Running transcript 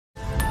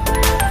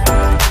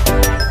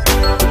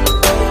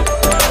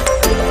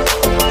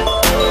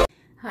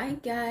Hi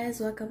guys,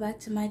 welcome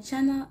back to my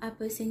channel. I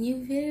post a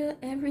new video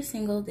every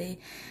single day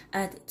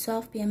at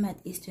 12 p.m. at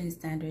Eastern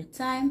Standard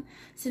Time.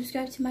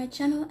 Subscribe to my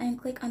channel and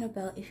click on the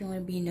bell if you want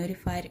to be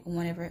notified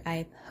whenever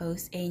I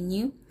post a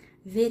new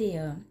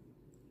video.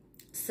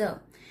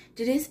 So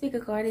today's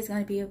PickACard is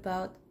going to be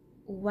about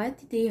what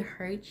did they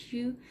hurt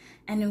you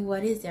and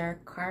what is their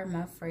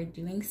karma for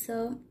doing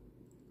so.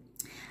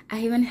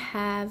 I even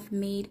have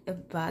made the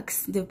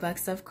box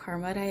of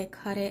karma that I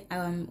cut it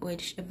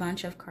with a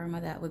bunch of karma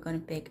that we're going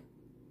to pick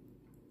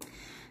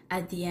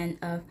at the end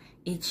of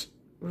each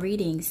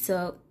reading.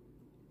 So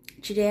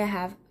today I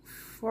have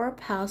 4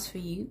 piles for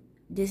you.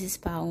 This is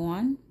pile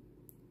 1,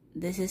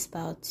 this is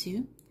pile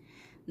 2,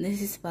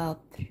 this is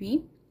pile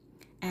 3,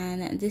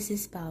 and this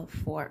is pile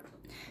 4.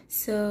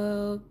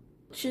 So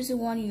choose the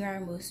one you are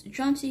most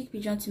drawn to. You can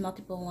be drawn to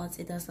multiple ones,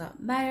 it does not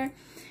matter.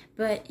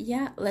 But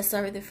yeah, let's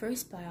start with the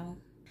first pile.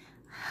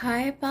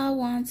 Hi pile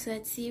 1, so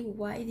let's see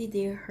why did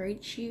they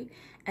hurt you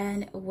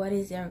and what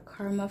is their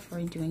karma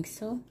for doing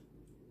so.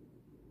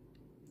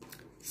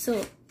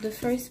 So the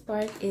first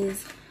part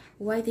is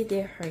why did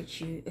they hurt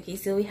you. Okay,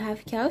 so we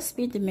have Cow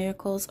Spirit, the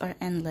miracles are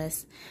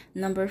endless.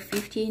 Number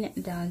 15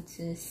 down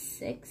to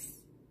 6.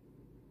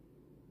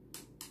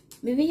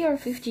 Maybe you're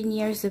 15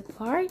 years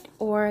apart,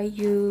 or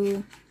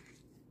you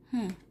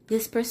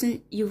this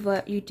person you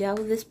dealt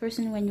with this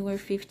person when you were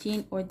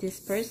 15, or this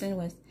person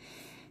was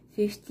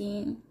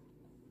 15.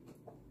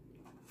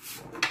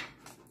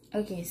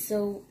 Okay,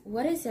 so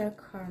what is their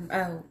karma?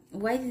 Oh,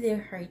 why did they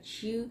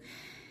hurt you?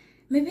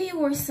 Maybe you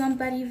were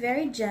somebody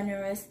very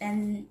generous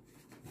and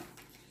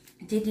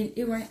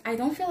I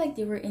don't feel like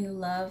they were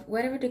in love,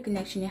 whatever the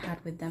connection you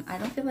had with them. I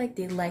don't feel like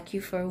they like you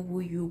for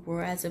who you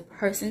were as a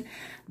person,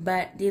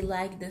 but they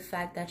like the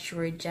fact that you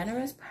were a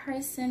generous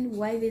person.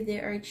 Why did they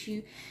hurt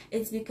you?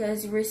 It's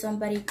because you were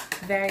somebody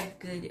very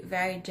good,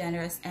 very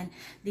generous, and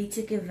they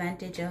took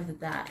advantage of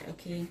that,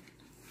 okay?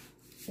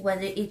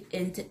 Whether it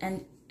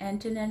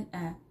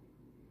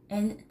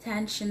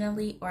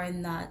intentionally or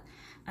not.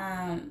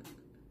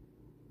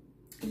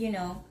 You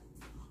know,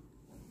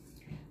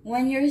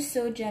 when you're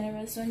so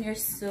generous, when you're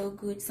so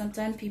good,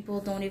 sometimes people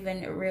don't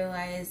even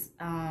realize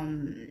how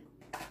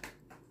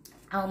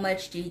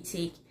much they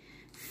take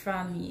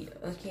from you,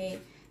 okay?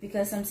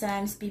 Because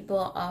sometimes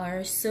people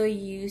are so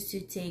used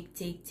to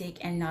take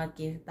and not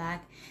give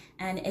back.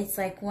 And it's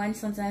like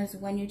sometimes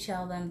when you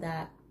tell them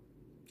that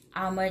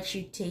how much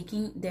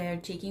they're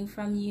taking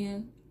from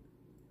you,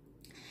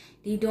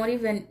 they don't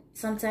even,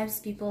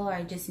 sometimes people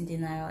are just in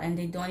denial and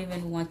they don't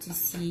even want to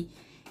see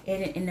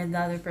it in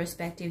another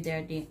perspective.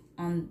 They're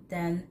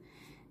then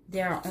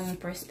their own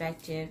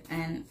perspective.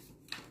 And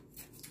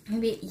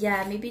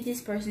maybe this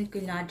person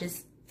could not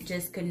just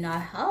could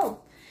not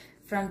help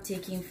from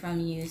taking from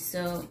you,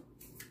 so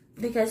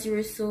because you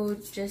were so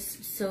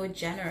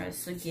generous,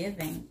 so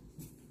giving.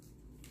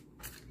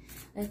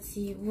 Let's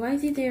see, why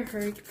did they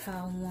hurt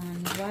pile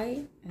 1?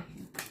 Why?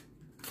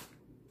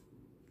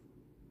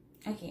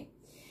 Okay,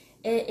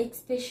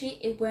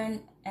 especially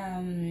when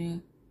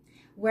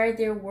where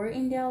they were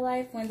in their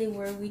life when they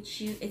were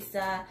with you, it's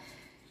that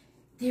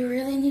they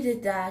really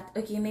needed that.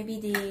 Okay, maybe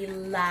they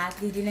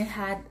didn't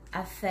have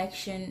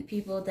affection,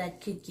 people that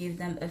could give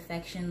them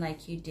affection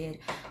like you did,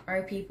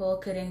 or people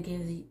couldn't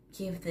give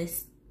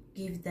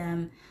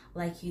them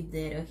like you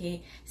did.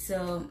 Okay,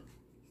 so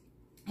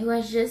it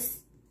was just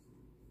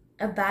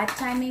a bad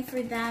timing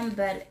for them,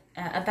 but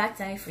a bad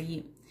timing for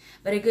you,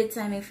 but a good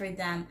timing for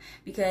them,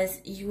 because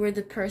you were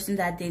the person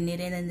that they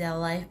needed in their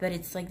life. But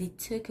it's like they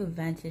took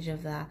advantage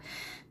of that,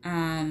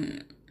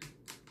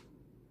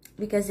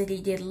 because they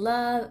did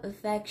love,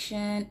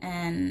 affection,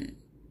 and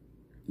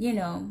you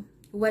know,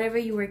 whatever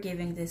you were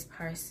giving this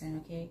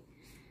person. Okay,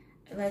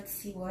 let's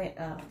see what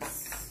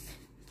else.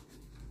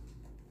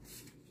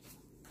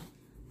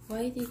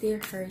 Why did they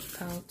hurt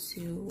pile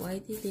 2? Why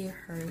did they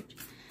hurt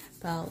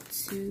pile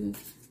 2?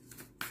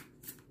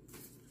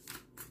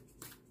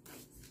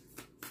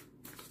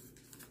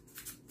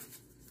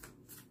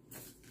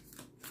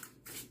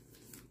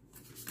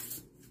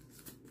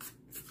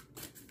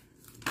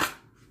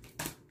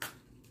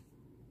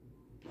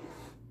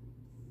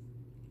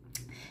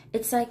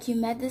 It's like you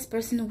met this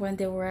person when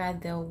they were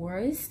at their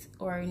worst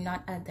or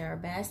not at their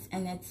best,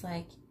 and it's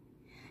like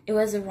it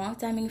was the wrong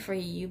timing for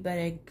you, but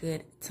a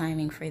good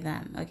timing for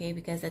them, okay?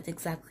 Because that's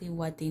exactly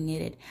what they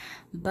needed.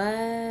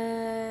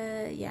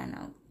 But yeah,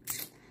 no.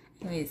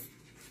 Anyways,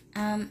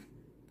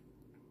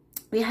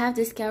 we have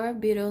the Scarab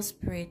Beetle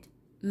Spirit,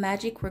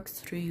 magic works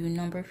through you,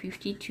 number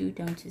 52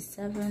 down to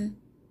 7.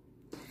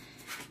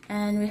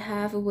 And we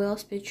have a Whale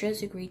Spirit,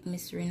 Treasure Great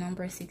Mystery,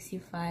 number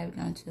 65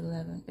 down to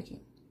 11.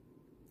 Okay.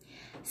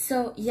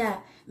 So yeah,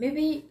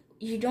 maybe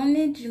you don't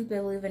need to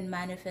believe in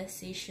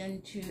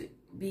manifestation to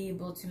be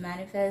able to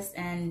manifest,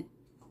 and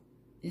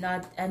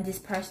this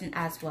person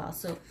as well.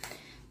 So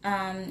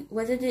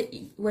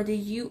whether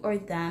you or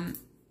them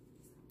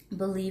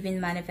believe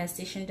in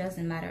manifestation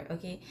doesn't matter,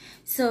 okay?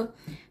 So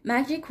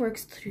magic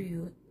works through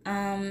you.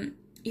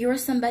 You're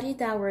somebody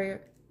that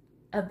were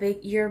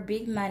you're a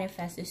big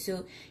manifester.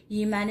 So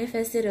you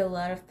manifested a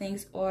lot of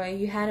things, or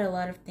you had a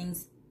lot of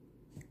things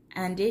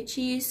handed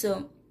to you.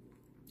 So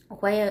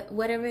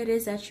whatever it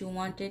is that you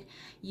wanted,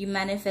 you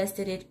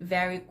manifested it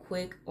very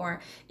quick or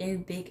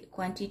in big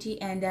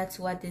quantity, and that's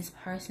what this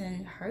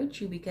person hurt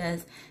you,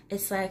 because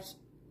it's like,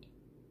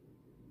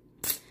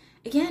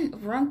 again,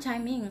 wrong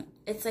timing.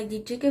 It's like they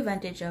took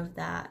advantage of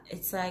that.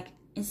 It's like,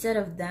 instead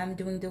of them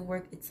doing the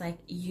work, it's like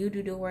you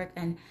do the work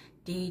and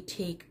they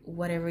take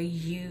whatever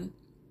you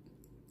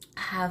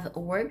have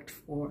worked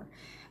for.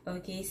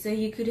 Okay, so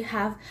you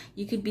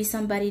could be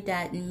somebody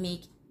that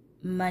make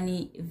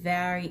money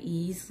very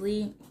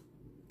easily,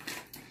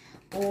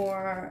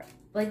 or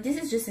like, this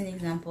is just an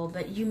example,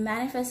 but you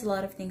manifest a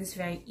lot of things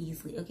very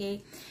easily,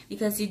 okay,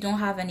 because you don't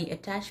have any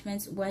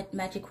attachments. What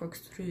magic works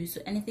through you.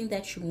 So anything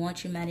that you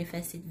want, you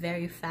manifest it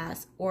very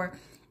fast, or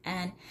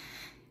and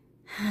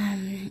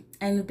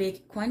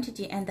big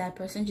quantity, and that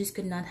person just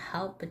could not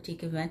help but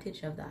take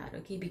advantage of that.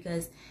 Okay,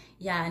 because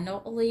yeah,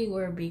 not only you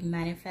were a big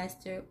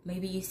manifester,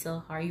 maybe you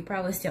still are, you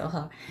probably still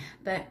are,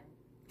 but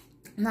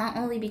not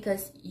only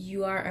because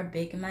you are a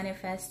big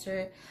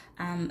manifester,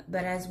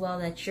 but as well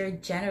that you're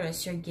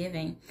generous, you're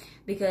giving,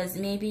 because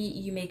maybe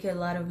you make a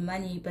lot of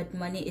money, but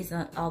money is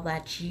not all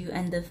that you,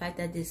 and the fact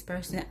that this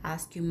person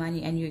asked you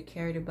money and you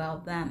cared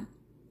about them,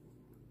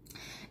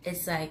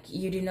 it's like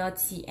you do not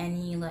see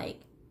any,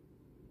 like,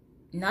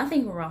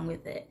 nothing wrong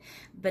with it,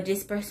 but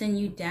this person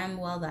knew damn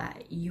well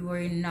that you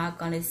were not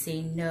gonna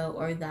say no,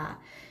 or that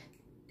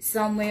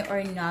some way or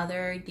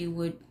another they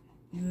would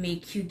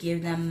make you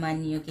give them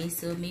money. Okay,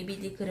 so maybe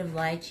they could have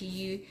lied to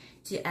you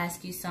to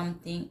ask you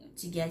something,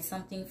 to get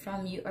something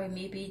from you, or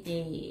maybe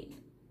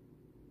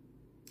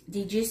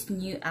they just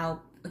knew how,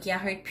 okay, I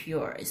heard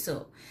pure,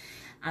 so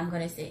I'm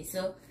gonna say,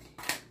 so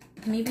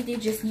maybe they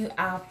just knew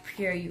how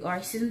pure you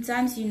are.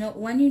 Sometimes, you know,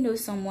 when you know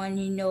someone,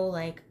 you know,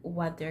 like,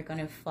 what they're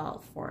gonna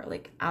fall for,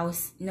 like, how,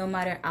 no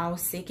matter how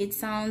sick it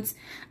sounds.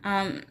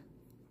 And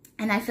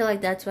I feel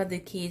like that's what the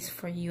case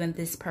for you and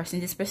this person.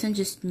 This person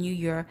just knew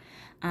your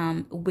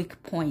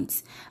weak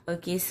points.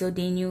 Okay, so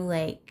they knew,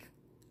 like,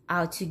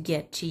 how to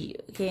get to you.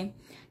 Okay,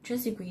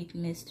 trust a great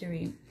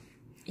mystery.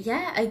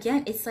 Yeah,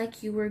 again, it's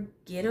like you were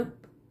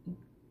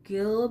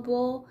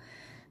gullible.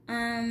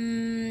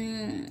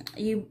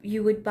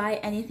 You would buy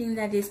anything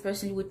that this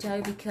person would tell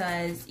you,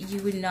 because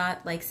you would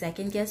not, like,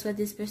 second guess what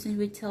this person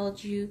will tell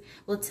you,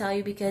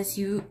 because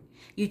you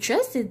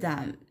trusted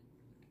them,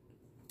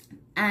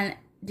 and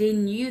they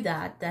knew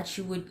that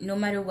you would, no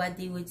matter what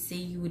they would say,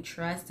 you would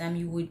trust them,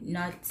 you would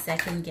not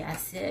second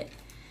guess it.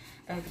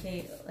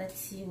 Okay, let's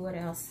see what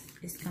else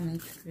is coming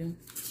through.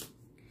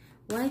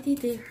 Why did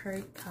they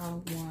hurt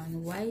pile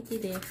 1? Why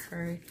did they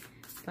hurt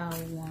pile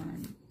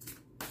 1?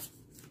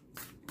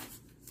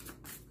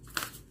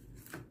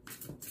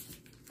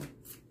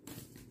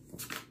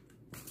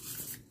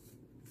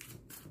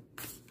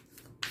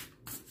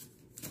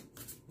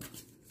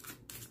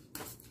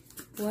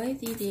 Why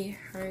did they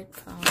hurt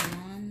pile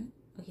 1?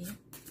 Okay.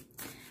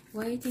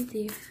 Why did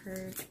they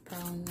hurt pile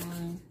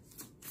 1?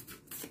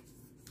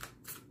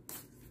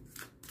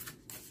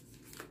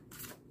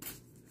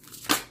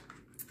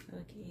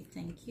 Okay,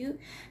 thank you.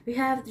 We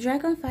have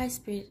Dragonfly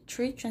Spirit,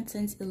 Truth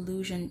Transcends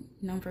Illusion,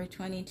 number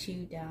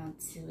 22 down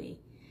to a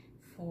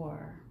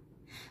 4.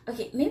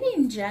 Okay, maybe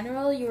in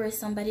general you were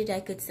somebody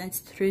that could sense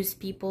through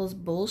people's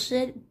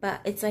bullshit, but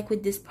it's like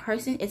with this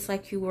person, it's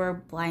like you were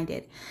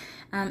blinded.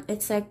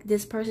 It's like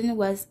this person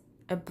was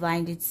a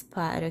blinded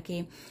spot.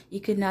 Okay,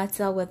 you could not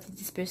tell whether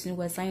this person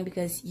was lying,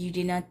 because you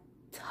did not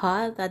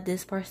thought that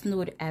this person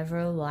would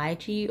ever lie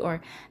to you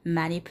or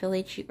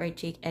manipulate you or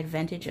take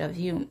advantage of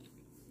you.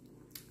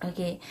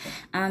 Okay,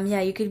 yeah,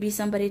 you could be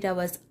somebody that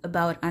was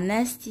about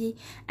honesty,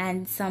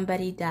 and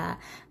somebody that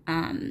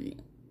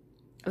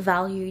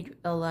valued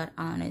a lot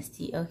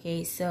honesty.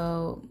 Okay,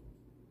 so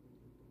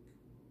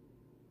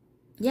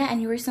yeah,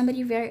 and you were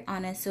somebody very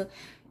honest, so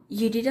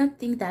you didn't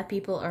think that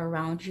people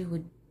around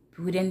you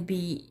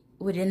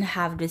wouldn't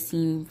have the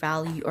same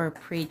value or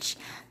preach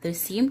the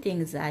same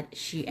things that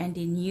she, and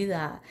they knew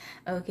that.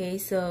 Okay,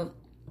 so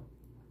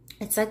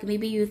it's like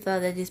maybe you thought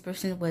that this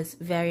person was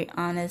very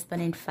honest, but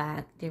in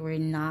fact they were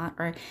not,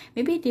 or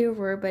maybe they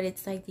were, but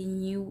it's like they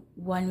knew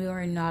one way or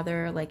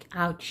another, like,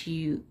 how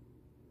to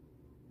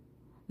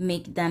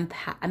make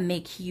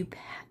you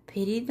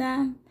pity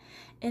them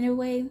in a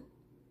way.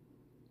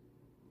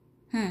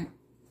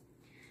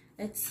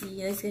 Let's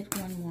see, let's get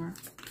one more.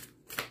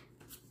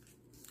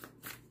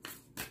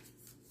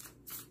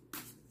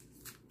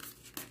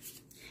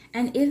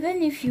 And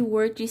even if you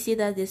were to see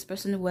that this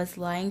person was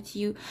lying to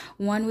you,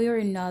 one way or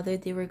another,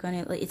 they were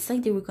gonna, like, it's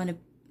like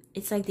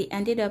they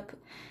ended up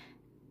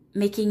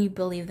making you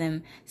believe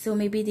them. So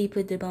maybe they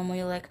put the bomb where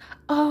you're like,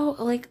 oh,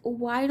 like,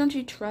 why don't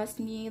you trust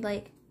me?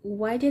 Like,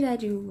 why did I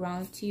do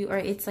wrong to you? Or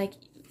it's like,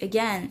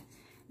 again,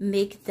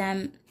 make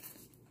them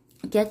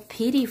get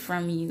pity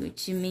from you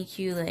to make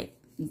you, like,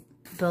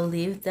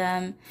 believe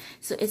them.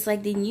 So it's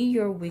like they knew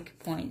your weak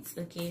points.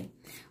 Okay,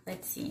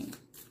 let's see.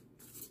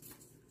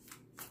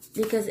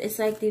 because it's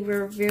like they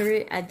were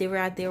they were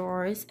at their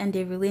worst, and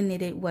they really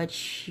needed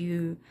what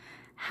you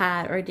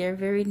had, or they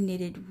very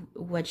needed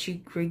what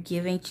you were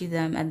giving to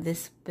them at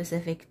this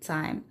specific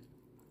time.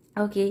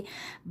 Okay,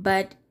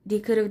 but they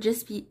could have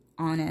just be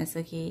honest.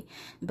 Okay,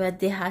 but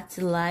they had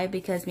to lie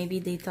because maybe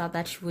they thought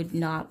that you would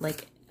not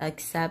like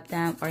accept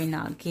them or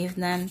not give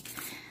them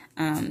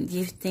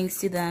give things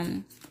to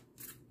them,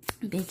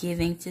 be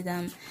giving to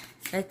them.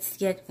 Let's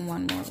get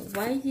one more.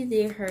 Why did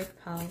they hurt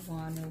pal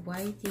 1?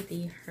 Why did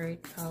they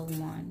hurt pal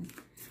 1?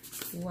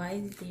 Why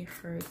did they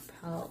hurt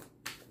pal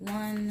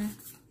 1?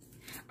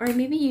 Or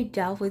maybe you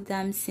dealt with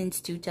them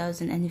since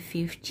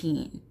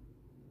 2015.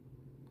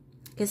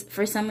 Because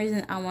for some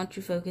reason I want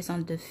to focus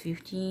on the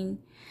 15.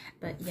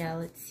 But yeah,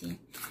 let's see.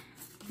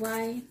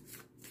 Why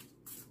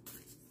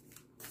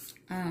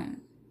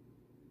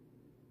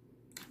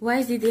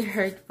did they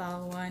hurt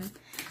pal 1?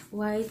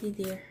 Why did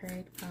they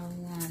hurt pal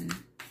 1?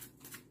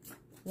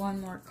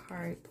 One more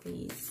card,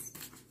 please.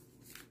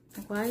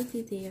 Why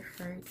did they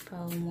hurt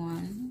pal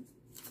 1?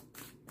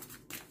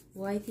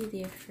 Why did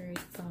they hurt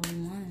pal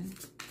 1?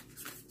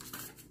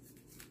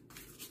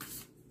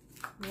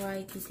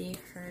 Why did they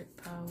hurt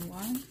pal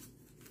 1?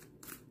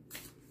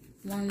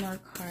 One more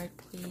card,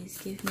 please.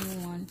 Give me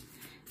one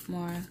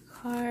more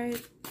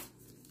card.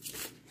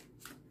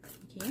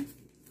 Okay.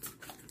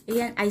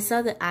 Again, I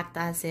saw the act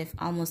as if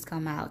almost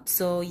come out.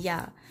 So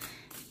yeah,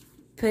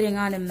 putting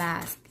on a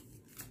mask.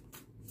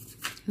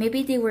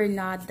 Maybe they were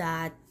not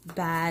that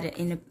bad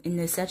in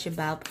such a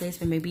bad place,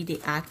 but maybe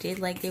they acted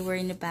like they were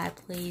in a bad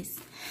place,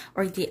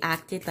 or they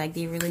acted like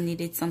they really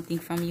needed something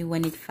from you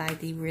when in fact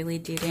they really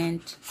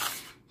didn't.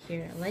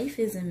 Here, life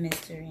is a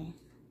mystery.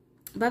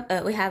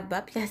 But we have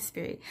Bapia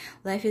Spirit.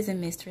 Life is a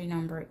mystery,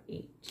 number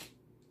 8.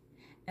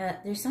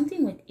 There's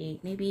something with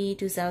 8. Maybe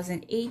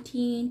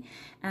 2018.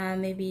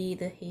 Maybe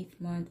the 8th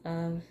month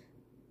of.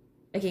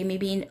 Okay,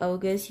 maybe in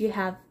August you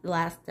have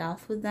last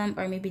dealt with them,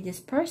 or maybe this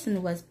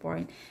person was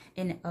born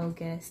in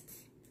August,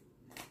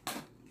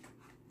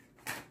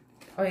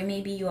 or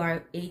maybe you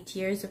are 8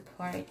 years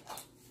apart.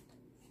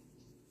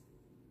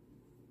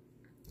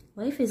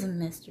 Life is a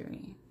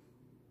mystery.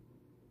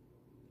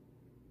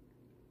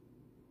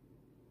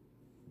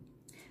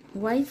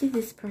 Why did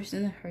this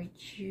person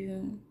hurt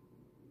you?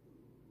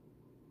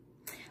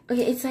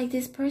 Okay, it's like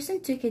this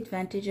person took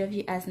advantage of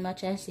you as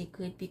much as they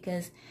could,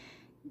 because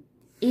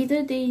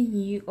either they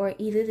knew, or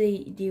either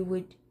they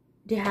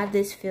had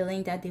this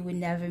feeling that they would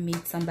never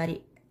meet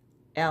somebody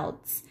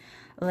else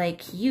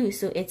like you.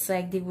 So it's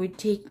like they would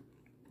take,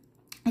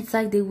 it's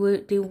like they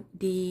wanted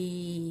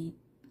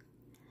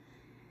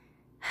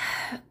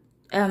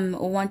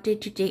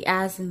to take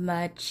as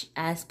much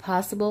as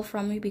possible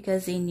from you,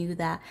 because they knew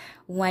that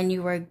when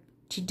you were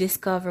to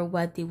discover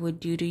what they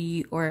would do to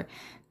you, or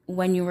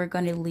when you were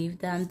gonna leave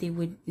them, they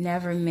would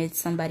never meet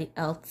somebody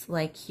else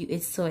like you.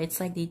 It's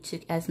like they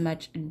took as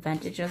much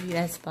advantage of you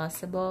as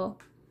possible,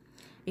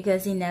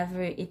 because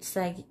it's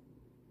like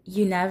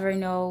you never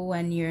know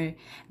when you're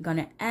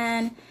gonna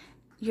end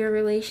your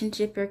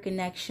relationship or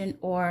connection,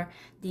 or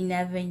they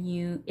never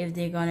knew if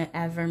they would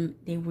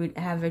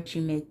ever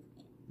to meet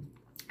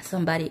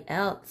somebody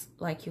else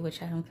like you,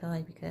 which I don't feel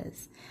like,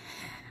 because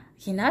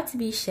not to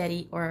be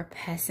shady or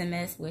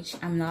pessimist, which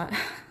I'm not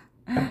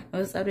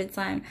most of the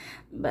time,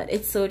 but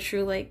it's so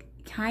true. Like,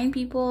 kind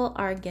people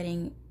are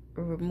getting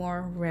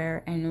more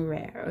rare and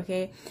rare.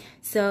 Okay,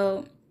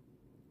 so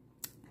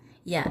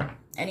yeah,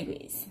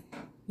 anyways,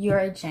 you're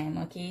a gem.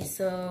 Okay,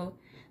 so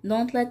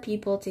don't let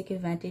people take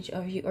advantage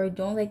of you, or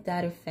don't let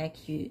that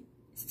affect you.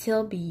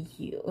 Still be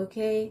you.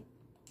 Okay,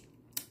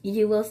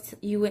 you will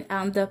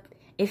end up,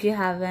 if you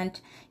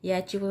haven't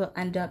yet, you will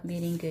end up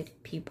meeting good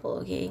people.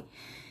 Okay,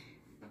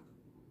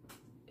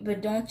 but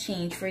don't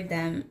change for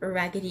them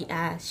raggedy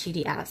ass,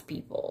 shitty ass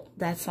people.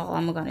 That's all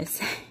I'm gonna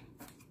say.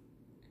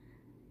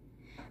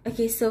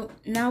 Okay, so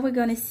now we're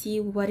gonna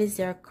see what is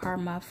their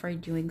karma for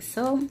doing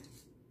so.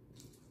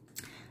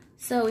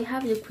 So we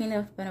have the Queen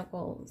of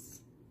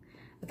Pentacles.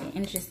 Okay,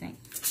 interesting.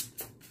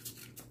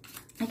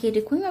 Okay,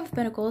 the Queen of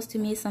Pentacles to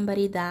me is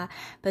somebody that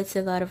puts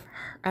a lot of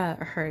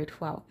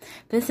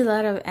puts a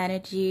lot of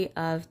energy,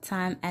 of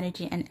time,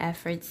 energy, and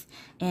efforts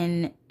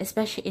in,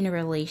 especially in a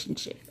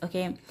relationship.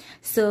 Okay,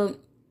 so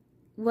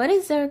what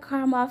is their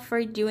karma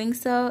for doing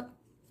so?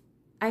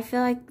 I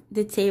feel like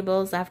the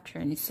tables have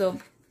turned. So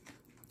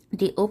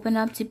they open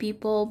up to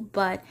people,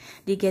 but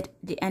they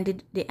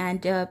end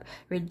up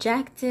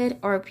rejected,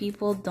 or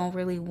people don't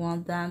really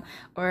want them,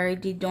 or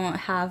they don't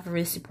have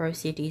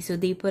reciprocity. So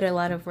they put a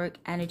lot of work,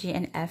 energy,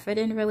 and effort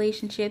in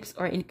relationships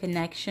or in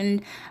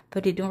connection,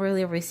 but they don't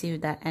really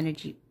receive that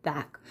energy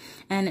back.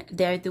 And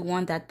they're the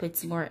one that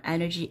puts more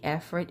energy,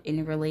 effort in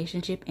a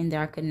relationship, in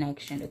their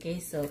connection. Okay,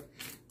 so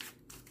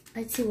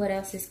let's see what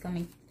else is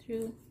coming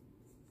through.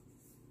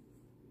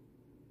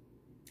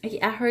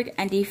 Okay, I heard,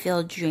 and they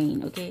feel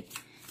drained. Okay,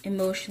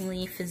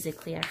 emotionally,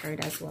 physically, I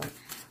heard as well.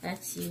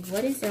 Let's see,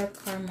 what is their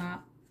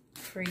karma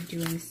for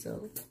doing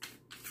so?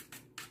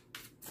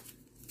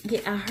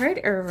 Okay, I heard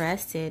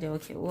arrested.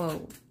 Okay,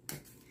 whoa.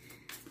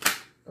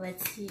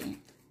 Let's see.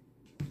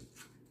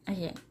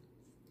 Okay,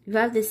 You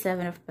have the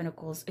Seven of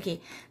Pentacles. Okay,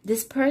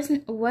 this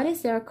person, what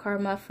is their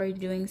karma for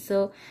doing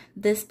so?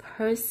 This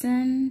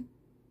person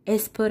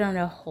is put on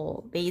a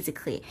hold,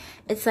 basically.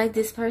 It's like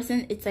this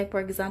person, it's like, for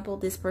example,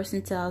 this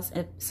person tells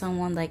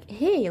someone like,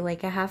 hey,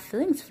 like, I have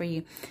feelings for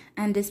you.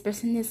 And this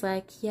person is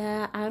like,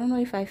 yeah, I don't know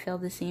if I feel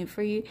the same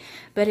for you.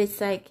 But it's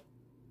like,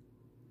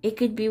 it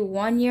could be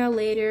 1 year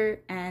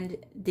later and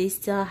they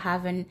still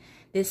haven't,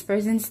 this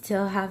person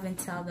still haven't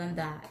tell them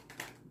that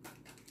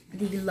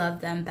they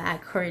love them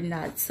back or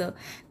not. So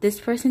this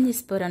person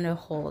is put on a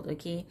hold,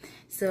 okay?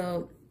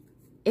 So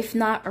if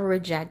not, or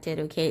rejected,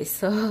 okay?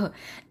 So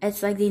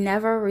it's like they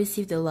never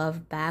receive the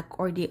love back,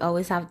 or they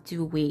always have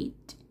to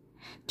wait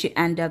to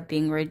end up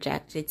being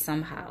rejected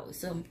somehow.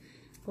 So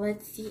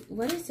let's see,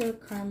 what is their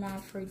karma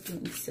for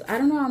doing so? I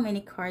don't know how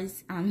many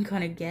cards I'm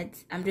gonna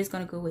get. I'm just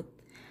gonna go with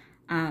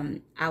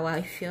how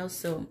I feel.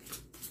 So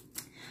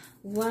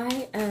what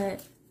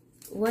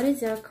is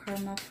their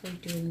karma for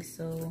doing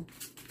so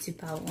to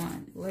pile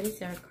 1? What is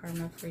their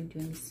karma for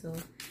doing so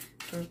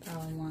for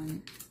pile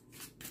 1?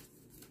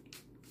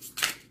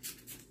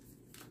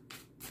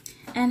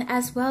 And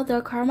as well,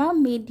 the karma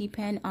may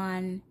depend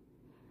on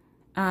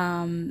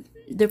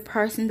the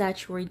person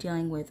that you were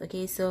dealing with,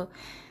 okay? So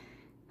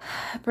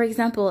for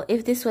example,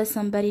 if this was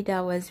somebody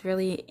that was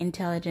really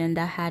intelligent,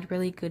 that had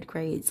really good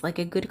grades, like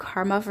a good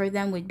karma for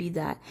them would be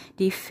that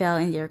they fell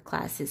in their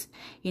classes.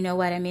 You know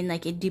what I mean?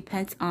 Like, it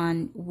depends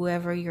on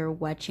whoever you're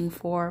watching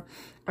for,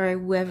 or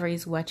whoever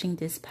is watching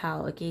this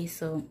pal, okay?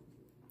 So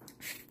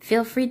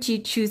feel free to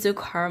choose a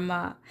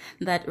karma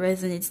that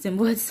resonates the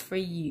most for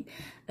you,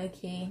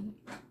 okay?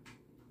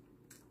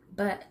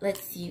 But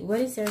let's see, what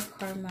is their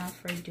karma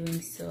for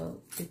doing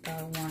so to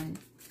pile 1?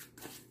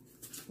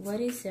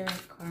 What is their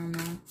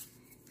karma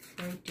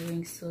for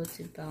doing so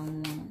to pile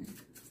 1?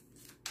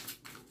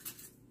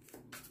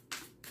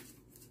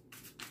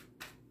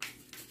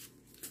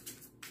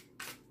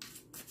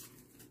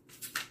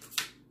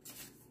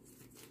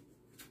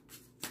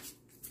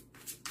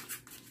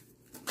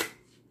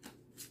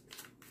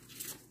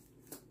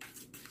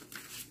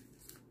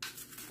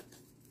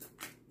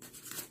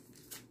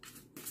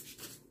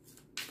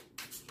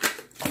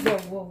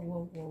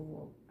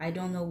 Whoa. I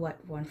don't know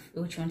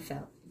which one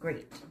fell.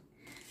 Great.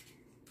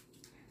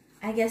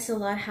 I guess a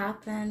lot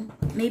happened.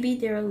 Maybe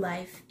their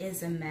life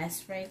is a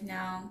mess right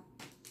now,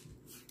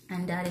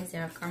 and that is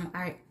their karma.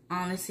 I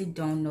honestly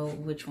don't know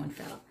which one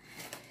fell.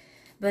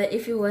 But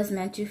if it was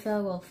meant to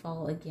fall, will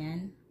fall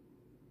again.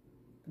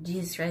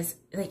 Jesus,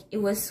 like,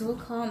 it was so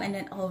calm, and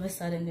then all of a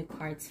sudden the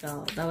cards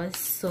fell. That was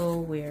so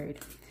weird.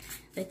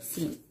 Let's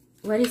see.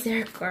 What is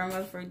their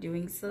karma for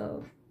doing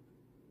so?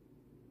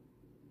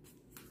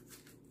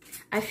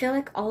 I feel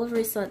like all of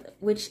a sudden,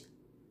 which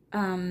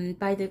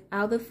by the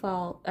how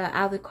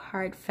the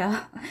card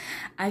fell,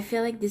 I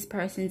feel like this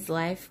person's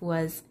life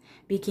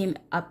became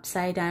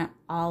upside down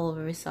all of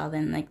a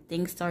sudden. Like,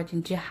 things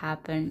starting to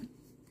happen,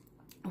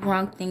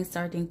 wrong things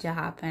starting to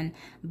happen,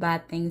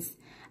 bad things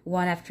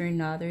one after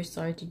another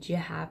started to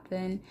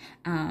happen.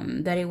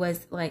 That it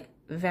was like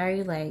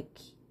very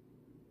like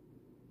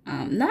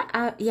not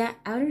out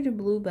of the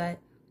blue, but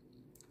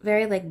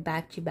very like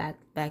back to back.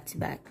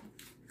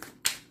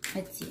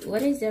 Let's see,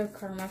 what is their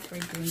karma for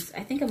doing so?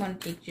 I think I'm gonna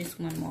take just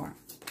one more.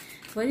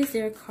 What is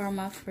their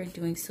karma for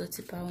doing so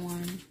to pile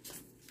 1?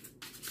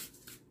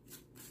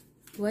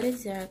 What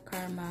is their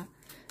karma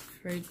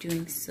for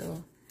doing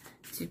so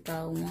to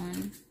pile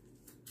 1?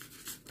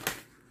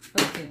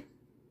 Okay,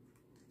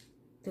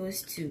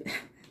 those two.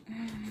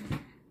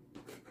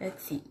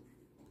 Let's see.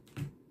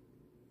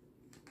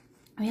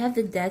 We have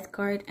the Death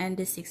card and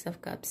the Six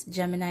of Cups,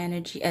 Gemini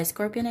energy,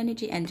 Scorpion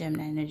energy, and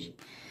Gemini energy.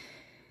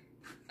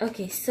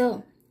 Okay,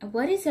 so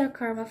what is their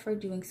karma for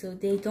doing so?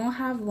 They don't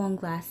have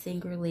long-lasting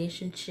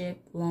relationship,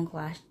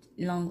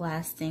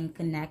 long-lasting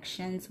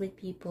connections with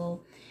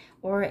people,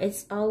 or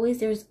there's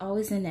always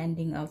an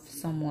ending of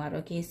somewhat,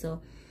 okay?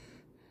 So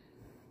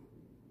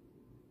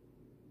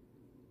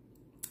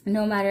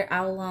no matter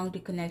how long the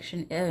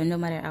connection, no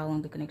matter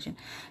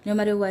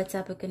what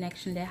type of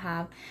connection they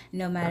have,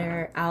 no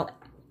matter how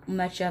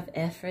much of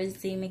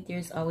efforts they make,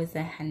 there's always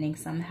a ending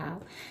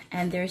somehow.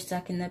 And they're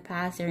stuck in the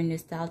past, they're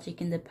nostalgic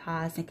in the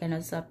past, and kind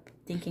of stop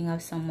thinking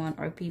of someone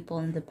or people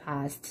in the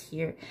past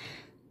here.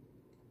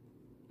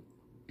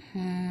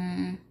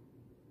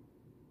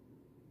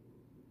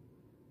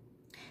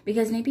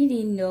 Because maybe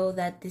they know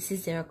that this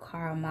is their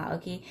karma,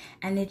 okay?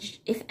 And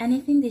if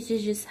anything, this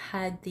is just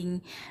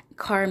adding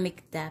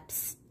karmic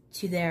depths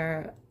to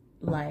their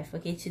life,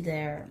 okay? To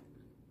their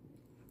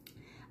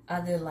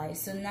other life.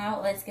 So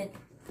now let's get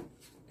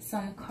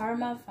some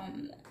karma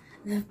from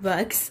the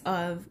box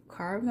of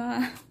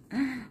karma.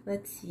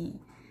 Let's see.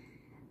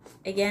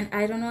 Again,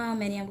 I don't know how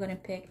many I'm gonna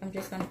pick. I'm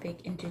just gonna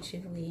pick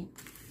intuitively.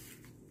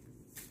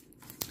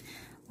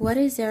 What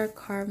is their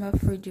karma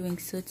for doing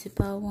so to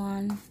pile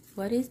 1?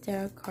 What is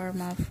their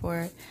karma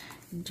for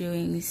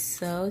doing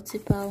so to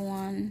pile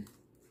 1?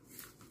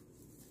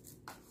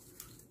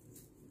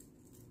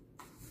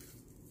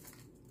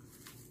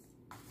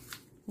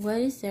 What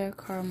is their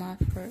karma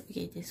for,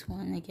 okay, this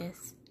one, I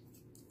guess.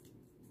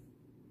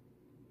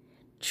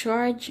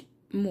 charge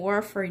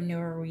more for no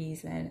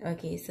reason.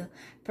 Okay, so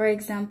for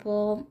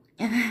example,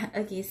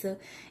 okay, so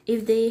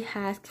if they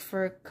ask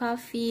for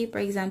coffee, for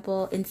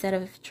example, instead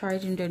of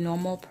charging the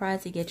normal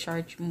price, they get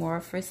charged more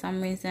for some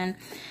reason.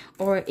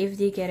 Or if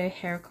they get a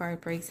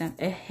haircut,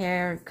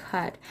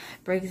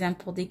 for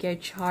example, they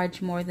get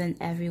charged more than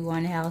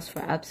everyone else for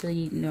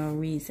absolutely no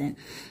reason.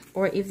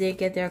 Or if they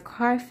get their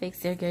car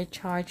fixed, they get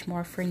charged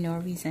more for no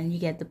reason. You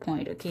get the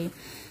point. Okay,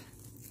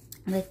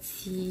 let's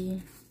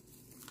see.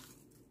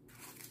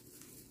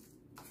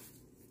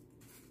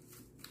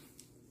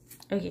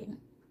 Okay.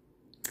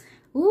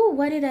 Ooh,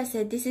 what did I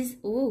say? This is,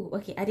 ooh,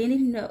 okay. I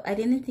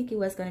didn't think it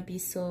was gonna be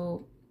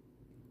so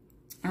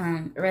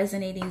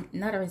resonating,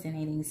 not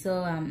resonating.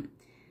 So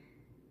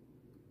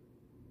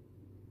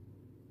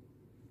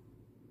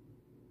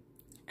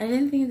I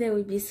didn't think there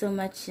would be so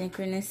much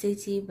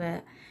synchronicity,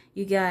 but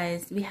you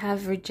guys, we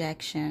have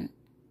rejection.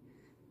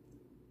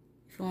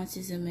 If you want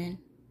to zoom in,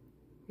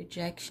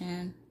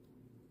 rejection.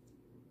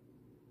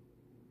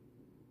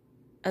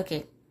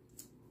 Okay.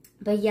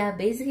 But yeah,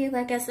 basically,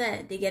 like I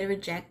said, they get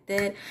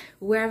rejected.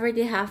 Whoever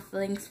they have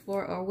feelings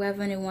for or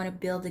whoever they want to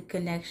build a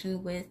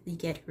connection with, they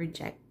get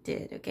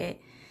rejected, okay?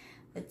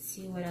 Let's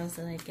see, what else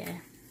did I get?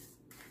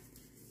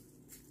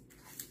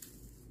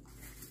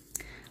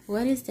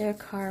 What is their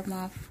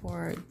karma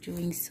for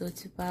doing so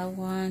to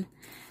Ba1?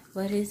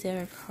 What is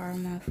their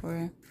karma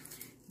for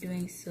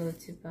doing so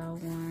to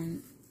Ba1?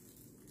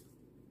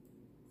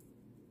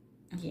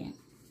 Okay.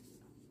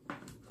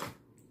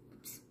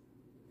 Oops.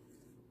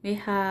 We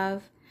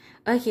have...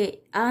 okay,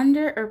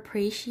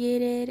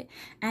 underappreciated.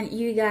 And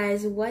you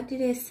guys, what did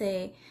they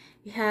say?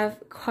 You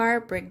have car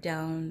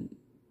breakdown.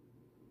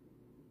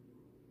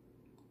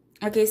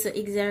 Okay, so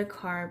if their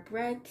car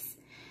breaks,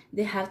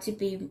 they have to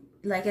be,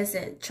 like I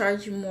said,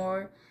 charge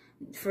more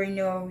for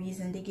no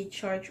reason. They get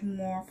charged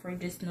more for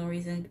just no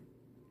reason.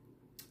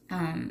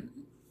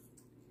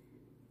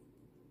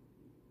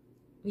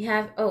 We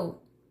have,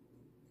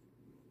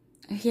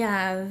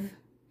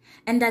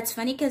 and that's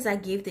funny because I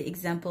gave the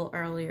example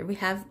earlier. We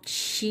have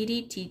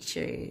shitty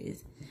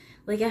teachers.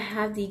 Like I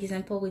have the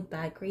example with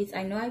bad grades.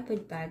 I know I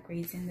put bad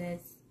grades in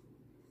this,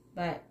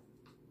 but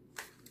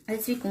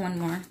let's pick one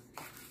more.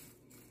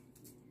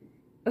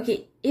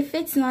 Okay, if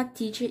it's not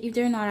teacher, if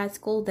they're not at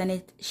school, then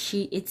it's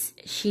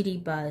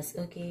shitty buzz,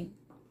 okay?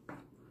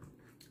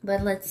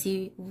 But let's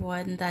see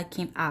one that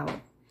came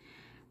out.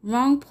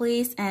 Wrong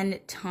place and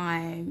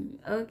time.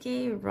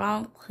 Okay,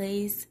 wrong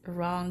place,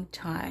 wrong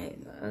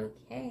time.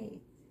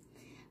 Okay.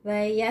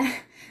 But yeah,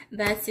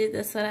 that's it.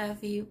 That's what I have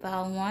for you,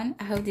 Ba1.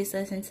 I hope this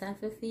lesson's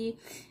helpful for you.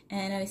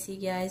 And I'll see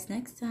you guys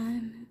next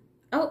time.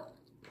 Oh!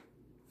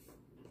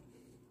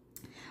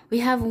 We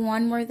have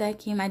one more that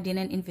came. I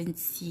didn't even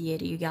see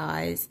it, you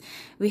guys.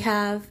 We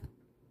have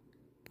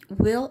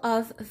Wheel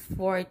of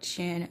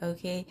Fortune,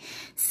 okay?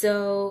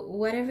 So,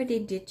 whatever they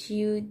did to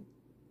you,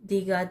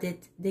 they got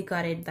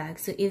it back.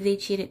 So, if they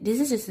cheated, this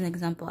is just an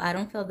example. I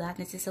don't feel that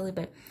necessarily,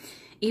 but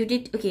if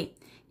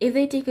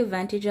they take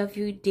advantage of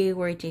you, they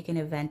were taken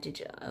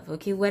advantage of,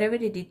 okay? Whatever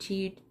they did to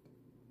you,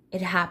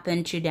 it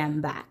happened to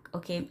them back,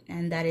 okay?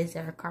 And that is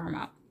their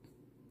karma.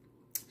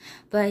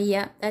 But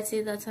yeah, that's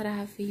it. That's what I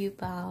have for you,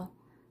 Ba1.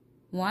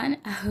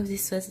 I hope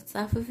this was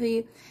helpful for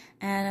you,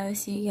 and I will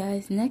see you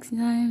guys next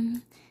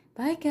time.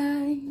 Bye,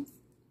 guys.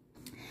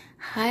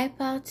 Hi,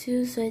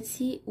 Pal2. So let's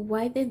see,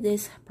 why did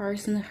this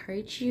person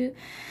hurt you,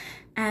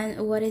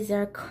 and what is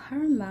their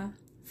karma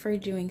for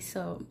doing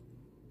so?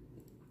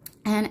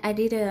 And I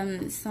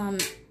did some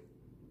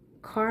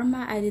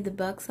karma. I did the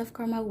box of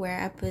karma where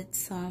I put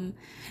some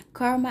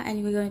karma,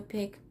 and we're going to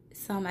pick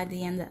some at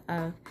the end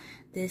of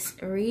this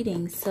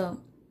reading. So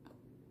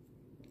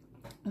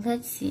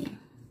let's see,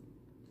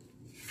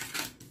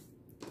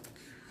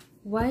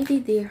 why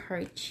did they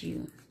hurt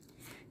you?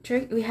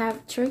 We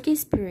have Turkey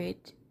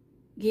Spirit,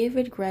 give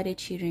it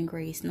gratitude and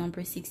grace,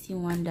 number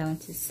 61 down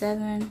to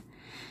 7.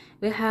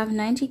 We have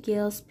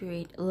Nightingale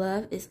Spirit,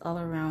 love is all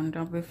around,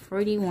 number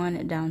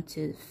 41 down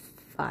to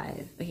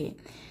 5. Okay,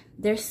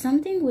 there's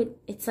something with,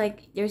 it's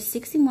like there's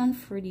 61,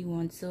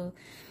 41. So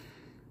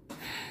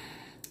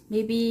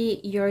maybe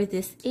you're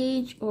this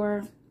age,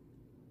 or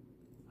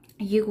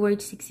you were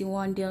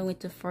 61 dealing with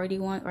the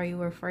 41, or you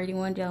were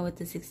 41 dealing with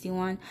the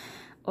 61,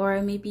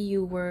 or maybe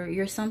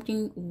you're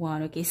something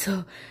one. Okay,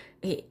 so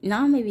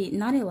now maybe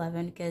not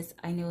 11, because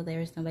I know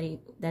there's nobody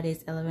that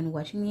is 11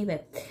 watching me,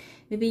 but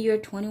maybe you're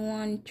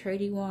 21,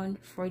 31,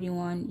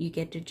 41, you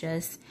get to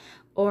just,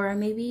 or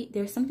maybe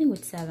there's something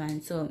with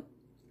 7. So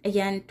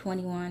again,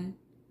 21,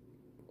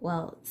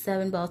 well,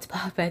 7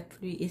 multiplied by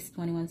 3 is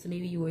 21. So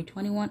maybe you were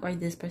 21, or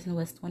this person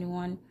was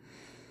 21,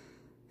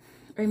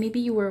 or maybe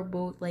you were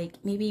both, like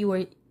maybe you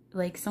were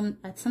like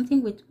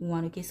something with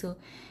 1. Okay, so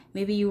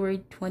maybe you were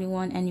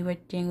 21 and you were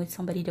dealing with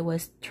somebody that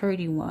was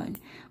 31,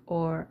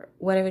 or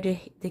whatever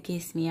the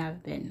case may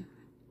have been.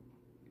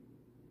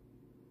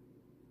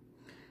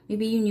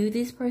 Maybe you knew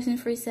this person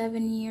for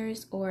 7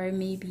 years, or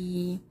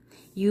maybe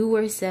you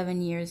were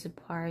 7 years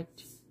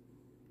apart.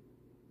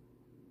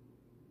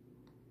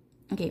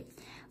 Okay,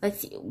 let's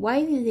see,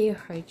 why did they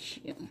hurt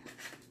you?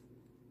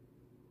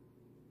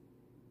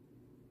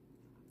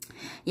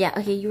 Yeah,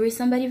 okay, you were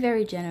somebody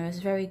very generous,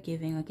 very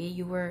giving, okay?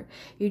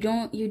 You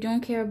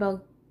don't care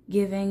about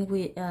giving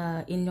with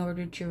in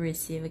order to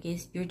receive, okay?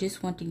 You're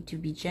just wanting to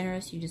be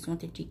generous. You just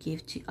wanted to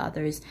give to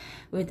others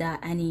without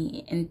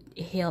any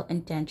ill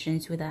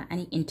intentions, without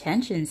any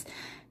intentions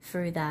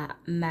for that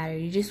matter.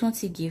 You just want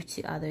to give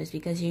to others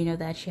because you know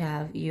that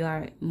you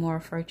are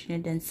more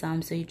fortunate than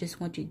some, so you just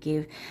want to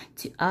give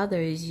to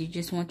others. You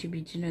just want to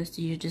be generous.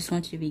 You just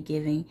want to be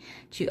giving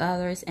to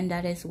others, and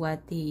that is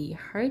what they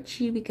hurt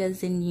you, because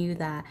they knew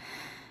that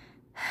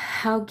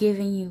how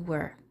giving you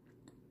were,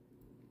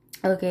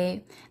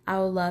 okay,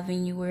 how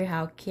loving you were,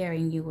 how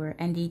caring you were,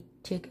 and they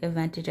took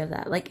advantage of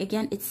that. Like,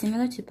 again, it's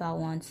similar to part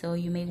one, so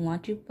you may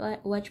want to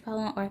watch part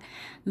one, or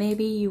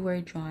maybe you were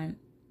drawn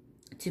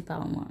to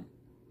part one.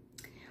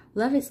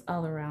 Love is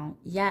all around.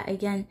 Yeah,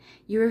 again,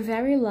 you're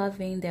very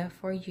loving,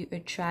 therefore you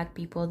attract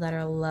people that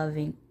are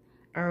loving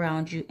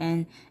around you.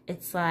 And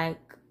it's like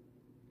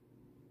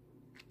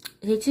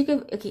they took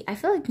okay, I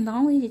feel like not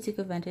only they took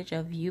advantage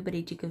of you, but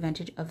they took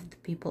advantage of the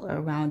people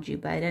around you.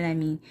 By that I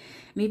mean,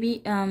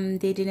 maybe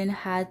they didn't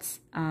had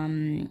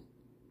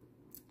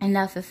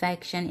enough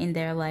affection in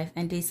their life,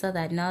 and they saw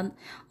that not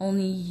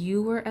only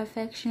you were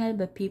affectionate,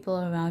 but people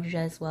around you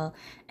as well.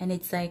 And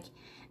it's like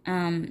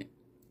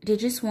they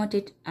just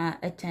wanted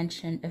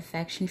attention,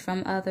 affection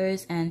from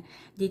others, and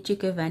they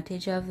took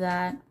advantage of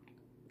that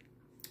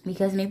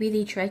because maybe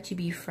they tried to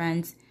be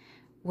friends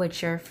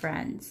with your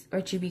friends, or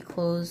to be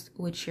close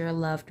with your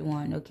loved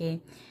one,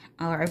 okay,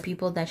 or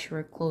people that you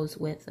were close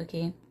with,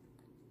 okay,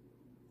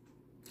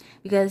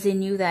 because they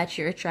knew that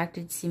you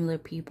attracted similar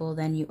people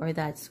than you, or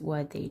that's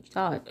what they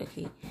thought,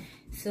 okay.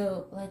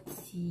 So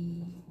let's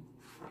see.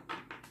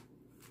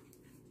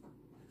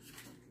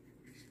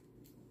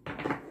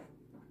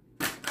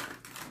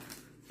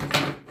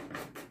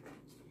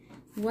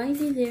 Why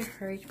did they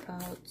hurt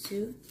Paul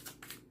too?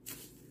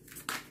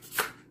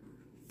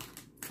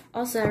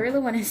 Also, I really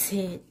want to say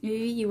it.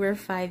 Maybe you were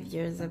 5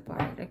 years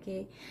apart,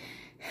 okay?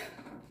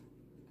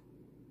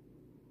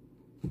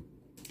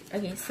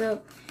 Okay,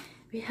 so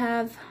we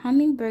have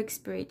Hummingbird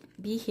Spirit,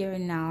 Be Here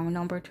Now,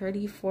 number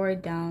 34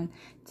 down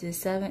to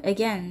 7.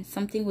 Again,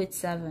 something with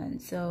 7.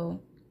 So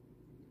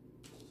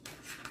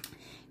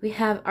we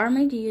have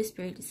Armadillo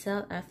Spirit,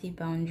 Set Healthy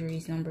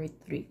Boundaries, number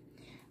 3.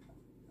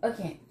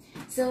 Okay.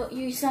 So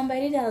you're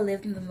somebody that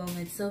lived in the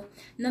moment. So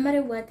no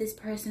matter what this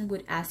person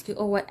would ask you,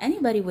 or what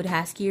anybody would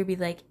ask you, you'd be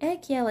like,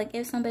 heck yeah. Like,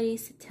 if somebody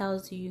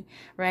tells you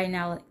right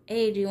now, like,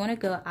 hey, do you want to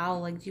go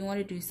out? Like, do you want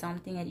to do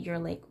something? And you're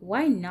like,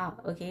 why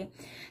not? Okay.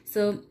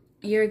 So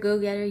you're a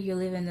go-getter. You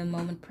live in the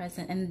moment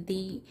present. And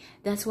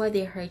that's why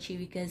they hurt you,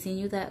 because they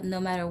knew that no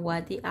matter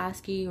what they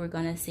ask you, you were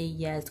going to say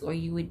yes, or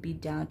you would be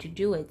down to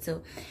do it.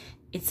 So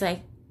it's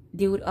like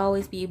they would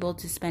always be able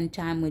to spend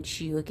time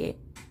with you. Okay.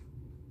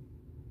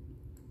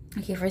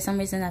 Okay, for some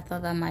reason I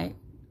thought that my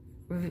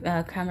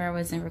camera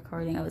wasn't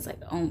recording. I was like,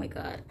 oh my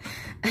god.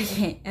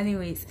 Okay,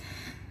 anyways.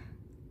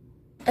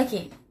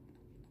 Okay,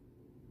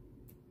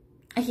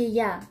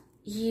 yeah.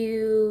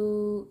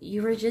 You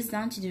were just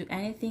down to do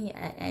anything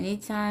at any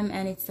time,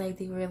 and it's like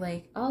they were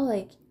like, oh,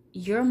 like,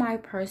 you're my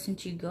person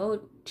to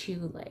go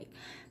to, like,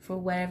 for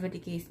whatever the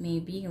case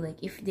may be. Like,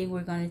 if they were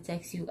gonna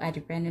text you at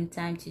a random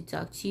time to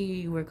talk to you,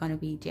 you were gonna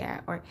be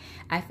there. Or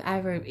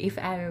if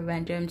at a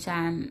random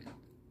time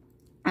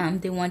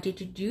they wanted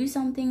to do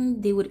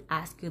something, they would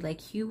ask you.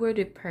 Like, you were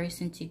the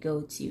person to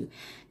go to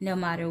no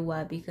matter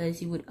what,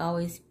 because you would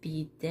always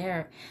be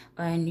there,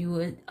 and you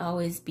would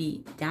always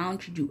be down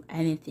to do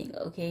anything,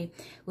 okay,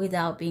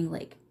 without being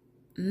like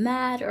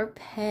mad or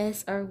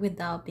pissed, or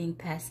without being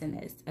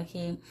pessimist,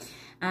 okay.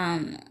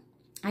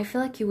 I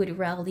feel like you would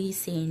rarely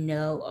say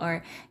no,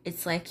 or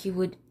it's like you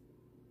would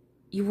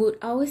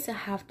always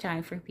have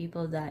time for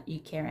people that you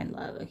care and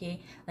love,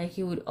 okay? Like,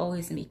 you would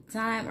always make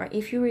time, or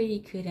if you really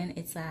couldn't,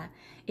 it's that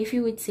if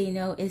you would say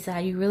no, it's that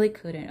you really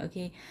couldn't,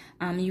 okay?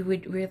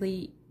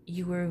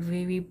 You were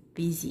very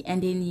busy,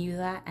 and they knew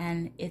that,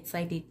 and it's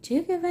like they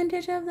took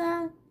advantage of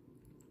that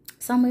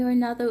some way or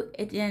another.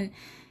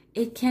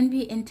 It can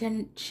be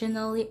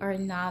intentionally or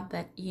not,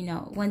 but you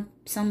know,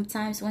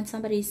 sometimes when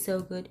somebody is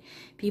so good,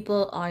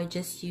 people are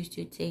just used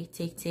to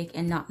take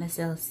and not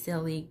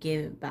necessarily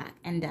give back,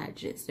 and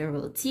that's just the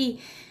real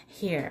tea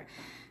here,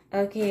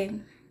 okay.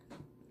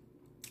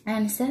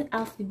 And set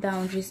healthy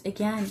boundaries.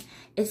 Again,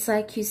 it's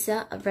like you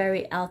set a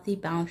very healthy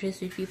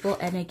boundaries with people,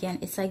 and again,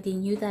 it's like they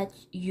knew that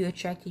you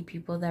attracted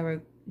people that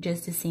were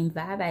just the same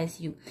vibe as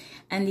you,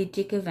 and they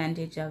took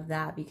advantage of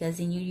that because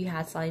they knew you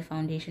had solid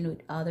foundation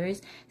with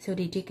others. So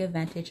they took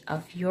advantage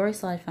of your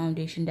solid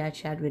foundation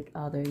that you had with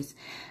others,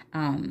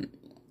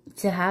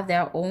 to have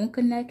their own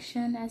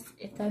connection, as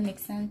if that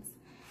makes sense.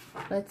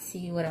 Let's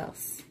see what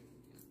else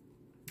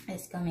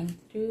is coming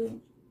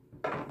through.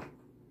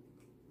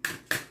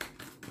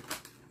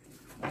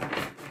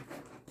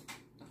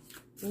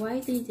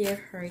 Why did they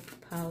hurt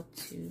Paul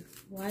too?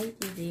 Why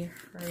did they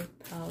hurt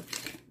Paul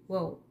too?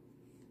 Whoa.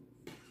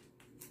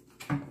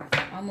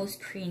 Almost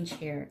cringe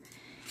here.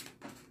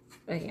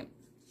 Okay.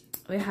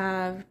 We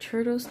have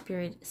Turtle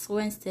Spirit, Slow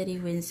and Steady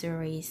Wins the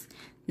Race,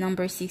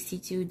 number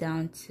 62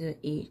 down to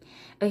 8.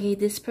 Okay,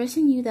 this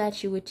person knew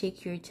that you would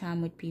take your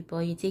time with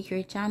people. You take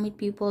your time with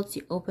people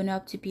to open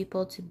up to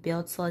people, to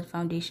build solid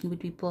foundation with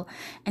people,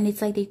 and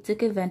it's like they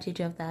took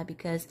advantage of that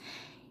because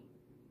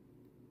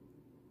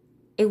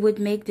it would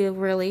make the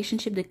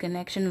relationship, the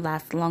connection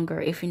last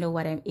longer, if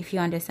you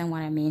understand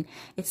what I mean.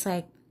 It's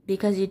like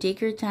because you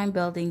take your time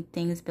building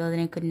things,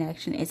 building a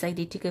connection, it's like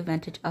they took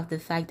advantage of the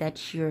fact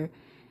that you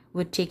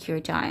would take your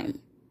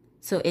time.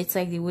 So it's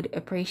like they would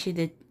appreciate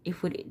it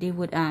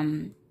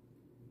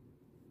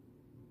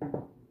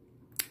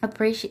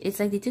appreciate. It's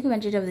like they took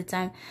advantage of the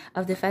time,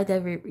 of the fact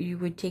that you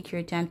would take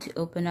your time to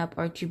open up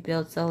or to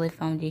build solid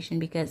foundation,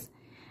 because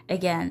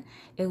again,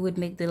 it would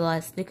make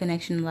the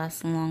connection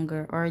last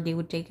longer, or they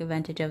would take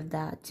advantage of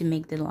that to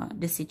make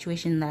the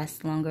situation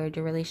last longer,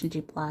 the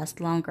relationship last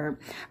longer.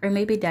 Or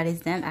maybe that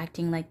is them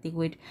acting like they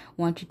would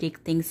want to take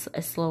things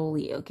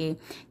slowly, okay,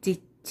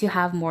 to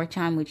have more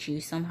time with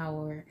you somehow,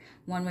 or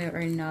one way or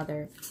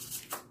another.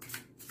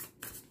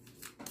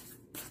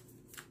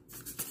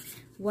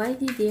 Why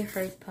did they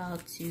hurt pile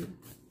 2?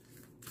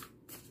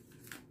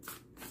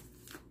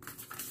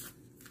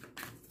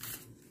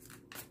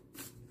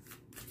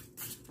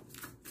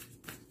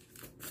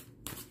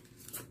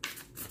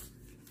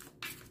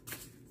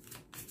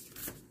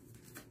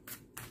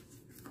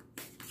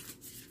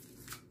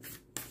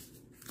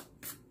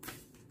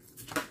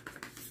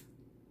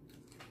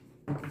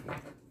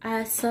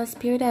 I saw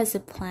spirit as a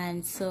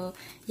plan. So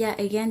yeah,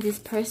 again, this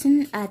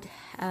person had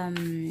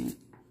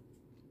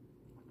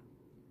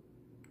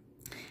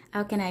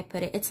how can I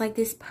put it? It's like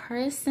this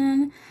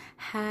person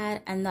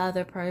had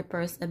another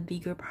purpose, a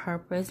bigger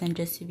purpose than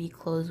just to be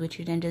close with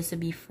you, than just to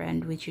be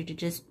friend with you, to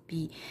just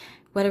be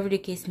whatever the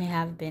case may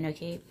have been,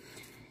 okay?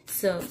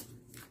 So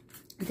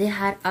they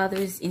had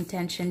others'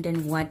 intention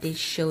than what they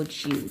showed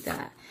you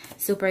that.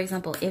 So for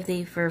example, if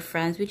they were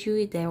friends with you,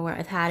 it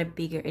had a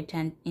bigger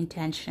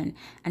intention,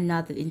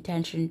 another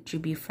intention to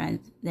be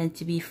friends than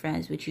to be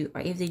friends with you.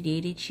 Or if they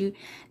dated you,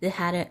 they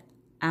had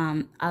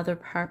a other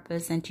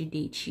purpose than to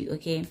date you,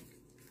 okay?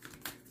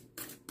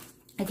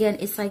 Again,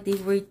 it's like they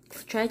were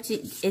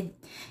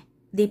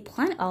they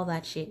planned all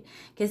that shit,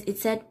 because it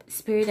said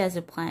spirit as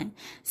a plan.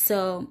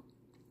 So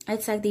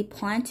it's like they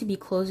plan to be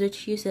closer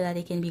to you so that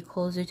they can be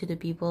closer to the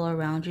people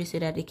around you, so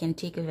that they can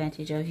take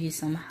advantage of you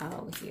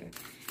somehow here.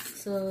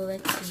 So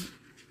let's see.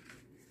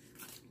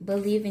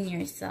 Believe in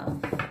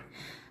yourself.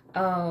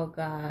 Oh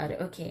God,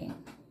 okay.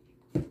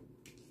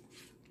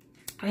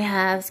 We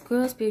have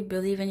Squirrel Spirit,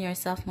 believe in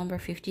yourself, number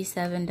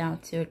 57 down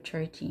to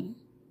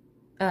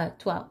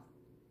 12.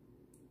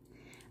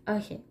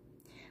 Okay,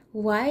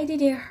 why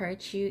did it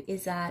hurt you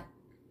is that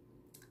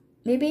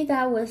maybe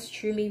that was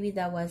true, maybe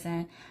that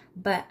wasn't,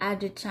 but at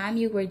the time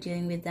you were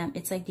dealing with them,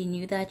 it's like they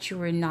knew that you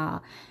were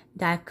not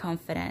that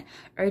confident,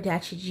 or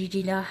that you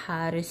did not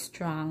have a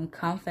strong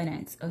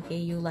confidence, okay?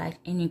 You lacked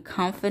any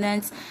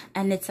confidence,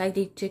 and it's like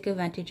they took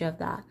advantage of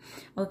that,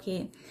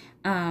 okay?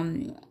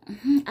 I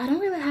don't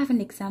really have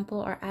an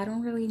example, or I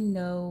don't really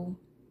know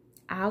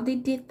how they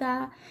did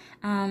that,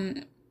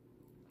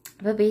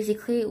 but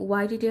basically,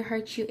 why did it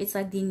hurt you? It's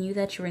like they knew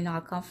that you were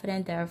not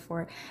confident,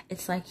 therefore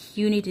it's like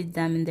you needed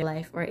them in their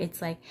life, or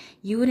it's like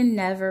you would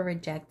never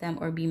reject them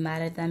or be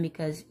mad at them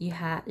because you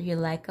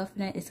lack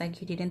confidence. It's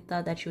like you didn't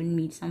thought that you would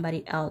meet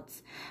somebody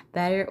else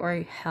better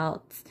or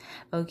else,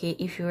 okay,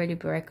 if you were to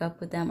break up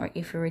with them, or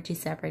if you were to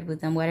separate with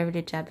them, whatever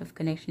the type of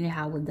connection you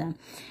have with them,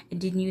 and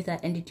they knew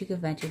that, and they took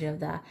advantage of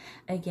that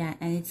again.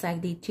 And it's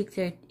like they took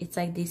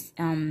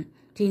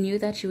they knew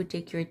that you would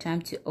take your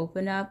time to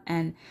open up,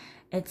 and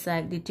it's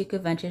like they took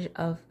advantage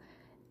of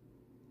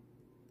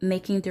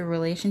making the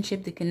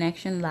relationship, the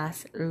connection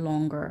last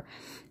longer.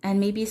 And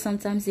maybe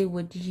sometimes they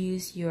would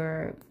use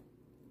your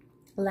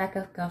lack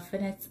of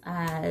confidence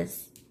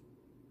as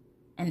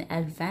an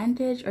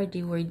advantage, or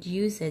they would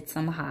use it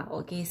somehow,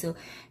 okay? So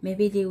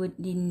maybe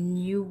they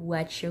knew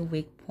what your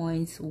weak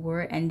points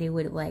were, and they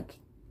would, like,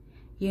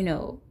 you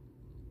know,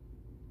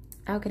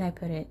 how can I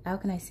put it? How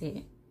can I say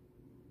it?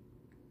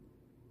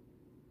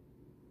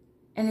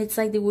 And it's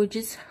like they would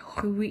just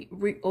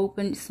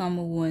reopen some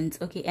wounds,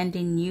 okay? And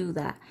they knew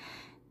that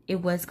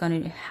it was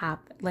gonna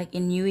happen. Like, they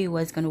knew it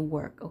was gonna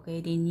work,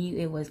 okay? They knew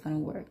it was gonna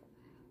work.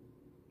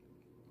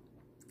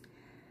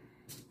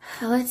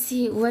 Let's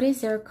see, what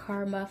is their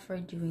karma for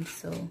doing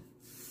so?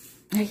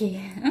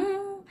 Okay,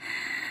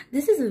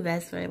 this is the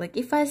best way. Like,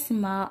 if I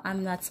smile,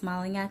 I'm not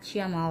smiling at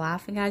you, I'm not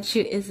laughing at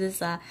you. Is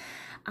this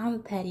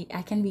I'm petty.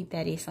 I can be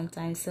petty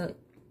sometimes, so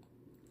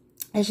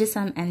it's just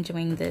I'm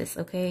enjoying this,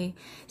 okay?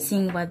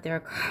 Seeing what their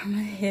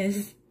karma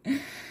is.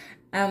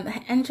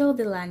 Angel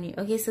Delany.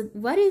 Okay, so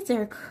what is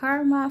their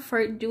karma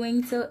for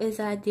doing so is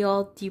that they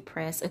all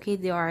depressed, okay?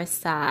 They are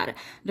sad.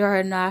 They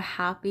are not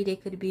happy. They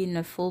could be in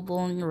a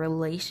full-blown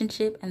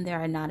relationship and they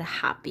are not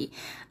happy,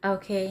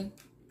 okay?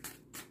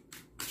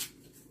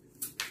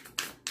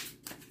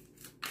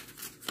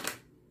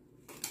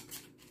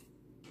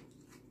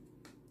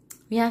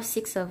 We have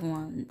 6 of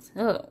Wands.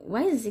 Oh,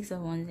 why is 6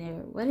 of Wands there?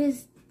 What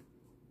is...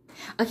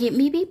 Okay,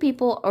 maybe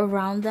people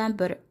around them,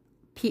 but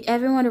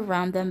everyone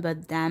around them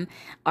but them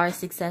are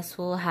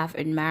successful, have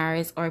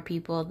admirers, or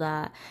people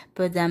that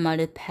put them on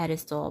a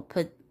pedestal,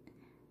 put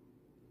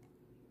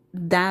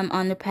them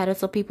on the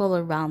pedestal, people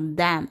around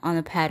them on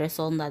the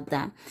pedestal, not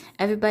them.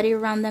 Everybody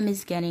around them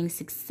is getting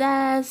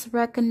success,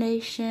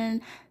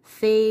 recognition,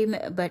 fame,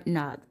 but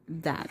not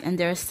them. And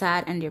they're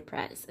sad and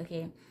depressed.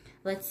 Okay,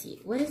 let's see.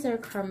 What is their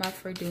karma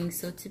for doing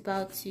so to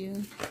bow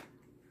to?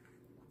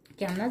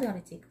 Okay, I'm not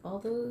going to take all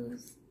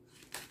those.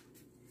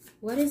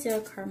 What is their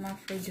karma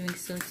for doing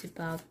so to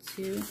bow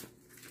to?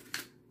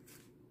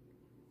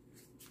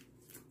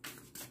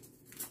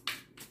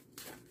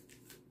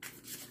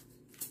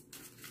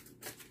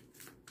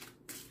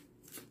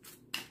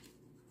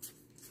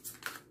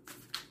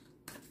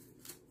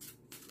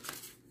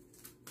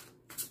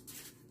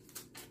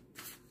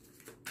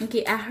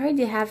 Okay, I heard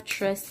they have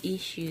trust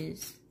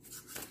issues.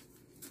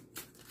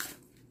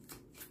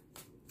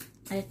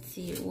 Let's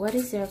see. What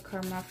is their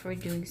karma for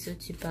doing so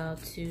to bow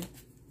to?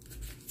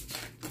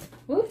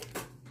 Whoop.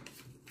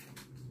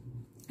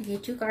 Okay,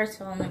 2 cards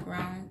fell on the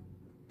ground.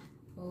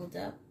 Hold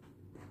up.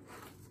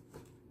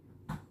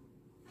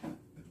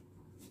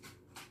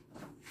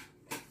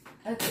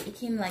 Okay, it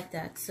came like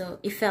that. So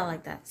it fell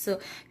like that. So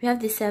we have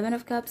the 7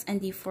 of Cups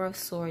and the 4 of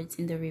Swords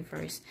in the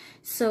reverse.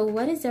 So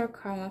what is their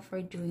karma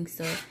for doing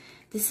so?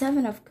 The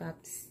 7 of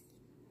Cups.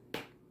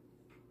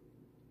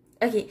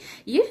 Okay,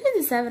 usually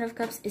the 7 of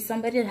Cups is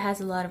somebody that has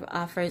a lot of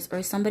offers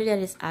or somebody that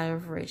is out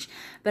of reach.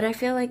 But I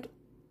feel like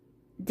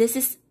this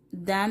is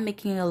them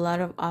making a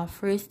lot of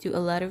offers to a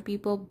lot of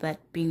people but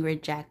being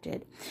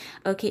rejected.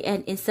 Okay,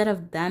 and instead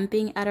of them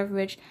being out of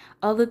reach,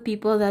 all the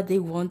people that they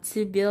want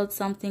to build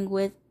something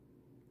with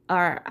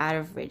are out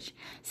of reach.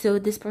 So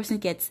this person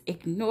gets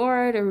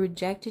ignored or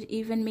rejected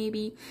even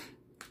maybe.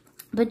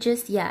 But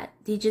just, yeah,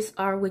 they just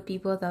are with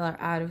people that are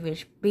out of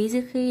reach.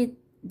 Basically,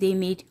 they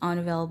meet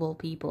unavailable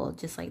people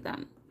just like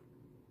them.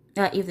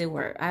 If they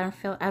were. I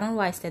don't know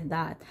why I said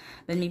that,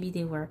 but maybe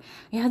they were.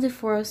 We have the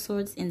 4 of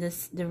Swords in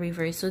the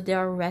reverse. So they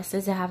are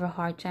restless, they have a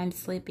hard time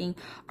sleeping,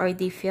 or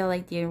they feel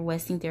like they're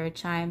wasting their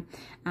time.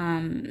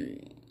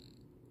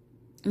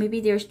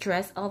 Maybe they're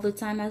stressed all the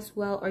time as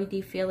well, or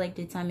they feel like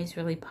the time is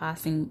really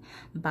passing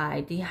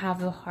by. They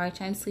have a hard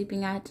time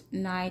sleeping at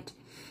night.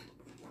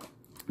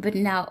 But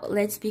now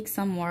let's pick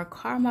some more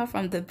karma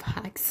from the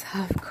packs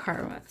of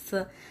karma.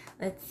 So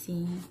let's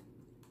see.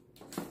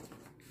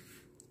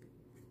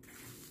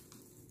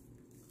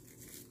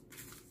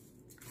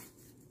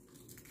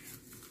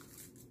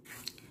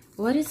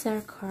 What is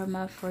our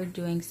karma for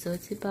doing so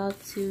to bow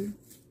to?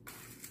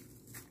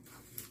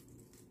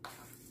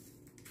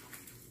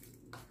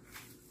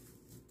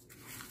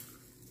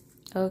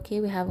 Okay,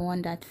 we have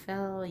one that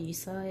fell. You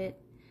saw it.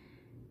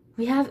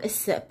 We have a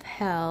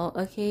spell.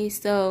 Okay,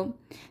 so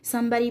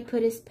somebody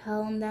put a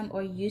spell on them,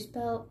 or you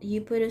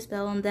put a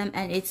spell on them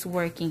and it's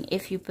working.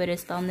 If you put a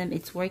spell on them,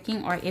 it's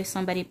working. Or if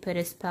somebody put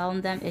a spell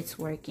on them, it's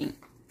working.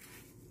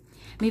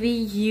 Maybe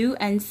you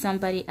and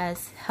somebody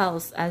else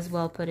as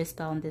well put a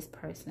spell on this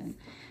person.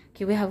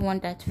 Okay, we have one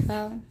that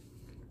fell.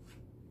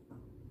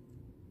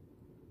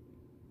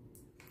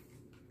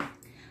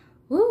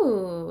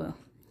 Ooh,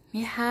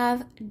 we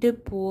have the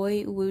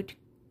boy would.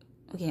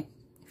 Okay,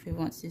 if he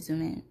wants to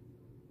zoom in.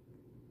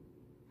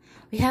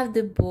 We have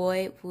the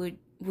boy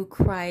who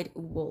cried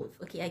wolf.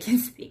 Okay, I can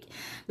speak.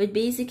 But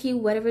basically,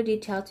 whatever they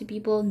tell to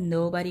people,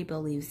 nobody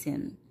believes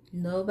him.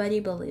 Nobody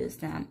believes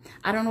them.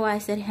 I don't know why I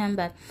said him,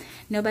 but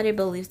nobody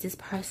believes this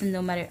person,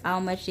 no matter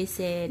how much they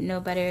say it. No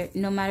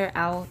matter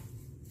how,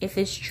 if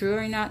it's true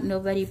or not,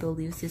 nobody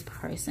believes this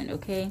person,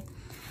 okay?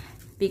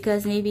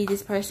 Because maybe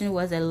this person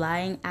was a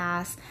lying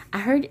ass. I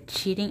heard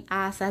cheating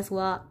ass as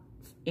well.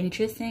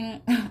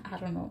 Interesting. I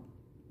don't know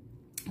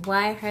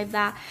why I heard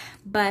that,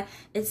 but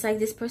it's like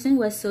this person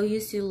was so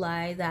used to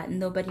lie that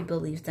nobody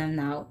believes them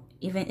now,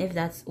 even if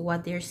that's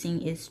what they're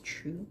saying is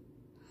true.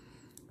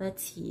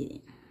 Let's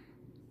see.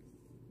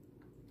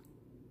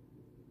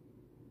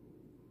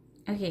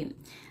 Okay,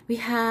 we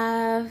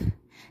have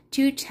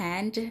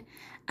 210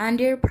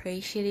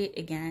 underappreciated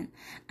again.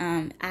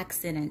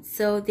 Accident.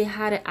 So they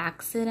had an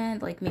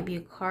accident, like maybe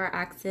a car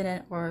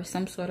accident or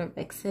some sort of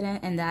accident,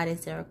 and that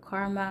is their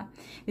karma.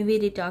 Maybe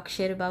they talk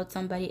shit about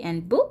somebody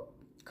and boop,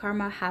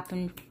 karma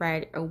happened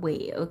right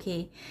away.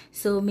 Okay,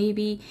 so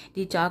maybe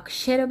they talk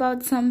shit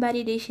about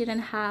somebody they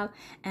shouldn't have,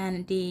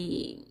 and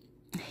they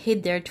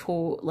hit their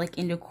toe like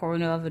in the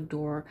corner of a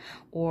door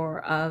or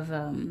of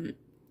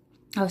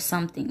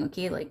something.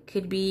 Okay, like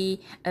could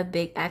be a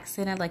big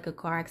accident like a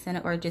car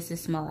accident or just a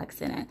small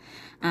accident.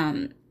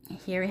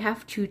 Here we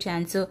have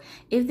 210. So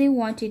if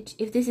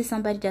this is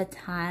somebody that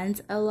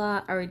tans a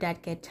lot or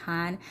that get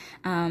tan,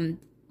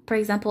 for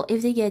example,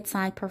 if they get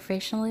tanned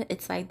professionally,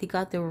 it's like they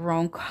got the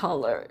wrong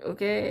color,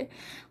 okay?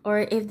 Or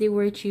if they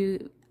were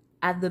to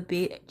at the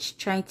beach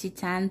trying to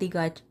tan, they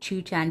got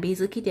too tan.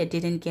 Basically, they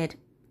didn't get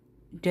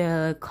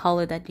the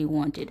color that they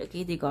wanted,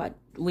 okay? They got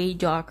way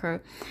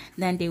darker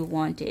than they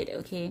wanted,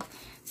 okay?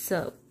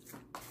 So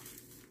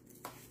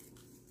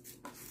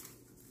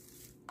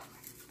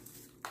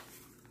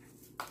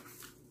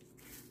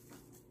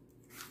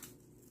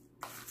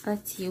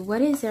Let's see,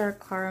 what is their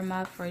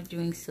karma for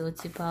doing so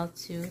to pile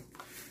 2?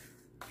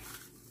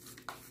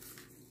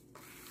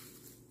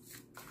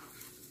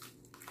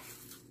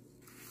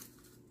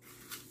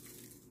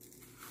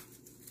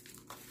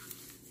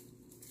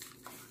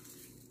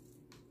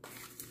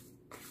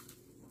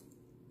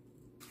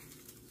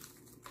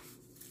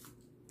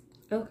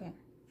 Okay.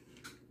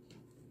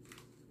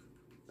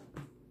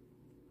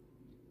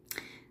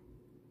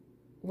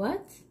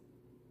 What?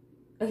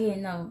 Okay,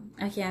 no.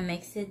 Okay, I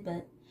mixed it,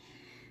 but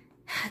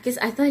because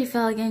I thought he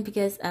fell again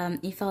because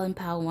he fell in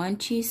pile 1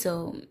 2,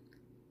 so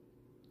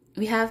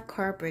we have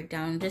car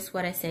breakdown, just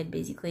what I said.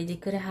 Basically, they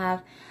could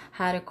have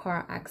had a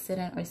car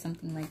accident or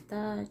something like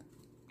that.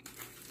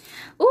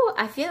 Oh,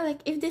 I feel like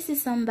if this is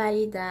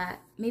somebody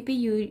that maybe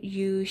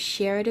you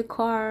shared a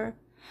car,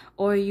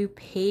 or you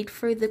paid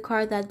for the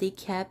car that they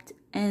kept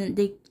and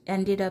they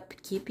ended up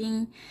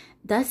keeping,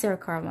 that's their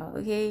karma.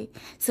 Okay,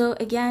 so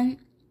again,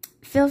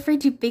 feel free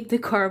to pick the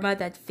karma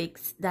that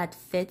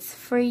fits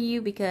for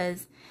you,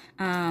 because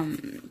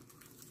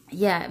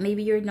yeah,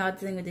 maybe you're not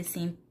dealing with the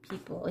same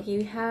people. Okay,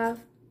 we have,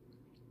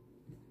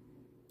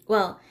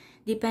 well,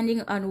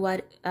 depending on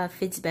what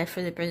fits best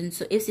for the person.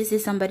 So if this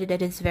is somebody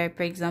that is very,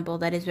 for example,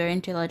 that is very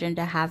intelligent,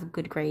 that have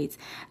good grades,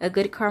 a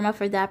good karma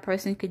for that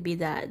person could be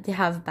that they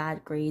have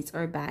bad grades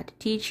or bad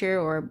teacher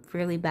or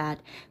really bad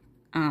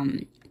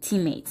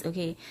teammates.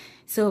 Okay,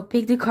 so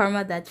pick the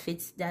karma that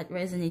fits, that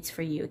resonates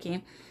for you.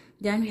 Okay,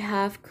 then we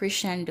have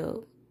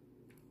crescendo.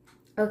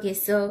 Okay,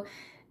 so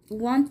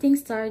one thing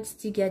starts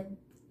to get,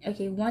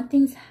 okay, one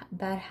thing's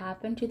bad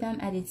happened to them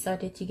and it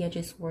started to get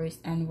just worse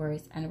and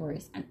worse and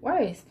worse and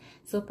worse.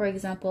 So for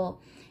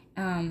example,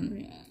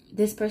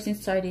 this person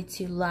started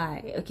to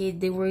lie. Okay,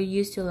 they were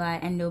used to lie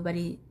and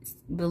nobody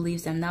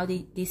believes them. Now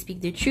they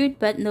speak the truth,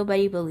 but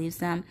nobody believes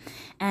them.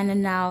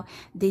 And now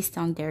they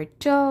stung their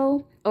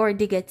toe, or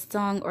they get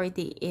stung, or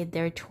they ate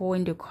their toe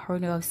in the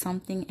corner of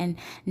something, and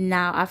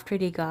now after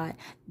they got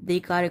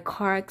a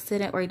car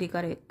accident, or they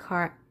got a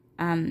car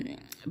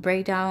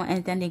breakdown,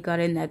 and then they got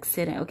an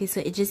accident. Okay, so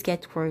it just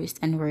gets worse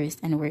and worse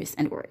and worse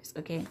and worse.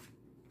 Okay,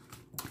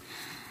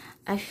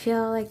 I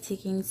feel like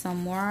taking some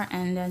more,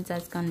 and then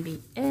that's gonna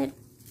be it.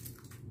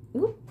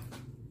 Ooh.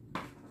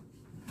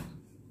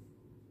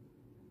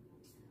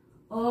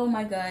 Oh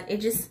my god,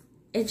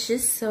 it's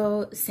just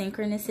so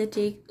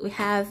synchronistic. We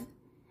have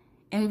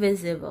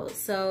invisible,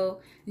 so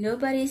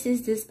nobody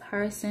sees this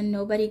person,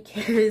 nobody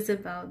cares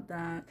about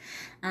that.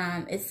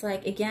 It's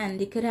like, again,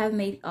 they could have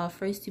made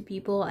offers to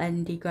people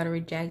and they got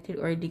rejected,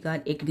 or they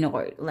got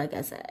ignored, like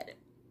I said.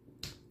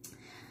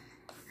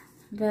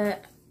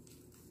 But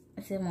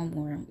I say one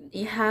more.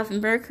 You have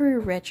Mercury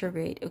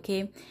retrograde.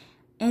 Okay,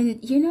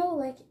 and you know,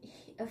 like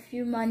a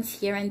few months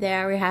here and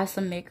there, we have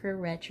some Mercury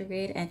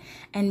retrograde,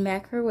 and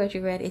Mercury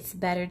retrograde,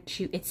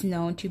 it's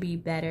known to be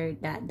better,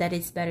 that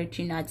it's better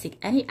to not take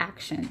any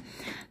action.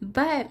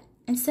 But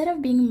instead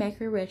of being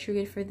Mercury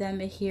retrograde for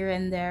them here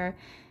and there,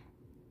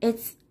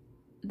 it's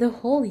the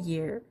whole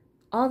year,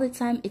 all the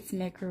time. It's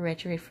Mercury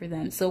retrograde for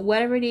them. So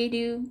whatever they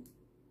do,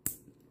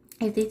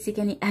 if they take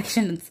any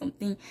action on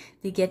something,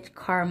 they get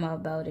karma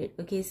about it.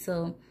 Okay,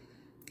 so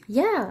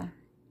yeah,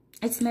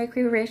 it's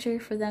Mercury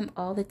retrograde for them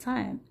all the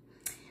time.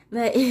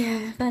 But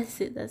yeah,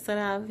 that's it. That's what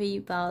I have for you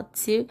about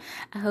 2.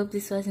 I hope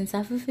this was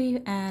insightful for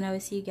you, and I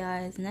will see you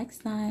guys next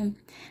time.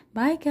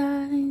 Bye,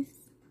 guys.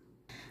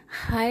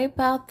 Hi,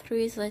 about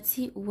 3s. Let's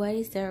see what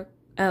is their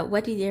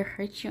what did they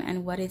hurt you,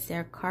 and what is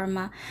their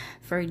karma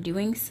for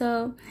doing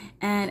so.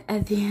 And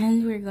at the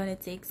end, we're gonna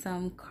take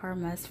some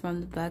karmas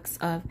from the box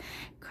of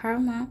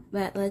karma.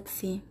 But let's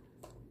see.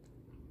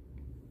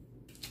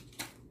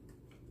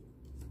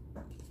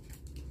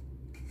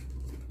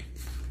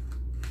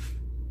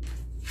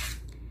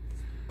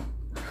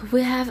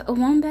 We have a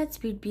wombat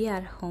speed be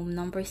at home,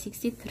 number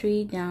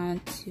 63 down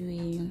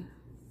to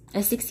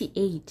a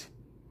 68,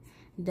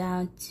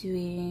 down to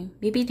a,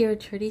 maybe they're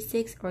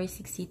 36 or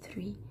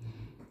 63.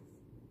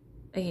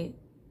 Okay,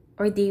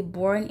 or they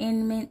born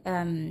in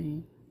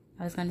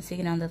I was gonna say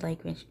it on the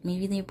language.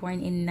 Maybe they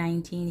born in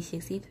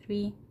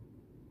 1963.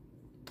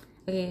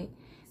 Okay,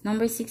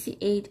 number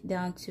 68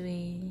 down to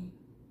a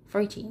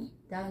 14,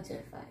 down to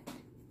a 5.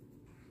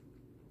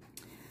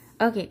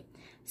 Okay.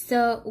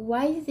 So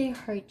why did they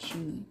hurt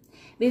you?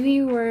 Maybe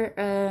you were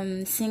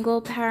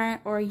single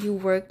parent, or you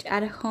worked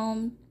at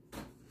home,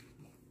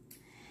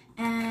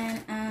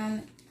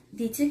 and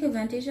they took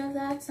advantage of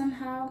that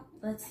somehow.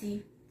 Let's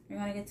see. We're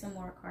gonna get some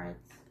more cards.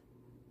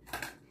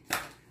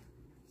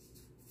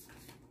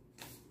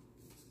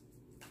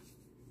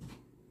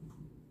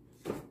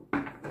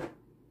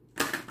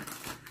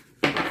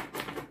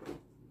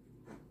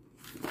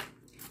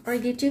 Or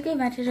they took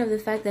advantage of the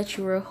fact that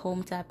you were a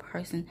home type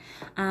person.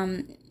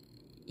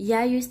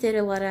 Yeah, you stayed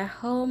a lot at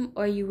home,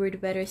 or you would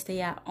better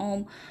stay at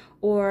home,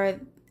 or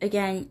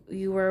again,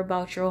 you were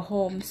about your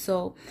home,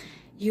 so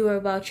you were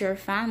about your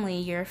family.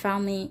 You're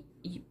family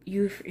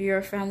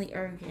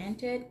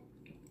oriented,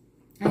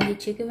 and you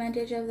took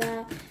advantage of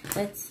that.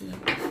 Let's see.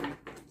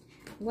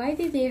 Why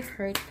did they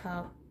hurt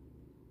Pop?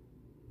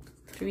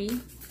 3.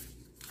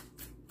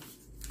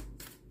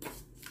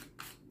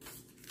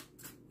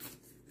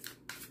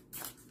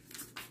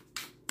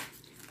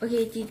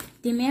 Okay,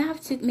 they may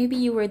have to, maybe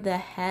you were the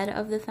head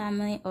of the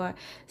family, or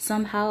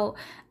somehow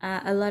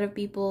a lot of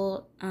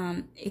people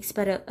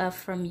expected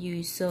from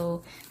you,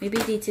 so maybe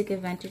they took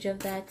advantage of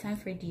that. Time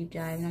for deep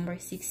dive number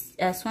 6,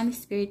 Swan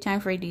Spirit. Time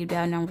for deep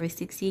dive number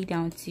 60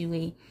 down to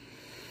a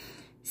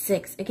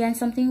 6. Again,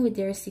 something with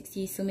their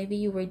 60s, so maybe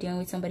you were dealing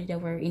with somebody that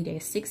were in their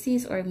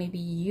 60s, or maybe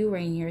you are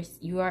in your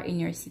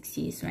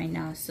 60s right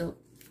now. So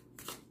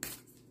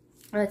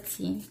let's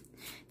see.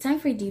 Time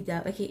for deep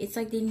dive. Okay, it's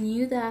like they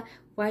knew that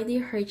why they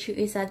hurt you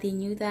is that they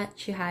knew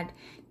that you had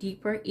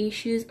deeper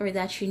issues, or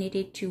that you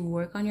needed to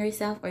work on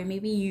yourself, or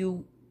maybe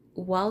you,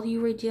 while you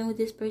were dealing with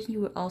this person,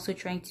 you were also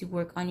trying to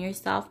work on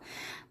yourself.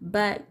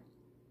 But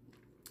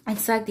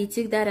it's like they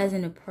took that as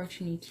an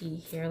opportunity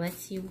here. Let's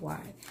see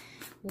why.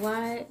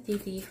 Why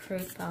did they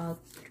hurt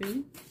about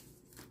 3?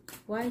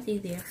 Why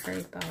did they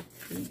hurt about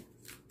 3?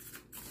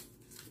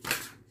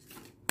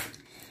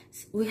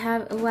 We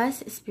have a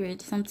West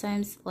Spirit.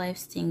 Sometimes life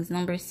stings.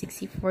 Number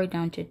 64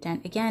 down to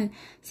 10. Again,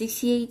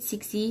 68,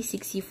 60,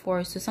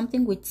 64. So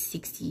something with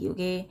 60,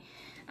 okay?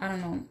 I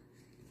don't know.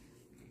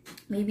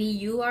 Maybe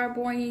you are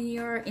born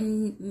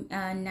in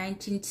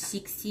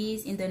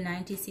 1960s, in the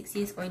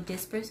 1960s, or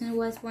this person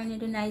was born in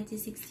the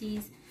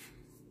 1960s.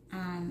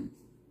 I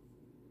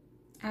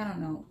don't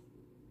know.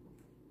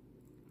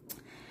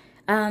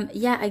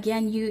 Yeah,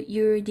 again,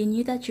 they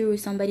knew that you were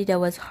somebody that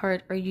was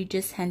hurt, or you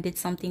just ended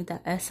something,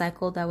 that a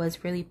cycle that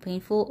was really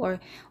painful, or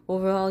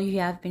overall you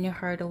have been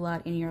hurt a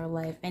lot in your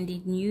life, and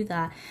they knew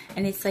that,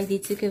 and it's like they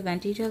took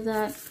advantage of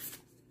that.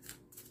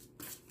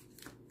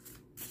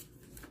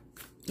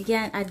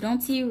 Again, I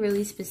don't see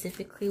really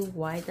specifically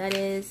why that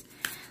is.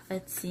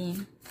 Let's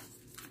see.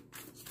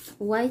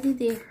 Why did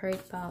they hurt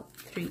about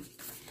 3?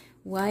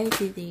 Why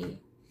did they?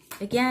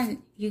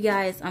 Again, you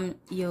guys, I'm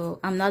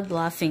not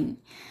bluffing.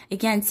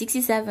 Again,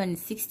 67,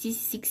 60,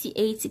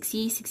 68,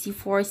 60,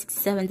 64,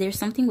 67. There's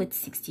something with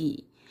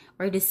 60,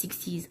 or the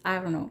 60s. I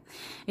don't know.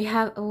 We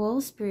have a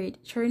World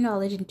Spirit. Turn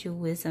knowledge into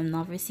wisdom.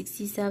 Number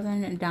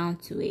 67 and down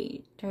to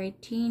a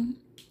 13.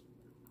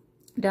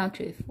 Down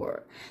to a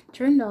 4.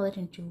 Turn knowledge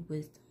into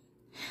wisdom.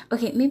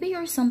 Okay, maybe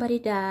you're somebody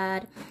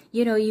that,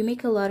 you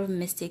make a lot of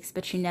mistakes,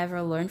 but you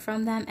never learn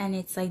from them. And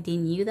it's like they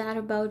knew that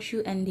about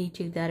you, and they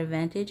took that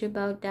advantage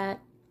about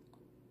that.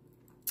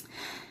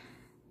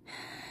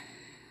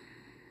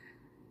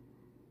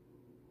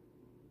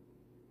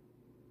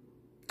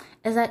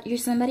 Is that you're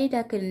somebody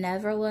that could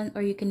never learn,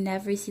 or you can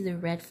never see the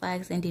red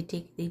flags, and they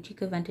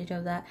took advantage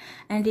of that,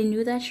 and they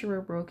knew that you were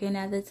broken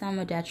at the time,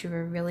 or that you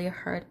were really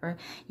hurt, or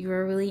you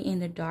were really in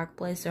the dark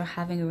place, or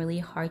having a really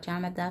hard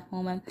time at that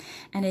moment,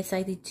 and it's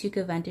like they took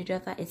advantage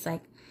of that. It's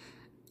like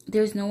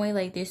there's no way,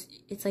 like this.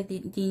 It's like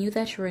they knew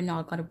that you were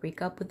not gonna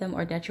break up with them,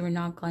 or that you were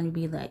not gonna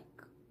be like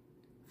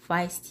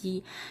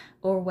feisty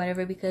or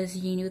whatever, because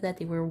you knew that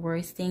they were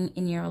worse thing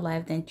in your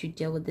life than to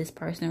deal with this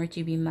person, or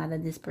to be mad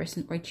at this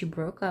person, or to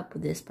broke up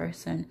with this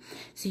person.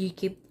 So you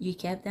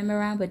kept them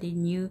around, but they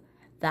knew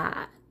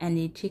that, and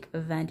they took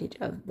advantage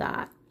of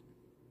that.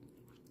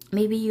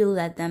 Maybe you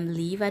let them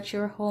live at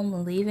your home,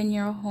 live in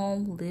your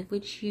home, live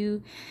with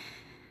you,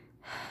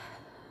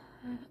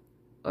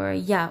 or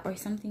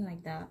something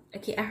like that.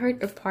 Okay, I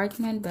heard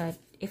apartment, but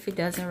if it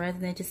doesn't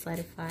resonate, just let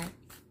it fly.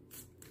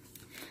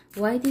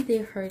 Why did they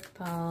hurt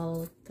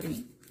about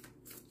 3?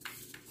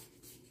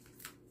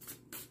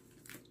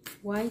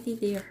 Why did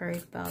they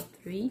hurt about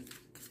 3?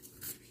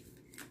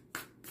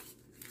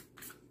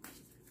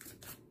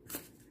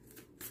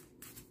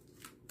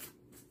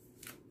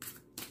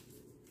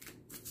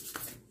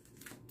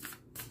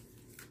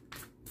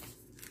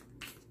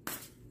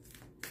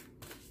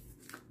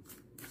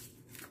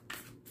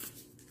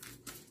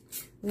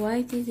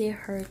 Why did they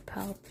hurt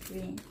about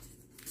 3?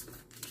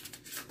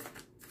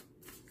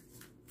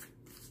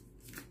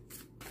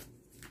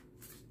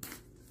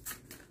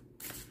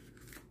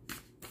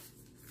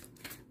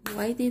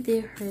 Why did they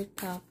hurt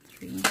top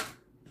 3?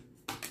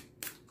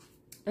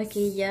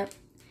 Okay, yep.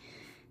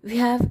 We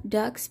have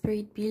Dark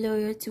Spirit. Be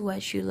loyal to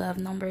what you love.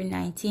 Number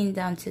 19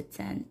 down to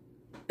 10.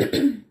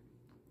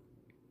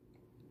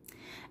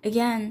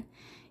 Again,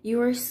 you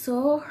were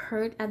so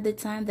hurt at the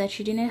time that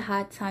you didn't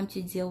have time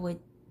to deal with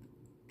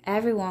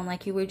everyone.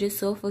 Like, you were just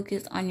so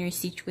focused on your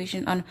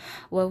situation, on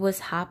what was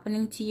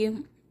happening to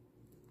you.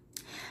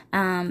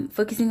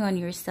 Focusing on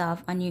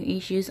yourself, on your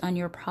issues, on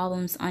your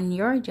problems, on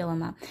your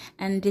dilemma,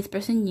 and this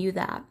person knew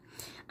that.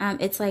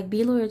 It's like,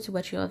 be loyal to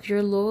what you love.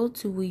 You're loyal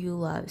to who you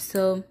love.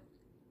 So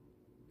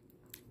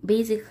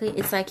basically,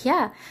 it's like,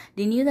 yeah,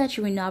 they knew that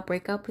you would not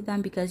break up with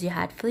them because you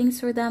had feelings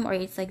for them, or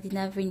it's like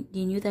they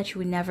knew that you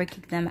would never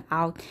kick them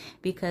out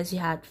because you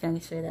had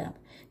feelings for them,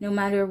 no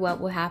matter what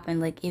would happen.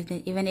 Like,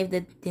 even if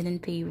they didn't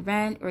pay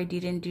rent or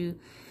didn't do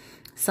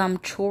some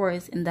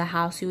chores in the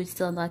house, you would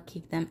still not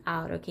kick them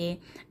out, okay?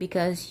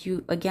 Because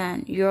you're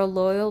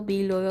loyal.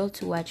 Be loyal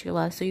to what you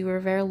love. So you were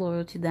very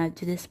loyal to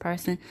this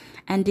person,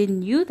 and they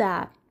knew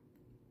that.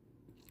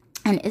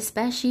 And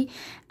especially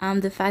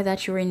the fact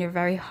that you were in a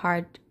very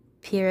hard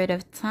period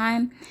of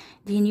time,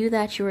 they knew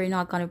that you were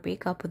not going to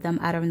break up with them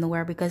out of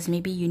nowhere, because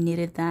maybe you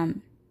needed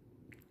them,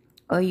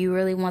 or you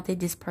really wanted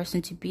this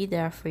person to be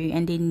there for you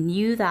and they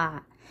knew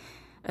that.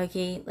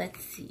 Okay, let's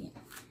see.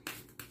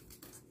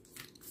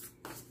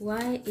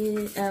 Why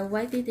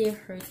did they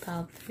hurt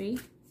pile 3?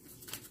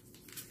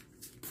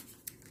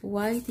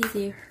 Why did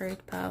they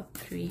hurt pile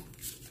 3?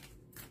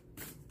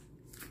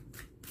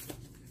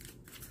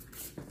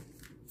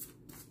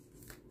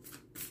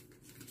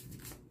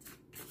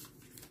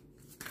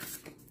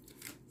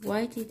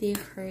 Why did they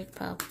hurt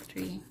pile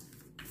 3?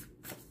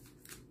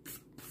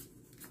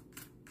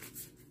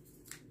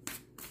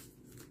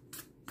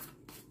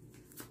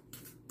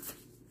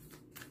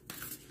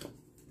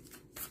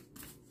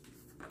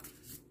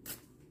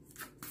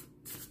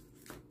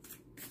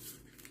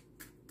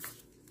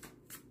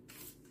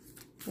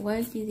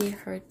 Why did they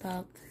hurt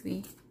pile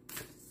 3?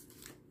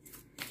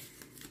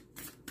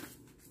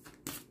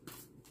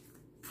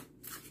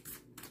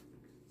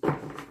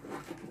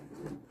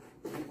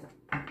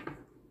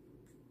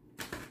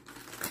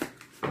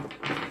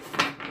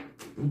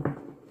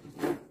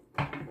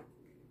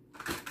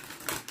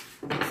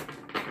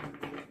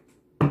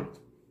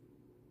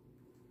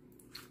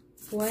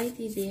 Why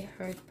did they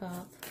hurt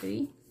pile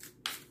 3?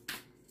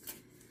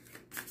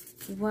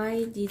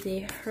 Why did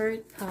they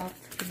hurt pile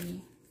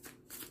 3?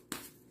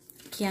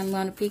 Okay, I'm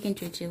going to pick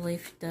intuitively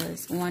if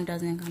one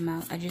doesn't come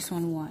out. I just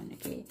want one,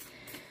 okay?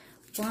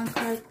 One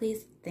card,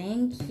 please.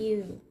 Thank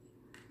you.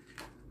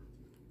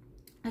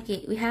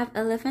 Okay, we have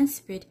Elephant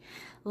Spirit.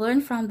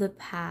 Learn from the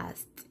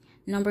past.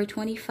 Number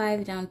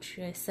 25 down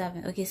to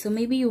 7. Okay, so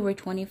maybe you were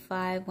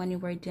 25 when you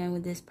were dealing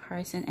with this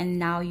person and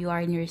now you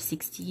are in your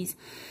 60s.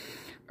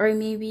 Or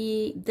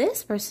maybe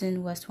this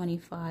person was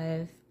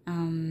 25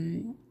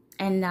 and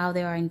now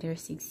they are in their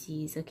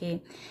 60s,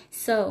 okay?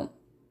 So,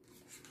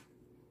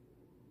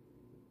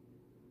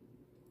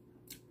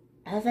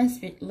 Elephant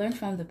Spirit, learn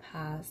from the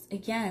past.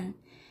 Again,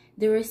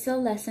 there were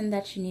still lessons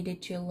that you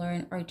needed to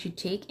learn or to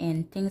take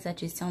in, things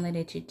that you still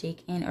needed to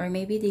take in, or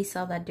maybe they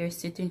saw that there's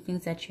certain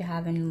things that you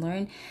haven't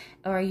learned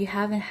or you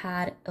haven't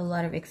had a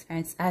lot of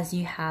experience as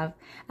you have,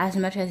 as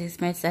much as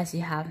experience as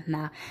you have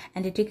now,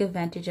 and they took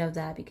advantage of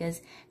that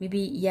because maybe,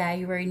 yeah,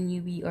 you were a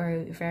newbie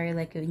or very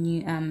like a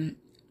new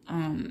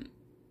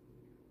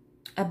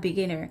a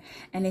beginner,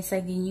 and it's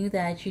like they knew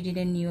that you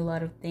didn't know a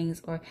lot of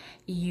things or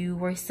you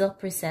were still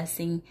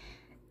processing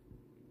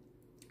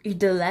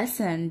the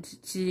lesson,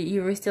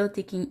 you were still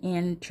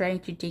trying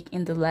to take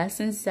in the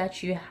lessons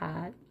that you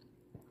had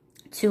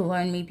to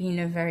learn maybe in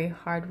a very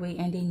hard way,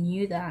 and they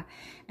knew that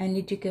and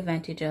they took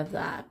advantage of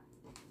that.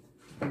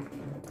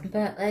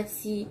 But let's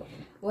see,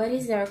 what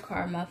is their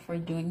karma for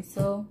doing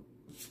so?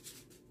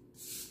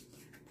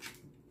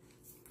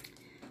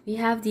 We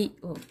have the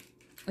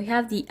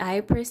I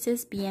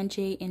Priestess. B and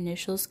J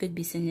initials could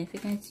be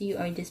significant to you,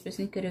 or this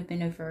person could have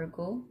been a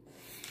Virgo.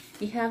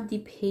 We have the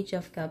Page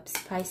of Cups,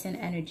 Piscean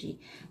energy.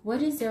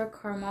 What is their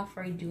karma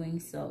for doing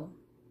so?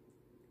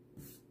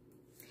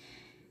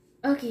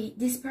 Okay,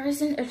 this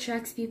person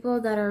attracts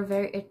people that are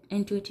very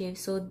intuitive,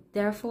 so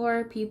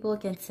therefore people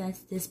can sense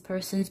this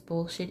person's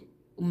bullshit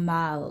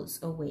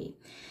miles away,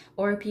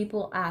 or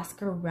people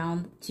ask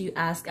around to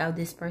ask how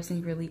this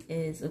person really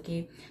is.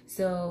 Okay,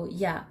 so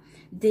yeah,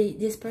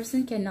 this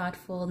person cannot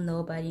fool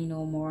nobody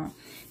no more.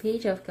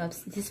 Page of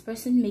Cups, this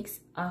person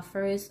makes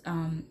offers,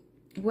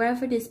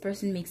 wherever this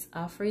person makes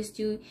offers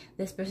to,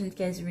 this person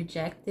gets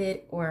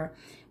rejected, or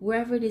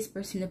wherever this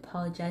person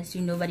apologizes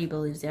to, nobody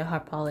believes their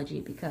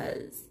apology,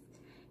 because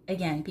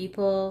again, they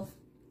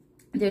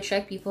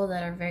attract people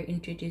that are very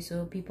intuitive,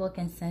 so people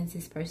can sense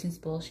this person's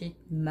bullshit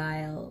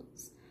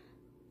miles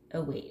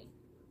away.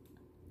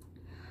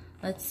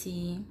 Let's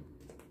see.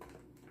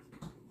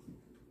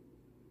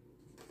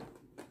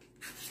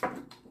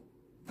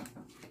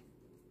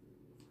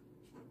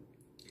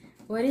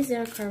 What is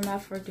their karma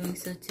for doing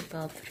so to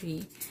pile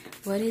 3?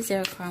 What is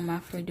their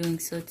karma for doing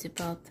so to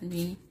pile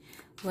 3?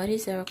 What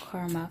is their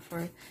karma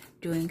for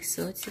doing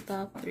so to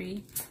pile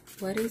 3?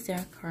 What is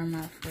their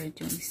karma for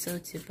doing so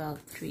to pile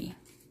 3?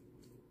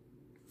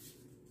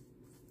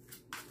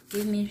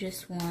 Give me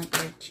just one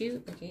or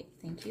two. Okay,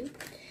 thank you.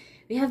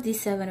 We have the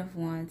 7 of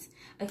Wands.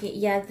 Okay,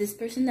 yeah, this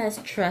person has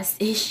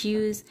trust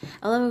issues.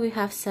 I love it. We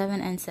have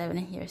 7 and 7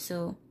 here.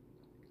 So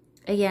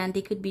again,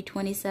 they could be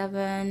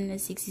 27,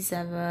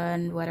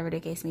 67, whatever the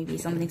case may be,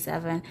 something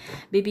 7.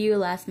 Maybe you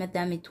last met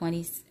them in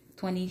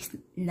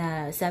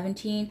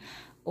 2017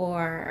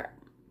 or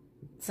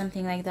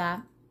something like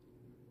that.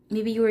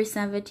 Maybe you were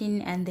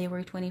 17 and they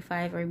were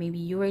 25, or maybe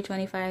you were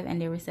 25 and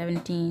they were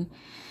 17.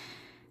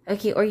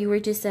 Okay, or you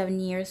were just 7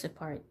 years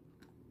apart.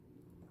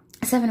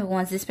 7 of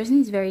Wands, this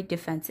person is very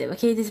defensive.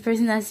 Okay, this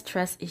person has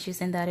trust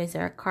issues, and that is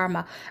their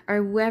karma. Or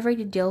whoever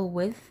you deal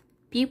with,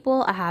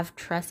 people have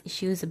trust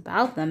issues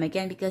about them.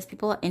 Again, because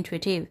people are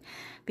intuitive.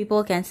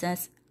 People can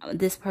sense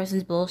this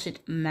person's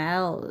bullshit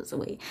miles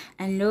away.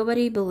 And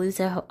nobody believes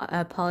their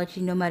apology,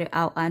 no matter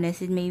how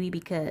honest it may be,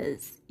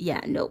 because,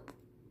 yeah, nope.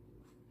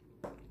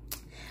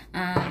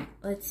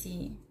 Let's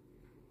see.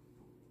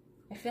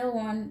 I feel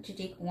one to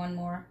take one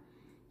more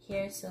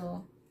here,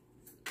 so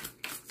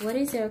what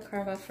is their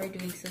karma for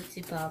doing so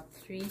to pile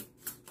 3?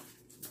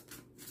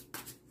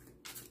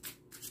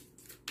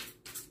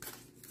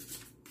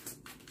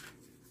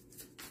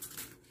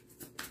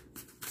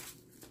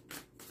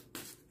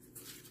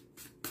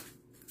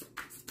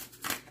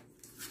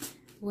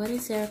 What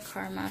is their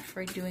karma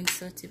for doing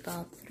so to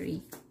about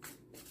 3?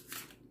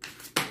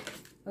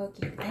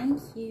 Okay,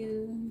 thank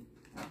you.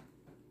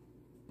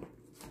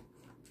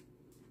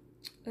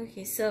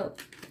 Okay, so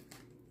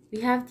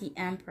we have the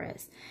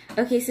Empress.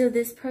 Okay, so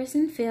this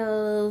person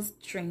feels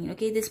drained.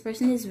 Okay, this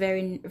person is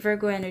very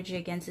Virgo energy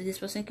again. So this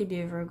person could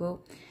be a Virgo.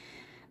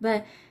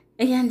 But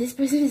again, this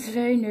person is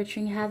very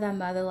nurturing, have that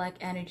mother-like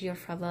energy or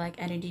father-like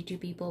energy to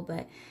people,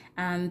 but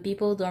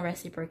people don't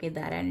reciprocate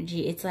that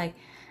energy. It's like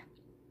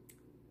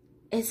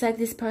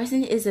this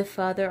person is a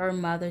father or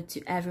mother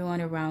to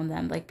everyone around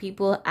them. Like,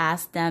 people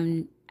ask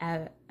them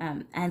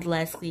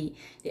endlessly.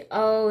 They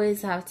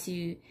always have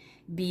to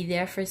be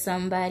there for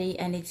somebody,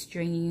 and it's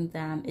draining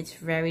them. It's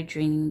very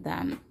draining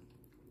them.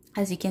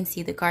 As you can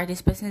see the card,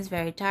 this person is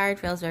very tired,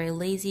 feels very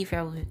lazy,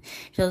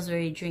 feels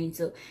very drained.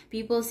 So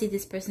people see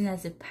this person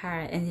as a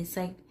parent, and it's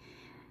like,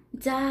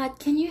 Dad,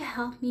 can you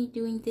help me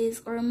doing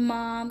this? Or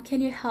Mom, can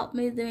you help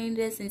me doing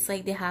this? And it's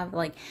like they have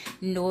like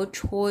no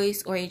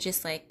choice, or it's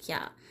just like,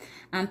 yeah.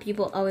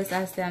 People always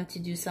ask them to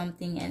do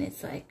something, and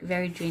it's like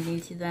very draining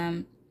to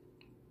them.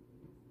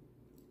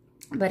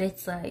 But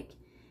it's like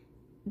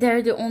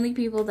they're the only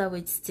people that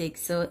would stick,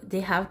 so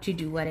they have to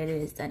do what it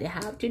is that they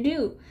have to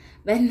do.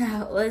 But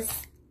now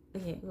let's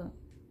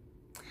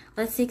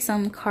take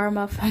some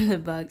karma from the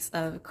box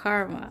of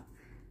karma.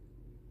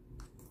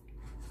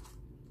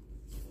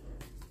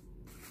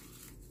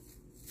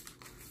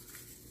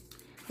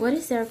 What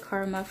is their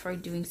karma for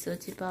doing so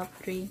to about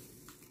 3?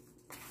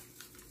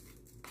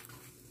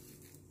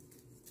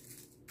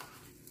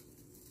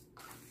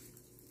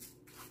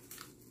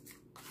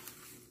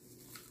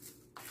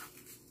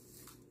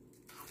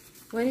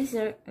 What is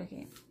their...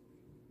 Okay.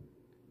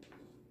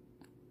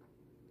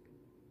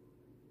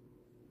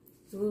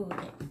 Ooh,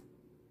 okay.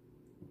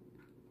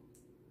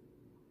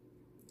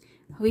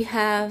 We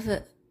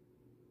have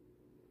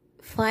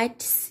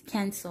flights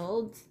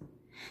canceled.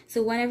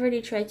 So whenever they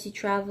try to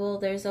travel,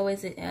 there's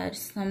always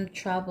some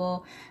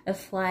trouble. A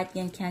flight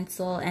can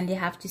cancel, and they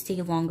have to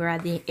stay longer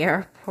at the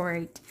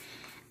airport,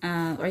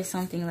 or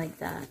something like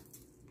that.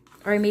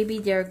 Or maybe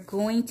they're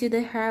going to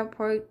the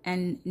airport,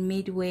 and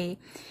midway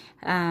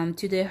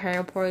to the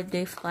airport,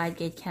 the flight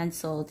get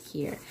canceled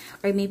here.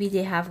 Or maybe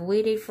they have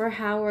waited for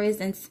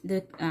hours, and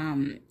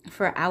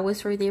for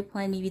hours for their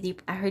plane. Maybe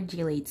I heard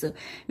delayed, so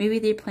maybe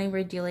their plane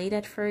were delayed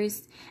at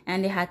first,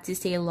 and they had to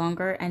stay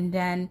longer, and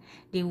then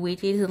they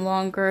waited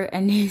longer,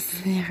 and they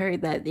heard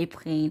that their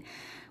plane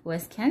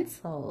was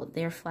canceled.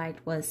 Their flight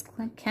was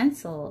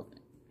canceled.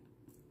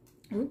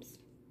 Oops.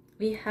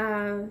 We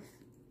have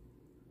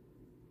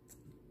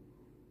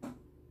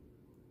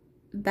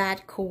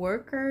bad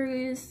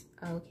coworkers.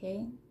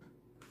 Okay,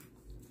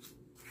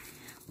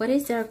 what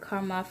is their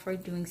karma for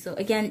doing so?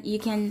 Again, you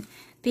can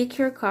pick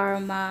your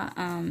karma,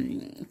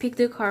 pick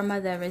the karma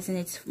that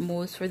resonates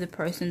most for the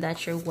person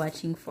that you're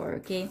watching for.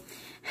 Okay.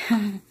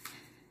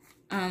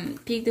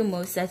 Pick the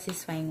most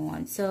satisfying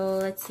one. So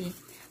let's see,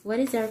 what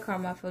is their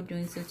karma for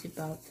doing so to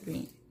about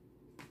 3?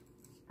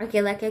 Okay,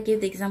 like I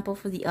gave the example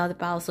for the other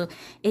pile, so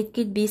it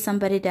could be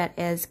somebody that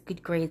has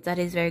good grades, that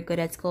is very good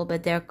at school,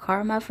 but their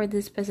karma for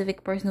this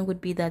specific person would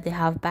be that they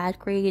have bad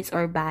grades,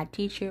 or bad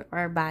teacher,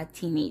 or bad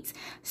teammates.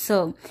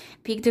 So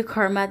pick the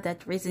karma that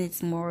resonates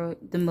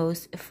the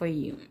most for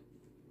you.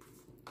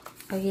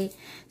 Okay,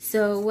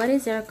 so what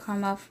is their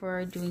karma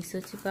for doing so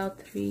to about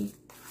 3?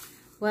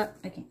 Well,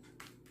 okay,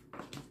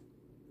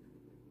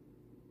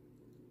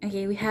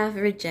 we have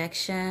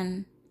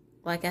rejection,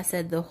 like I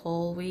said, the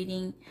whole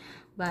reading.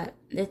 But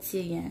let's see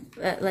again.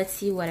 Let's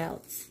see what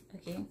else.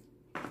 Okay.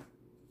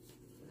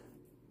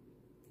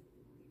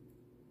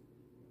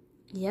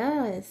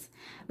 Yes,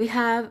 we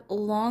have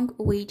long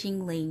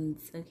waiting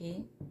lanes.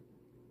 Okay.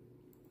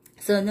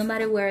 So no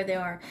matter where they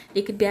are,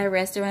 they could be at a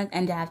restaurant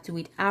and they have to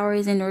wait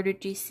hours in order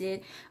to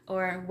sit,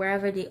 or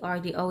wherever they are,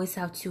 they always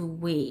have to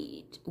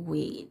wait.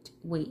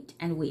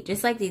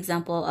 Just like the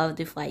example of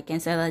the flight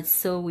cancel. That's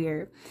so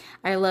weird.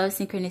 I love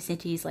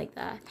synchronicities like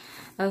that.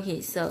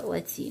 Okay, so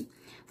let's see.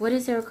 What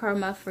is their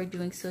karma for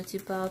doing so to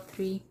about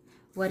 3?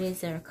 What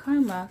is their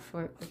karma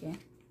for... Okay.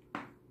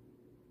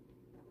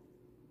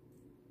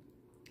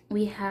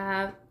 We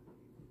have...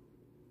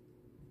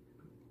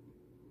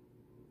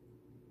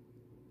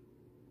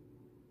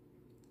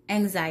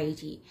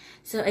 anxiety.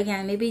 So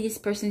again, maybe this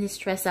person is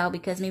stressed out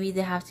because maybe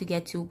they have to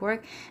get to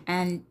work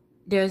and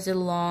there's a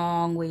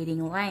long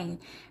waiting line,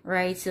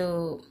 right?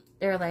 So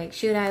they're like,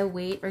 should I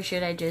wait or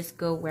should I just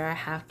go where I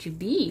have to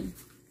be?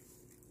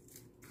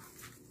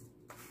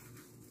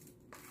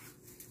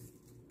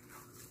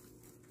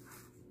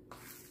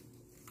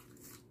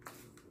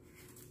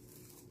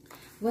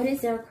 What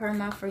is their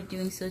karma for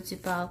doing so to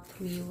about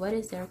 3? What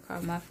is their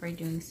karma for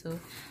doing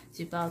so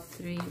to about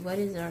 3? What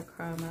is their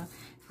karma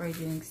for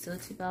doing so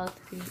to about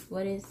 3?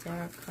 What is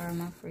their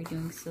karma for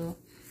doing so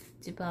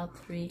to about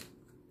 3?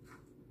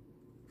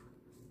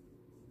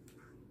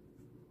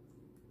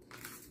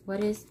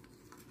 What is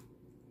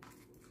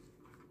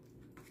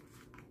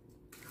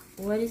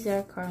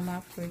their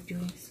karma for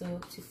doing so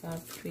to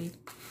about 3?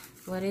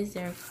 What is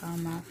their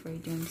karma for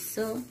doing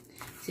so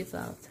to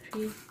about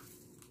 3?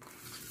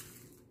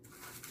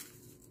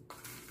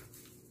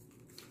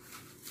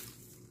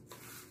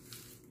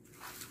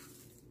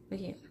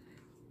 Okay.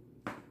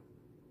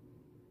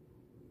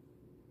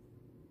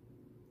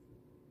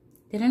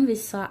 Didn't we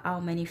saw how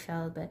many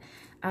fell, but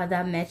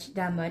that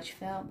much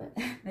fell, but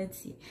let's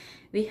see.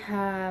 We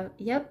have,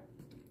 yep,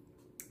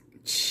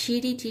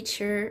 shitty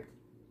teacher.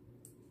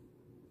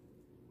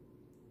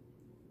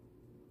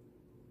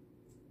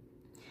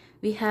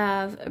 We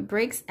have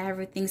breaks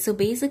everything. So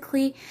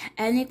basically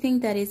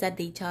anything that is that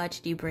they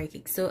touch, they break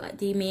it. So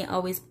they may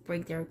always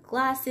break their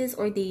glasses,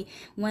 or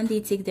when they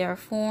take their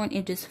phone,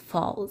 it just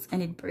falls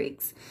and it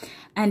breaks,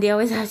 and they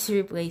always have to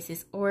replace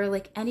this. Or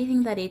like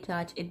anything that they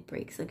touch, it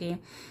breaks. Okay,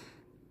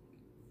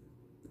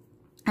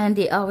 and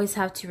they always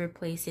have to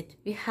replace it.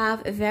 We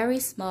have a very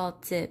small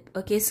tip.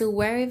 Okay, so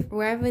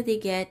wherever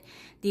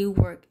they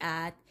work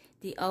at,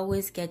 they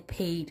always get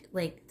paid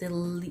like the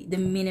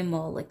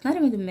minimal, like not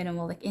even the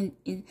minimal, like in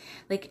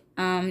like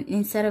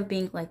instead of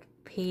being like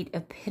paid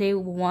a petty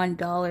 $1,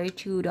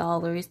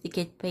 $2, they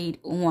get paid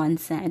 1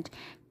 cent,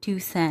 2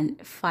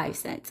 cent, 5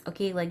 cents.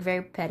 Okay, like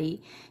very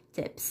petty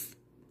tips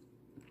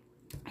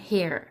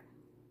here.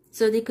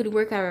 So they could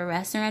work at a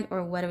restaurant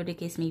or whatever the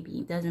case may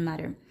be, doesn't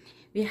matter.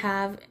 We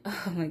have,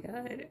 oh my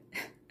god,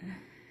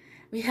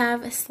 we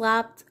have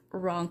slapped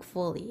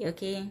wrongfully.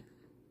 Okay,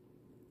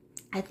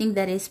 I think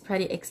that is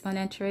pretty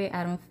explanatory.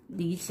 I don't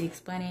need to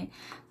explain it,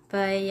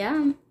 but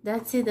yeah,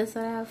 that's it. That's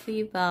what I have for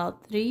you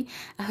about 3.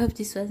 I hope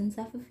this wasn't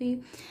tough for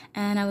you,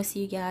 and I will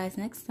see you guys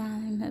next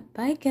time.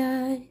 Bye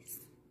guys.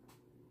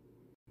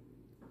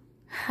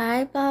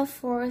 Hi about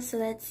 4. So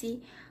let's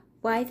see,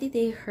 why did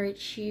they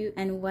hurt you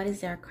and what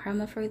is their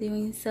karma for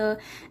doing so?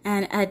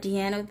 And at the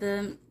end of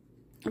the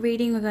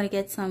reading, we're gonna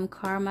get some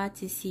karma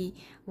to see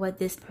what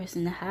this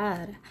person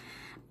had.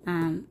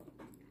 Well,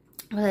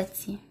 let's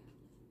see.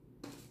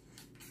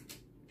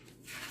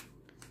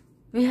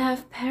 We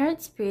have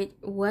Parrot Spirit,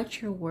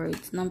 watch your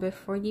words, number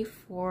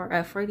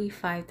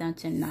 45 down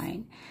to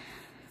 9.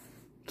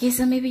 Okay,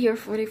 so maybe you're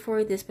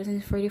 44, this person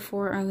is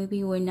 44, or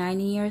maybe we're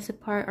 90 years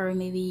apart, or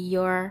maybe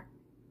you're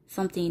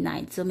something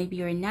 9. So maybe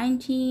you're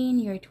 19,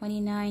 you're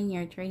 29,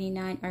 you're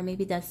 39, or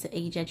maybe that's the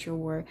age that you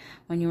were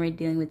when you were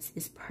dealing with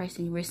this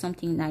person. You were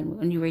something 9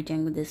 when you were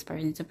dealing with this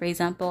person. So for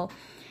example,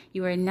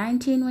 you were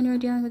 19 when you were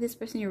dealing with this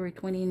person, you were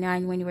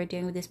 29 when you were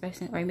dealing with this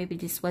person, or maybe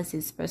this was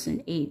this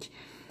person's age.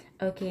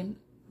 Okay,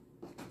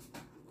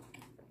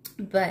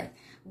 but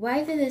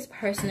why did this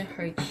person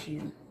hurt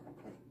you?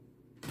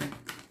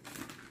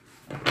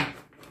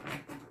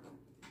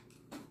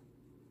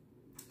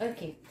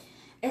 Okay,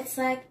 it's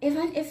like,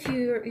 even if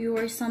you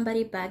were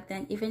somebody back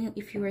then, even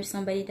if you were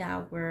somebody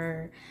that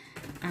were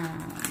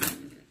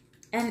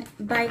and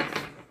by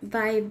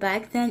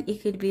back then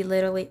it could be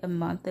literally a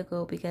month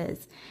ago,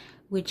 because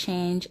we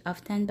change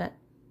often, but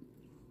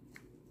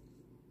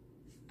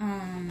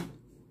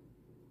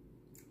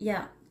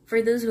yeah,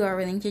 for those who are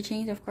willing to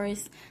change, of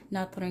course,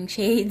 not throwing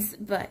shades,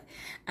 but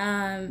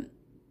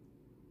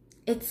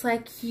it's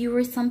like you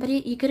were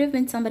somebody, you could have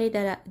been somebody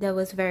that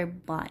was very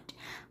blunt,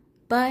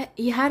 but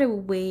you had a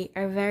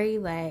very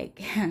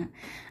like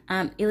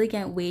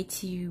elegant way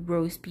to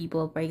roast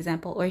people, for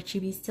example, or to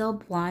be still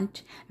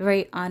blunt,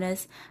 very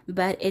honest,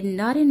 but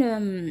not in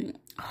a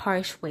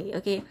harsh way.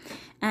 Okay,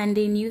 and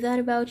they knew that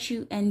about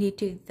you, and they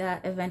took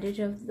that advantage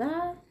of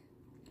that.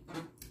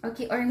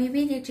 Okay, or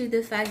maybe due to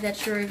the fact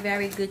that you're a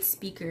very good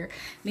speaker.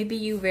 Maybe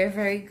you were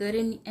very good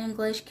in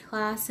English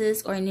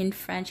classes, or in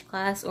French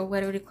class, or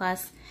whatever the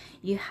class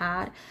you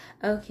had.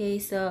 Okay,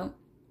 so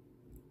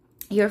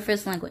your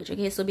first language.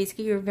 Okay, so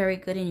basically you're very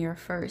good in your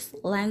first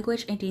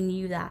language, and they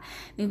knew that.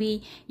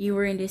 Maybe you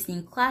were in the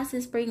same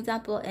classes, for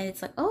example, and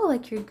it's like, oh,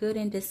 like you're good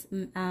in this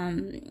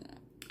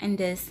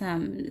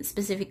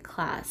specific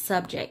class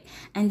subject,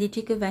 and they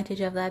took advantage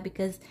of that,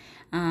 because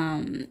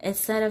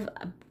instead of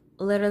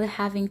literally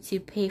having to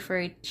pay for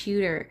a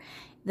tutor,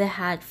 they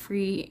had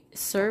free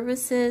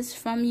services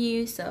from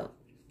you. So,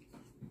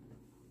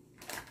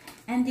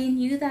 and they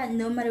knew that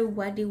no matter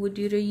what they would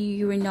do to you,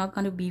 you were not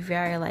going to be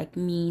very like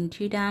mean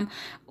to them,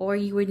 or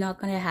you were not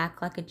going to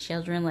act like a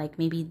children like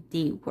maybe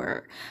they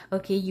were.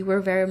 Okay, you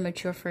were very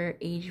mature for your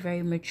age,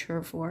 very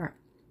mature for,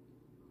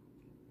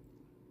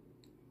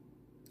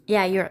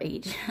 yeah, your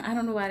age. I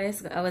don't know what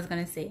else I was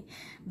going to say,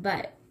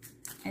 but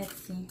let's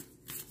see.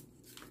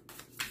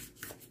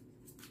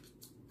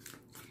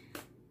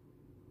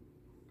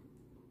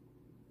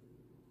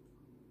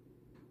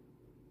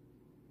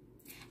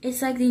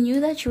 It's like they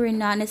knew that you were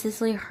not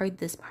necessarily hurt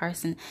this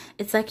person.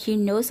 It's like you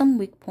know some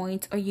weak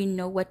points, or you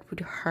know what would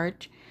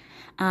hurt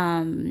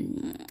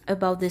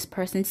about this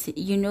person.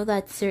 You know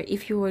that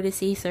if you were to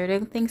say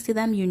certain things to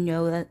them, you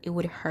know that it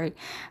would hurt,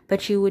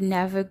 but you would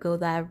never go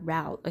that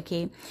route.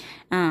 Okay,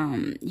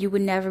 you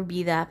would never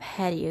be that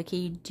petty. Okay,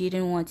 you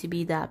didn't want to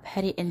be that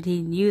petty, and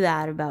they knew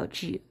that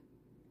about you,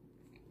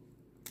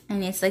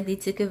 and it's like they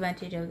took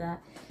advantage of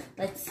that.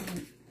 Let's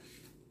see.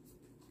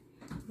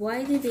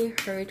 Why did they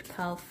hurt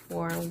pile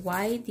 4?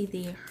 Why did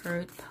they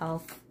hurt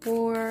pile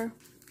 4?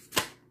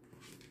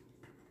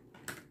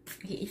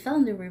 Okay, it fell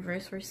in the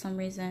reverse for some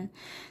reason.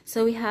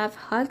 So we have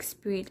hug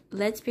spirit,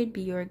 let spirit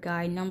be your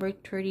guide, number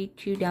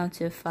 32 down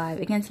to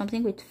 5. Again,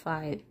 something with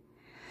 5.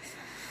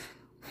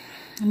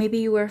 maybe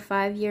you were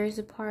 5 years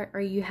apart,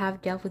 or you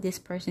have dealt with this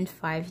person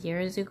 5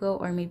 years ago,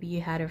 or maybe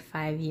you had a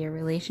 5-year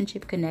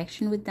relationship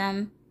connection with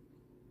them.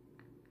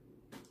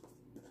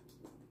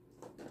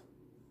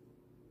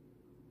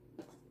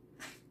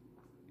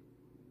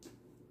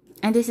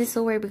 And this is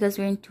so weird because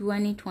we're in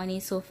 2020,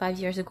 so 5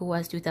 years ago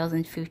was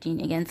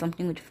 2015. Again,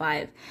 something with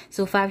 5.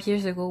 So 5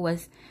 years ago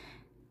was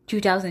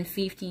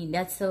 2015.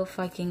 That's so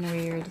fucking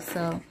weird.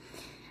 So,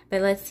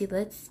 but let's see.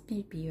 Let's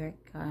be your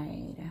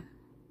guide.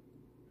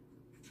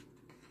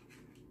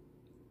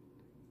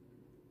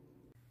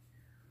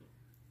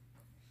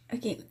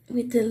 Okay,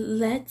 with the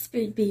let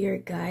spirit be your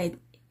guide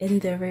in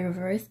the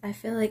reverse, I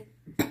feel like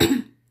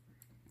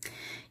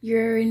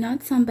you're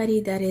not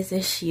somebody that is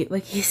a sheep.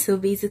 Okay, so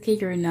basically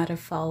you're not a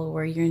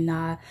follower, you're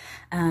not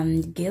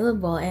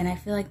gullible, and I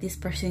feel like this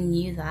person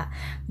knew that,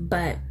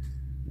 but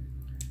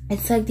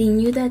it's like they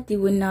knew that they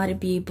would not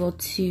be able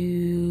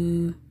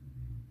to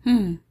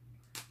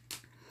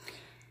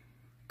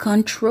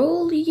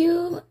control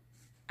you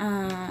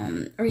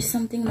or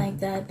something like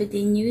that, but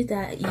they knew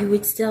that you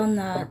would still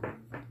not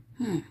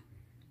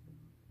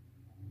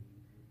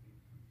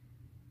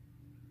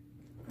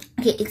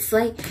okay, it's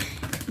like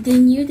they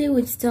knew they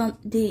would still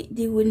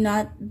would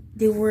not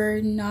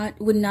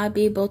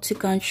be able to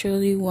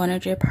control you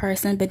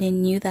 100%, but they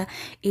knew that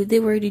if they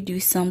were to do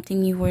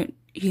something, you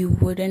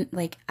wouldn't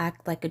like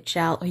act like a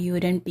child, or you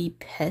wouldn't be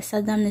pissed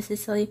at them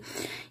necessarily.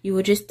 You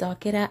would just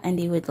talk it out, and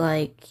they would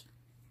like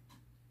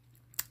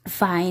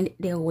find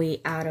their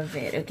way out of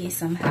it, okay,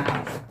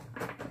 somehow.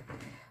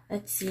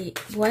 Let's see,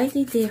 why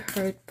did they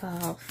hurt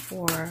Paul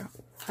for?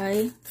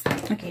 Why?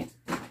 Okay,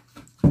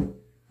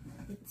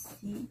 let's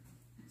see.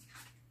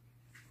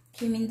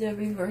 Came in the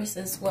reverse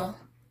as well.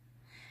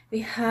 We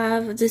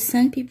have the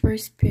Sandpaper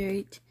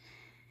Spirit.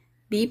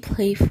 Be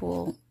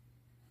playful.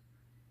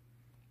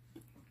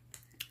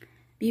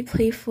 Be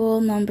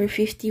playful, number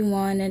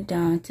 51 and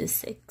down to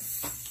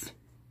 6.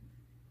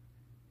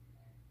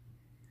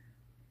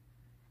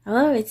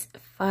 Hello, it's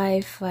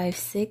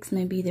 556.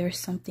 Maybe there's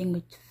something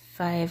with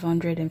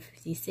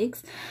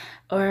 556,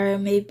 or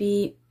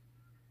maybe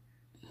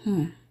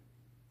 5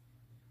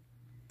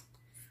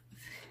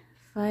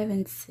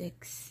 and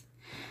 6.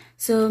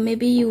 So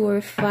maybe you were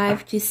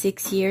 5 to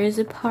 6 years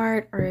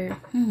apart, or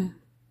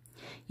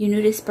you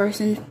knew this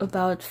person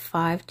about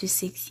 5 to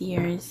 6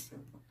 years,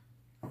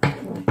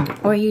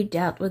 or you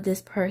dealt with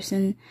this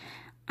person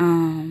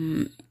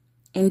in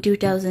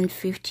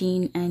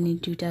 2015 and in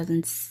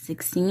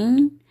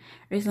 2016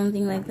 or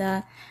something like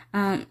that.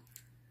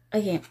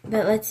 Okay,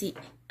 but let's see.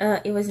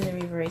 It was in the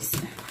reverse.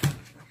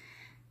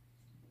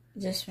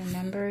 Just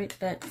remember it,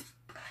 but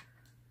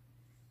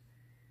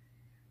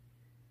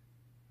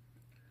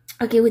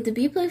okay, with the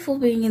be playful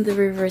being in the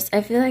reverse,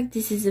 I feel like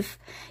this is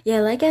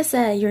yeah, like I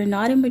said, you're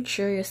not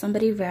immature, you're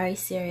somebody very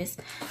serious.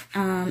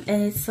 And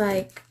it's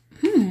like,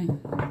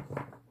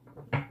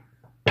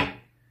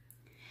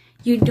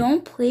 you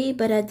don't play,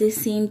 but at the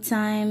same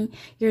time,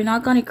 you're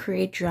not gonna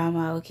create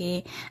drama,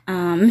 okay?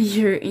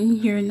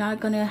 You're not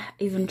gonna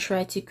even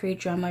try to create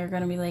drama. You're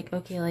gonna be like,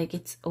 okay, like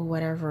it's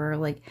whatever,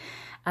 like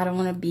I don't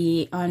wanna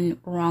be on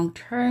wrong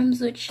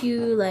terms with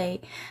you,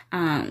 like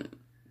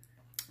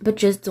but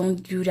just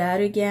don't do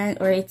that again.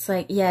 Or it's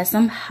like, yeah,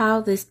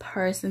 somehow this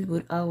person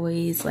would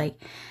always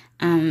like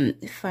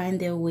find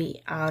their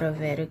way out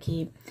of it,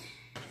 okay?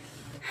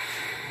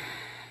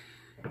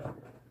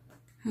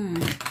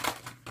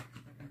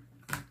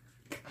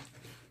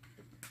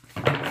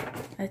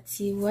 Let's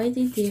see, why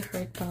did they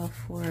hurt Paul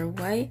for?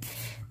 Why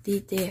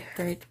did they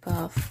hurt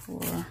Paul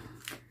for?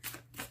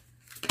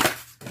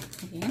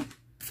 Okay,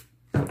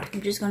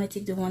 I'm just gonna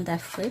take the one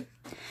that flipped.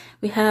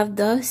 We have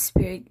the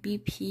Spirit, be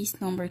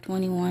peace, number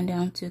 21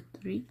 down to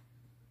 3.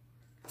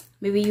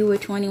 Maybe you were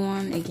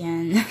 21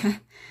 again.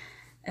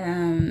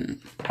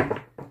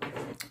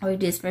 Or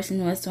this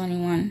person was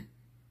 21.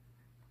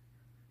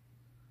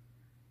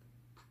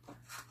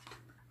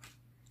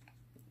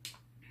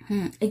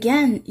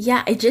 Again,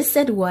 yeah, I just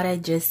said what I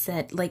just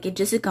said. Like, it's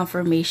just a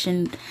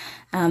confirmation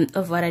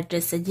of what I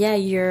just said. Yeah,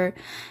 you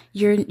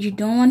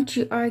don't want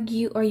to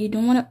argue, or you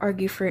don't want to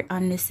argue for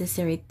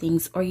unnecessary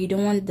things, or you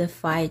don't want the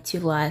fight to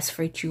last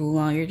for too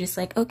long. You're just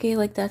like, okay,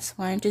 like that's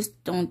fine,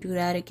 just don't do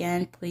that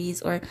again,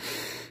 please. Or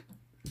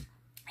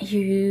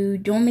you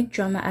don't make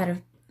drama out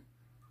of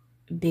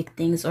big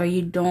things, or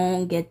you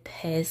don't get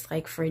pissed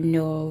like for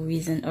no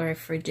reason, or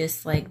for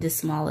just like the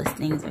smallest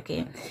things,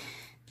 okay?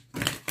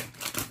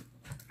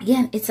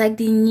 Again, it's like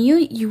they knew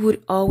you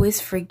would always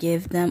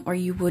forgive them, or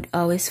you would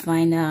always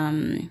find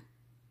an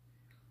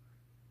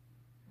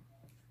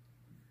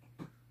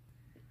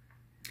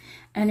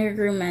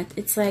agreement.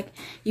 It's like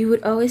you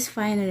would always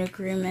find an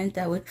agreement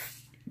that would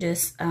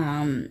just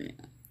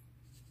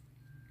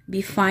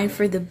be fine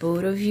for the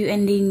both of you,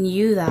 and they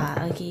knew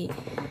that, okay?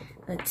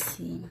 Let's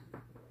see.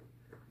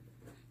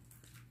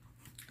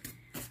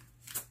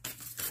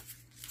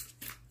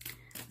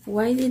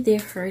 Why did they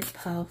hurt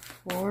Paul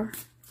for?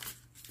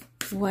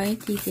 Why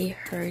did they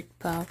hurt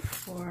Paul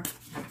for?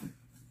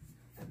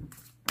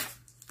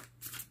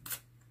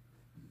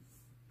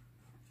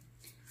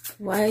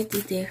 Why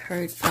did they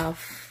hurt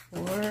off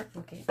for?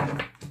 Okay.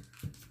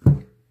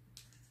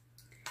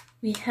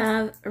 We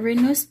have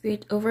Reno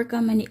Spirit,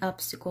 overcome any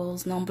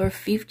obstacles, number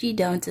 50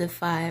 down to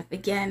 5.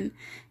 Again,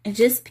 and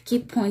just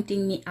keep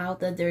pointing me out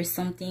that there's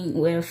something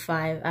with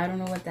 5. I don't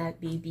know what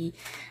that may be.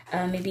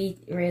 Maybe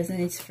it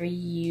resonates for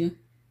you.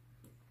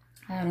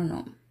 I don't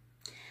know.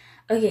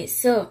 Okay,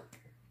 so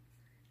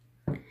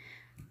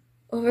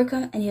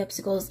overcome any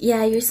obstacles.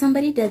 Yeah, you're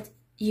somebody that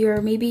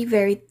you're maybe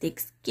very thick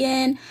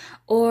skin,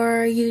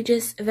 or you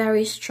just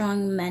very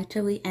strong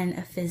mentally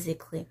and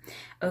physically.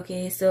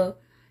 Okay, so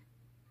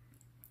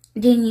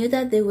they knew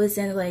that there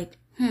wasn't like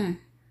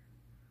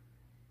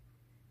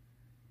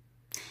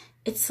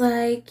it's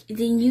like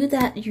they knew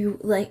that you,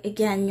 like,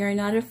 again, you're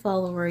not a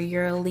follower,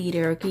 you're a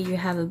leader. Okay, you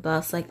have a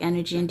boss like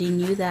energy, and they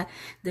knew that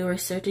there were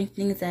certain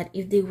things that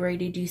if they were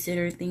to do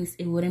certain things,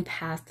 it wouldn't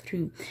pass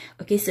through.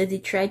 Okay, so they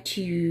tried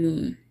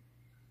to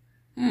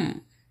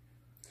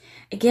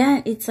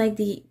again, it's like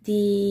they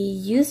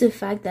use the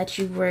fact that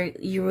you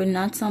were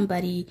not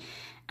somebody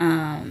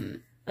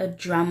a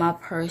drama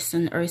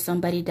person or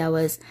somebody that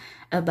was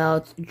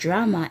about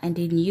drama, and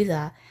they knew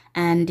that,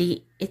 and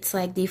it's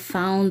like they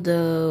found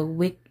the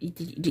weak,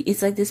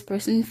 it's like this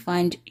person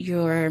find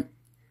your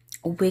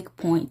weak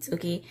points,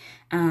 okay,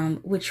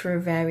 which were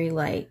very,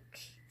 like,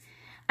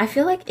 I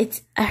feel like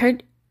I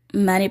heard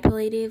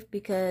manipulative,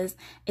 because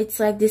it's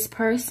like this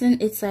person,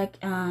 it's like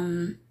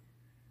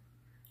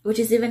which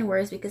is even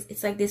worse, because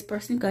it's like this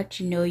person got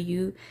to know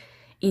you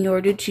in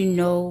order to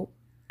know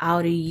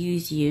how to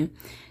use you,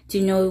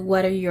 to know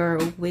what are your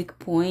weak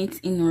points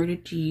in order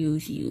to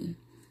use you.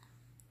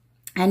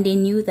 And they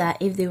knew that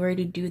if they were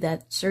to do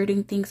that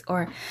certain things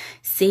or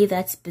say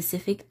that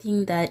specific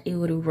thing, that it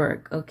would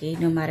work, okay,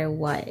 no matter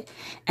what.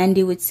 And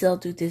they would still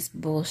do this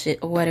bullshit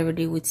or whatever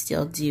they would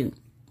still do.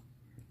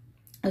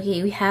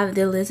 Okay, we have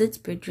the lizard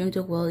spirit, dream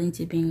the world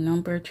into being,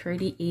 number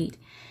 38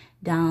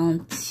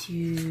 down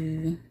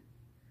to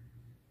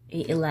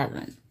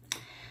 11.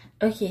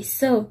 Okay,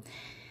 so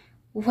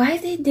why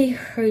did they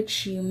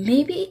hurt you?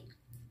 Maybe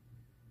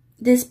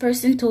this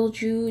person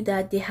told you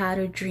that they had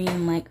a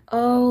dream, like,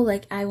 oh,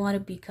 like, I want to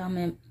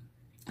become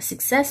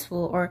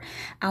successful, or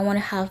I want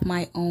to have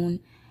my own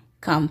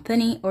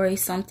company or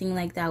something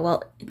like that.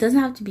 Well, it doesn't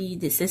have to be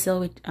this is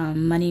with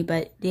money,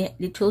 but they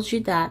told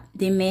you that,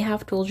 they may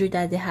have told you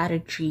that they had a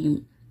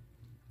dream.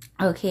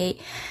 Okay,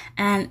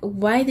 and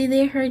why did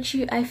they hurt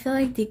you? I feel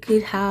like they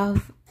could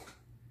have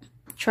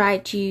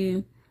tried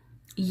to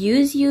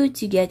use you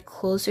to get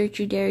closer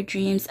to their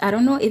dreams. I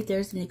don't know if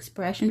there's an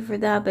expression for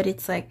that, but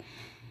it's like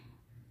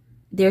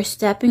they're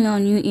stepping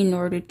on you in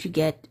order to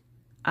get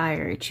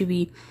higher, to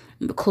be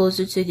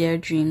closer to their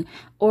dream.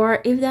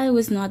 Or if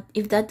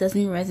that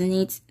doesn't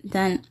resonate,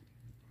 then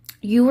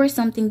you were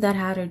something that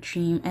had a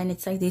dream, and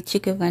it's like they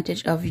took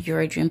advantage of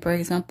your dream. For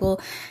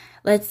example,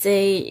 let's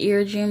say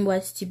your dream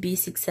was to be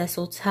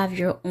successful, to have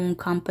your own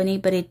company,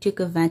 but they took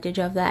advantage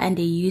of that, and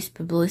they used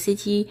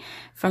publicity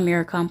from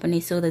your company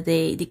so that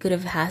they could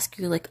have asked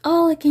you, like,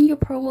 oh, like, can you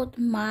promote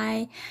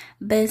my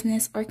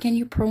business, or can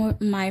you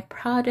promote my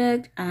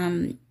product?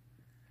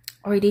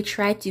 Or they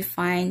tried to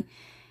find,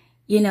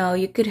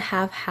 you could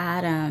have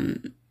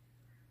had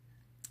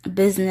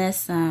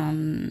business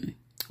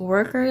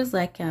workers,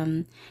 like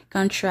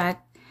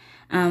contract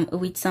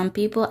with some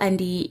people, and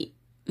they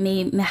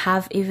may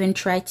have even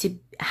tried to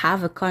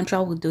have a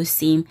contract with those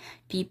same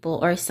people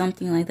or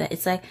something like that.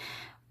 It's like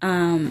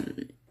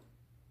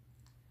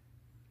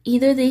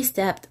either they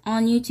stepped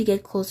on you to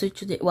get closer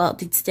to the, well,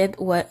 they stepped,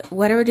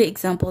 whatever the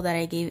example that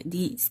I gave,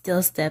 they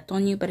still stepped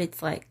on you, but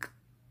it's like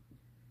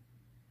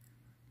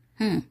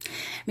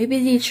maybe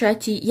they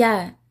tried to,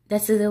 yeah,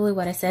 that's literally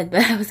what I said,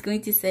 but I was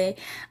going to say,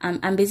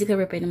 I'm basically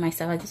repeating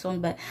myself at this one,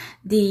 but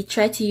they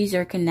try to use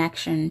your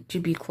connection to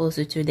be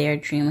closer to their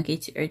dream, okay,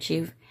 to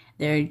achieve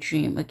their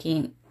dream,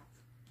 okay.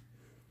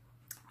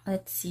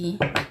 Let's see.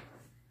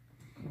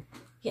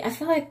 Yeah, I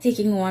feel like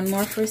taking one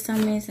more for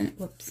some reason.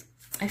 Whoops.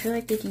 I feel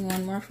like taking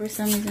one more for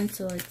some reason,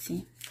 so let's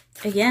see.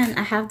 Again,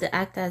 I have to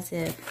act as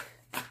if,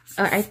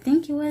 or I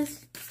think it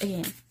was,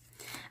 again,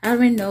 I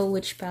don't really know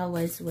which pile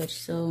was which,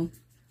 so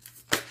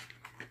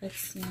let's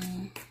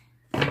see.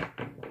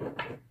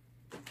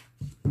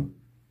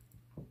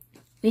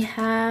 We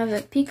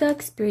have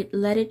Peacock Spirit,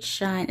 let it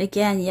shine.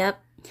 Again,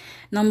 yep.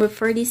 Number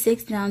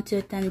 46 down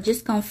to 10.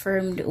 Just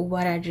confirmed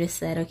what I just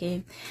said,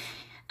 okay?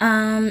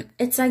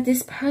 It's like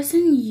this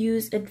person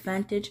used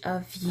advantage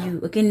of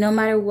you, okay? No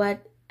matter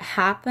what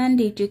happened,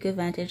 they took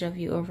advantage of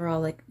you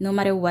overall. Like, no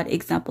matter what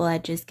example I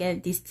just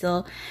gave, they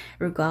still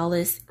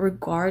regardless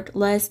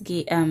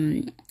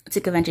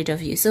took advantage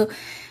of you. So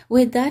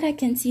with that, I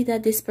can see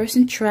that this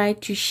person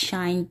tried to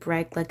shine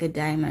bright like a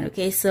diamond,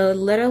 okay? So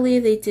literally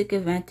they took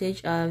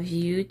advantage of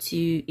you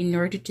in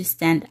order to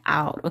stand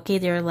out, okay?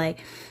 They're like,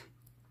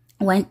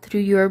 went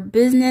through your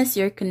business,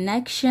 your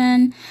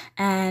connection,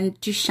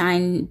 and to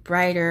shine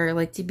brighter,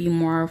 like to be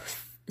more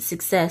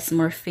success,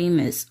 more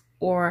famous,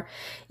 or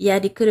yeah,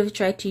 they could have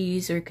tried to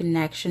use your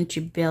connection to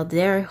build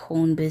their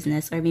own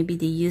business, or maybe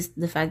they used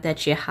the fact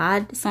that you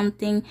had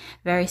something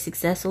very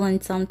successful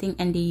in something,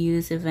 and they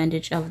use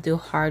advantage of the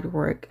hard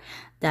work,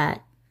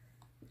 that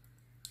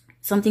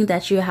something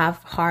that you have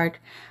hard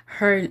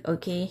earned,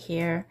 okay,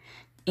 here,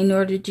 in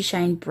order to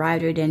shine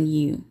brighter than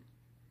you,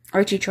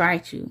 or to try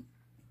to,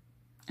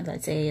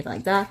 let's say it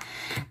like that.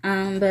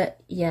 But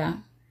yeah,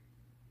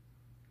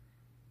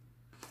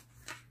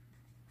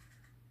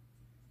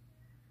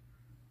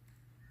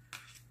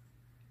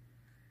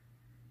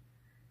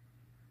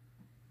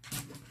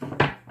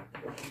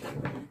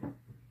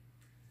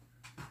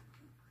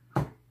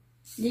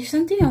 there's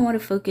something I want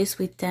to focus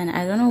with 10.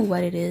 I don't know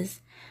what it is.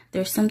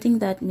 There's something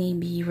that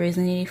maybe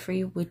resonated for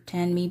you with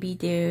 10. Maybe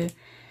they're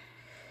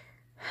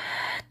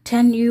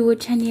 10, you were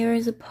 10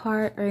 years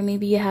apart, or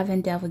maybe you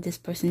haven't dealt with this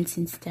person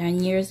since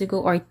 10 years ago,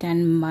 or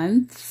 10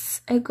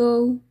 months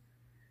ago.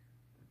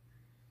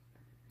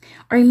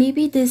 Or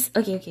maybe this,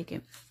 okay.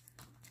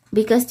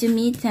 Because to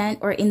me, 10,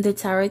 or in the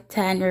tarot,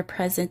 10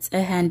 represents a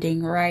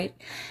ending, right?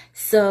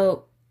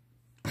 So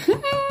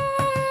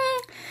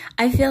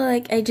I feel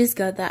like I just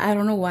got that. I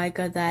don't know why I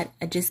got that.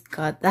 I just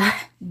got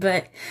that.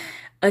 But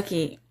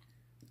okay,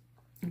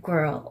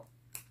 girl,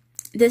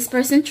 this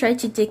person tried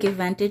to take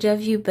advantage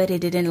of you, but it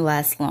didn't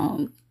last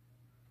long.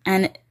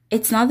 And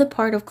it's not the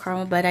part of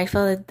karma, but I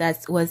felt like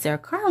that was their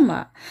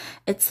karma.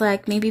 It's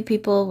like maybe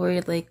people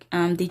were like,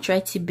 they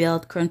tried to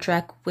build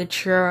contract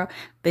with your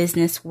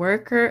business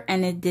worker,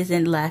 and it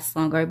didn't last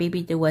long, or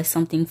maybe there was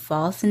something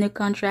false in the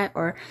contract,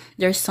 or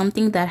there's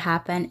something that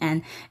happened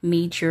and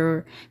made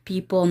your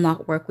people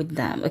not work with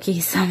them, okay,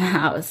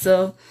 somehow.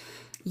 So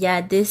yeah,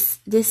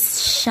 this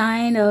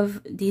shine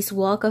of this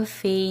walk of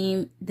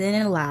fame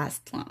didn't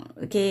last long,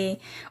 okay,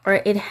 or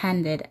it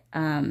ended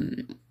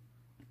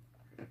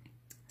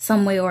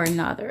some way or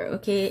another,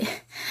 okay.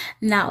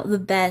 Now the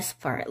best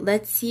part,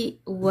 let's see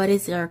what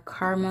is their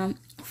karma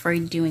for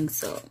doing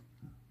so.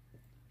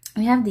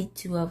 We have the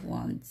Two of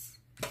Wands.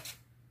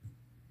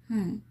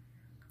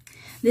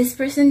 This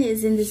person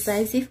is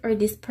indecisive, or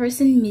this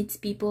person meets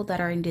people that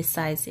are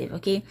indecisive,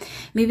 okay.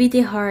 Maybe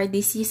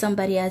they see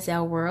somebody as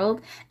their world,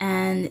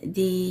 and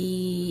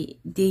they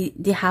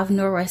have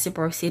no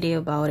reciprocity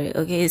about it,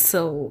 okay.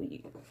 So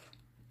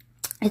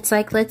it's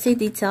like, let's say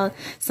they tell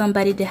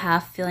somebody they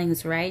have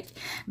feelings, right?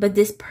 But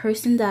this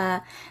person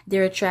that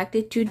they're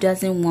attracted to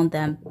doesn't want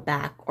them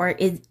back, or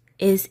it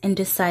is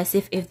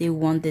indecisive if they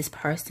want this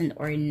person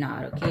or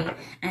not, okay?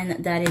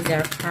 And that is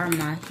their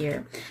karma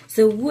here.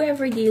 So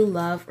whoever they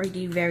love or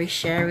they very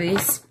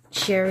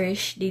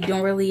cherish, they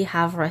don't really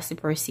have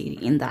reciprocity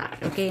in that,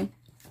 okay?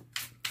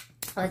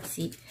 Let's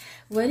see.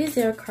 What is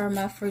their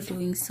karma for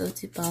doing so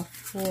to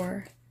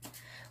Balfour?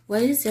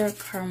 What is their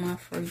karma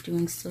for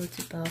doing so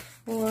to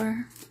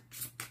Balfour?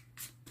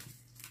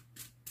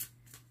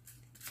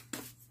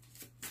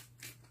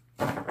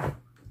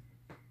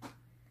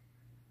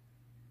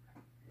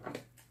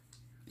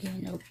 Yeah,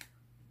 nope.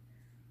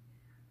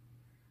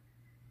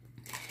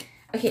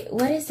 Okay,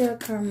 what is their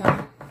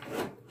karma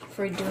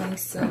for doing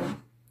so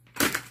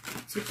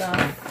to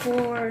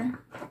Balfour?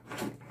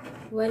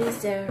 What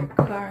is their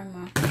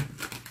karma?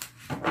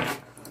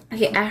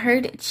 Okay, I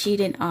heard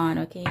cheating on,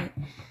 okay?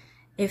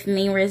 If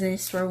main reason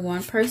is for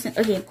one person,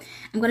 okay,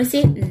 I'm gonna say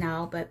it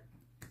now, but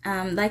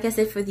like I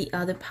said for the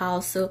other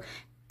pals, so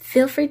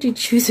feel free to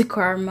choose a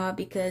karma,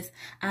 because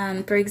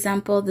for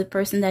example, the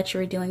person that you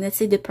were dealing, let's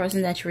say the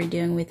person that you were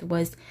dealing with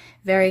was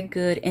very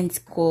good in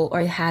school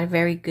or had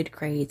very good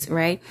grades,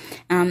 right?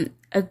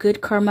 A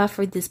good karma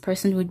for this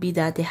person would be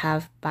that they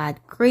have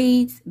bad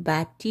grades,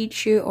 bad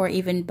teacher, or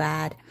even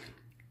bad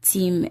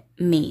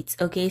teammates,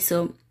 okay?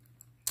 So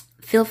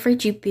feel free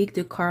to pick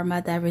the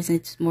karma that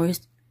resonates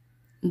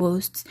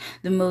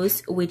the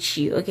most with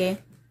you, okay?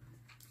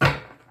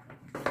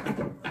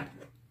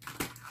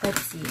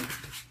 Let's see.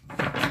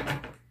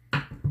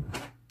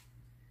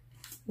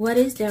 What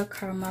is their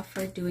karma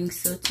for doing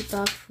so to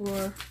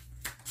Balfour?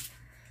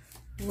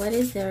 What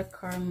is their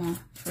karma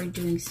for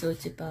doing so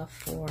to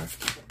Balfour?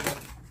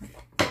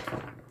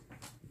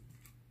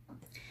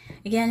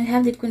 Again, we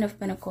have the Queen of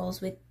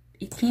Pentacles with,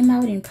 it came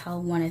out in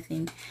pile 1, I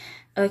think.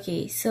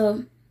 Okay,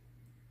 so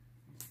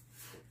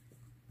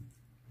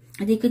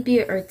they could be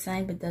an earth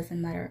sign, but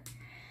doesn't matter.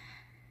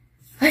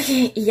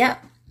 Okay,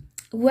 yep.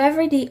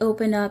 Whoever they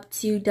open up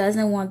to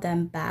doesn't want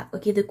them back.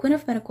 Okay, the Queen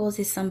of Pentacles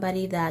is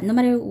somebody that, no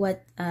matter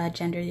what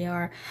gender they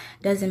are,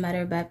 doesn't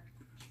matter, but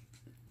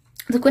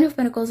the Queen of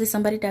Pentacles is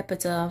somebody that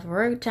puts a lot of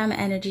work, time, and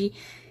energy,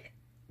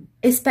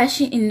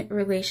 especially in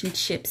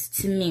relationships,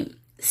 to me.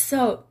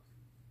 So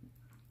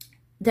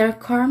their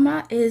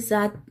karma is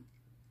that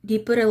they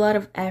put a lot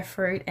of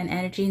effort and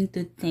energy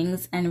into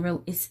things,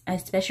 and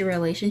especially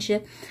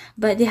relationship,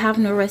 but they have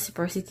no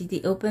reciprocity.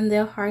 They open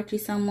their heart to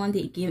someone,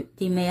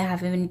 they may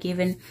have even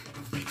given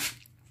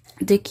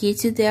the key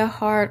to their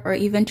heart or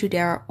even to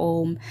their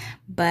home,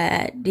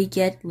 but they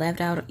get left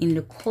out in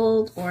the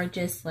cold, or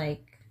just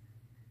like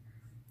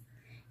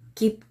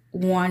keep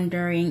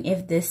wondering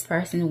if this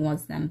person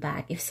wants them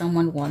back, if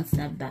someone wants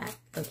them back,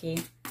 okay?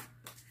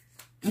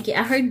 Okay,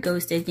 I heard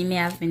ghosted. You may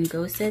have been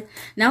ghosted.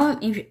 Now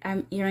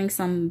I'm hearing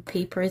some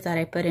papers that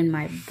I put in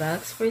my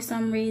box for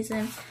some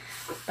reason.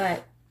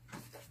 But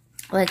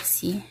let's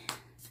see.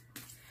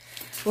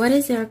 What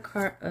is their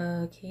card?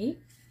 Okay.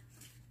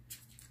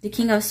 The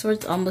King of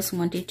Swords almost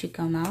wanted to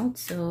come out,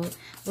 so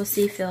we'll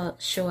see if they'll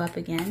show up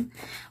again.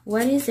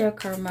 What is their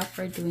karma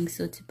for doing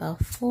so to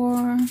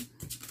Balfour?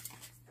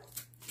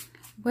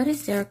 What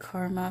is their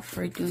karma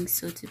for doing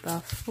so to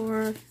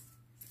Balfour?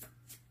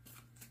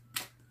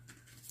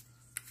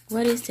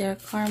 What is their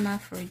karma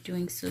for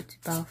doing so to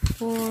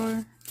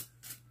Balfour?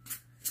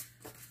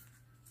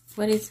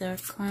 What is their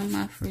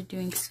karma for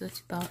doing so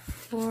to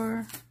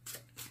Balfour?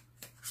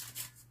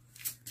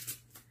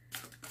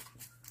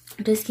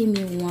 Just give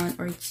me one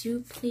or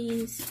two,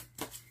 please.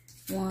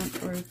 One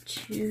or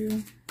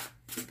two.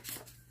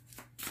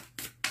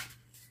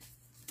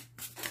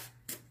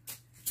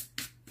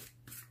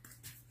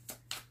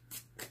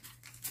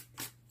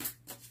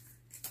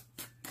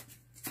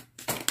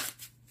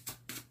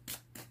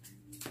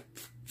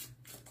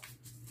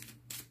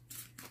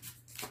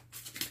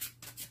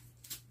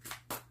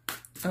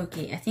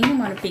 Okay, I think I'm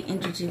gonna pick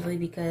intuitively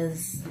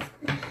because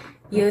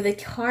the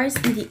cards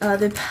in the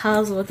other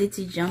piles wanted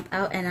to jump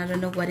out and I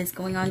don't know what is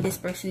going on. This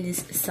person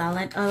is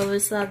silent all of a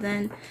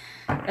sudden.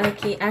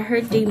 Okay, I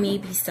heard they may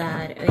be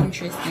sad.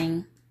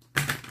 Interesting.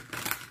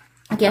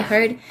 Okay, I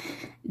heard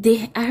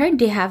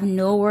they have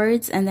no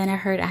words, and then I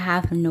heard I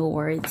have no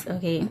words.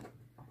 Okay.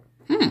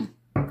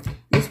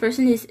 This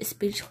person is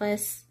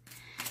speechless.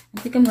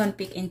 I think I'm gonna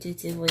pick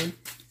intuitively.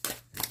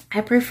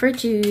 I prefer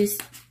to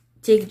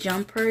take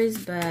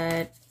jumpers,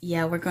 but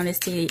yeah, we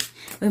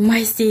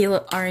might stay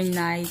our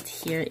night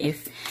here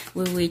if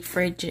we wait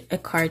for a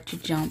card to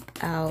jump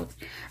out.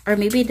 Or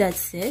maybe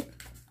that's it.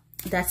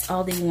 That's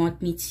all they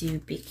want me to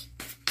pick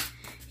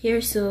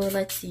here. So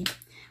let's see.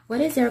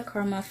 What is their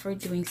karma for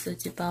doing so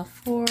to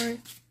Balfour?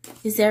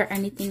 Is there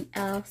anything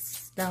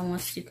else that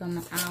wants to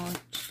come out?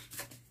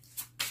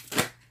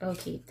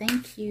 Okay,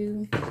 thank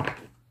you.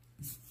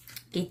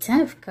 Okay,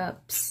 10 of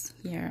Cups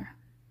here.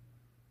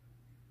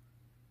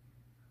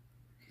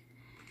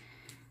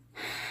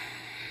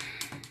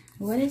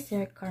 What is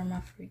their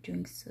karma for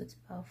doing so to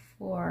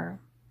Balfour?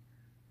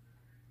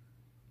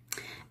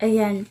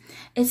 Again,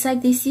 it's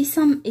like they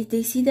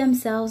see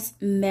themselves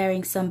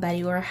marrying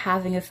somebody or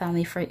having a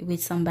family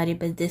with somebody,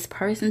 but this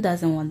person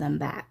doesn't want them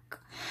back.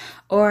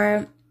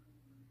 Or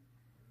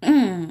I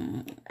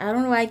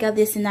don't know why I got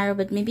this scenario,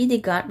 but maybe they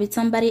got with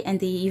somebody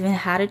and they even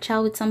had a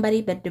child with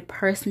somebody, but the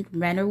person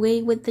ran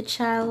away with the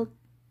child.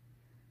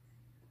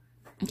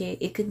 Okay,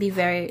 it could be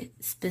very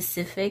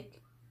specific.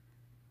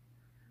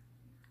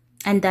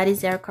 And that is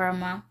their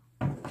karma.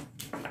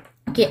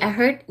 Okay, I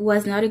heard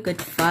was not a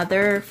good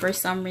father for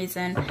some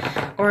reason,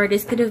 or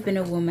this could have been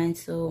a woman.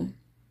 So,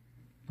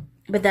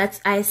 but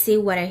that's, I say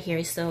what I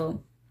hear.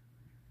 So,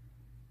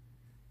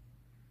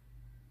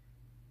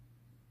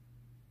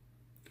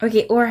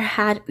 okay, or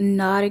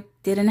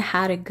didn't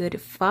had a good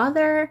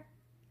father.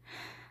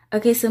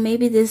 Okay, so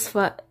maybe this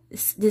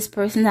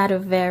person had a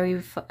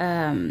very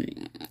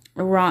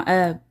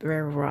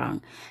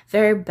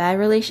very bad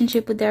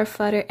relationship with their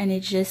father, and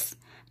it just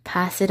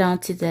pass it on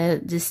to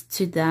them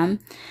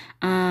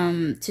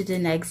to the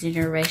next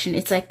generation.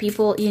 It's like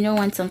people,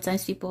 when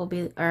sometimes people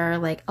are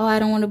like, oh, I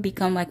don't want to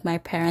become like my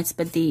parents,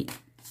 but they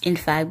in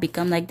fact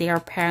become like their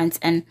parents.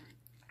 And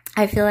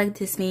I feel like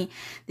this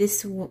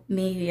is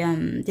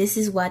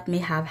what may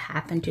have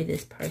happened to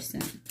this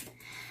person.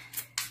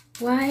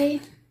 What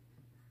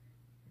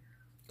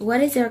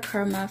is their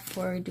karma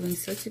for doing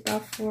so to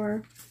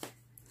Balfour?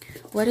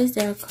 What is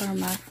their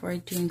karma for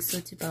doing so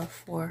to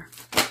Balfour?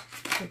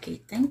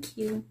 Okay, thank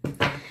you.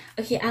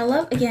 Okay, I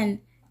love,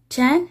 again,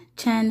 10.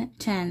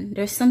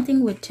 There's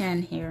something with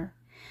 10 here.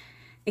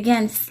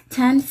 Again,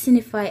 10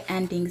 signify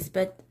endings,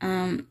 but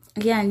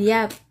again,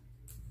 yeah,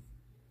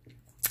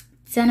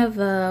 10 of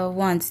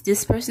Wands.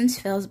 This person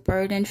feels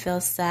burdened,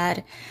 feels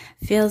sad,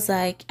 feels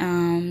like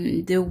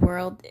the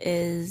world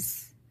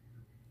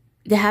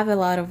they have a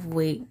lot of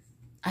weight.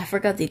 I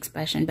forgot the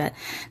expression, but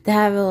they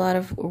have a lot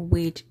of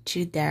weight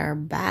to their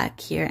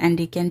back here, and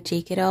they can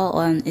take it all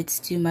on. It's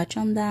too much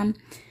on them.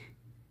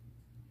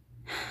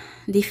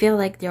 They feel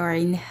like they are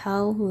in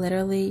hell,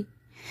 literally,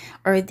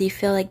 or they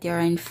feel like they are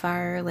in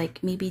fire.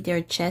 Like maybe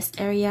their chest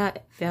area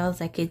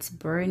feels like it's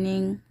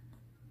burning.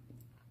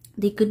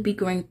 They could be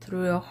going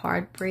through a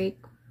heartbreak.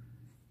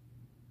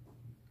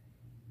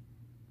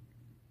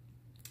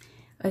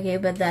 Okay,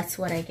 but that's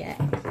what I get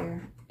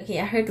here. Okay,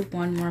 I heard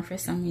one more for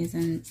some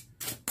reason.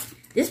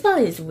 This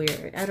file is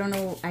weird. I don't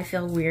know. I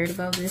feel weird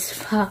about this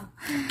file.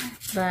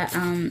 But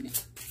I'm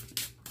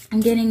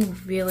getting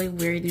really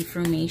weird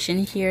information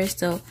here.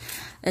 So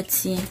let's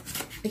see.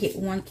 Okay,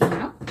 one came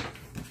out.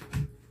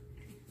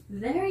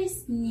 Very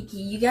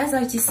sneaky. You guys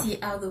have to see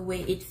how the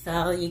way it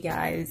fell, you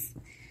guys.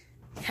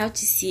 How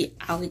to see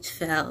how it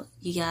fell,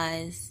 you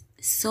guys.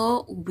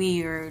 So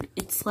weird.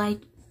 It's like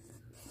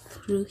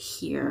through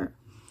here.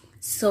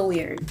 So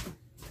weird.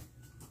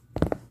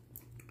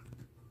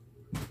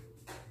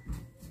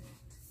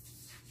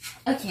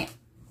 Okay.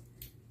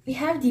 we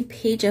have the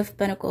Page of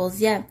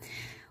Pentacles. Yeah,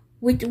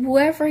 with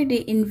whoever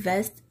they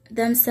invest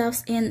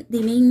themselves in,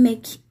 they may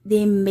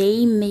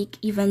make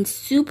even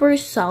super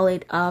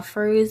solid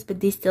offers, but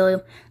they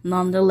still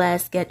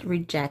nonetheless get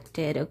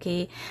rejected.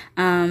 Okay,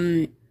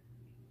 no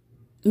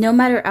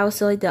matter how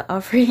solid the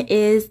offer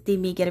is, they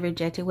may get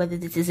rejected, whether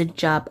this is a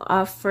job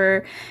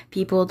offer,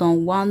 people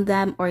don't want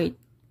them, or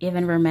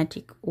even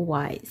romantic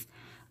wise.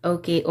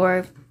 Okay,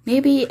 or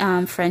maybe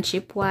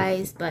friendship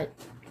wise. But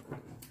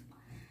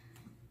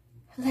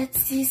let's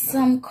see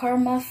some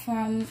karma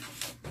from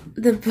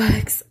the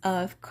box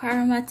of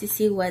karma to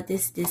see what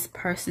is this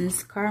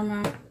person's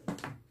karma.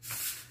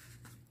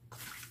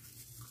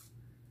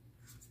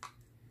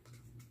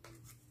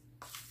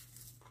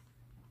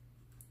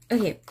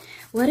 Okay,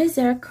 what is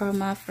their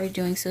karma for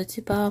doing so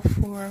to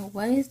Balfour?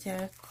 What is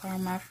their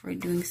karma for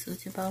doing so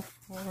to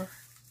Balfour?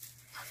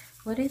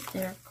 What is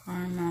their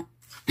karma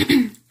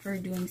for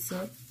doing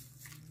so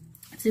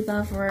to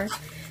Balfour?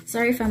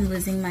 Sorry if I'm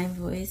losing my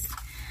voice,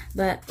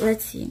 but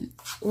let's see.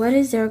 What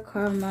is their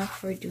karma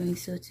for doing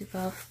so to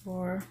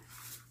Balfour?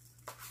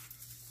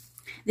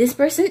 This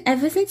person,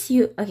 ever since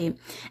you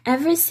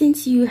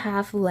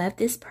have left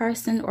this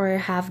person or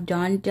have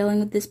done dealing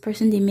with this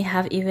person, they may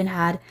have even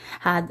had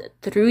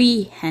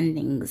 3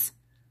 endings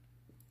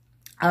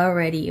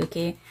already.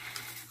 Okay,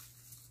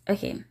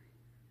 you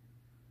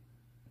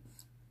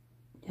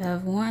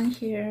have one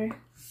here,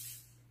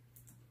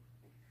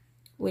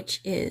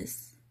 which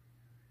is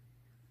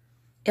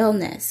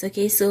illness.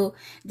 Okay, so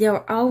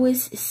they're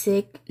always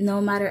sick. No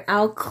matter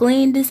how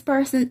clean this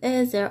person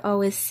is, they're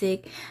always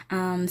sick.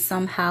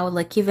 Somehow,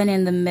 like even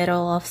in the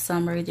middle of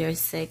summer, they're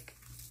sick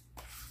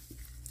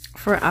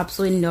for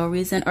absolutely no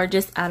reason, or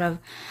just out of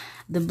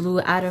the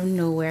blue, out of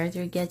nowhere,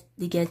 they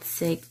get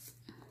sick.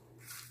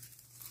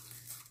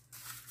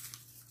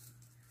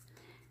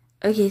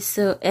 Okay,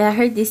 so I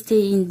heard they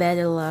stay in bed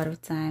a lot.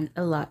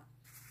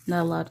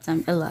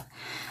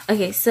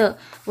 Okay, so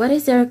what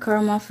is their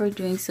karma for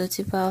doing so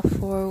to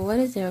Balfour? What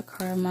is their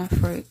karma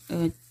for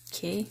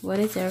what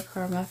is their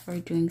karma for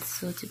doing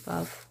so to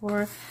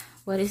Balfour?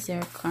 What is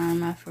their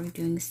karma for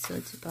doing so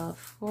to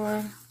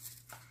Balfour?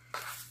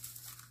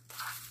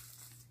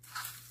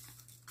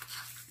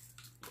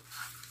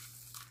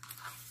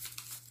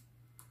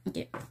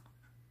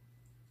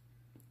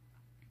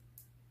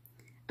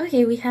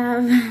 Okay, we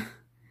have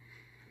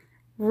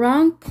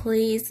wrong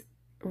place,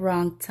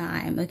 wrong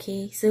time.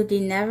 Okay, so they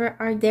never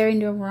are there in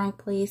the wrong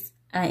place,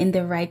 in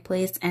the right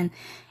place, and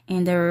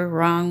in the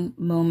wrong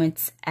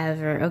moments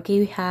ever. Okay,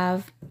 we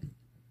have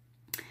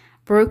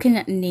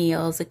broken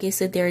nails. Okay,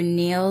 so their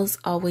nails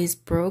always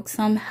broke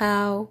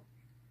somehow,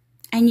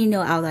 and you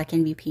know how that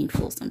can be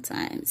painful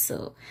sometimes.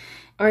 So,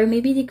 or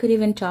maybe they could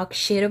even talk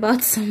shit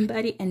about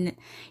somebody, and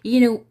you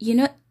know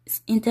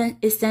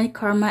instant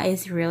karma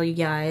is real, you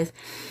guys.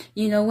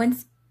 You know, when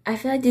I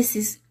feel like this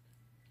is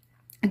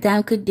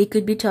they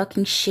could be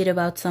talking shit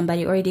about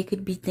somebody, or they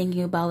could be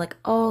thinking about like,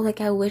 oh,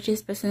 like I wish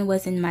this person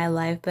was in my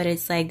life, but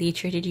it's like they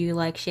treated you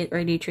like shit,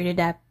 or they treated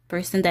that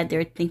person that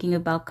they're thinking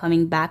about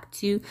coming back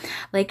to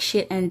like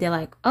shit, and they're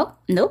like, oh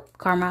nope,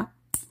 karma,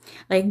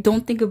 like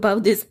don't think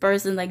about this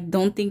person, like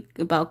don't think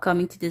about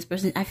coming to this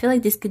person. I feel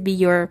like this could be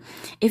your,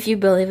 if you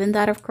believe in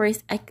that, of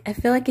course, I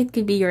feel like it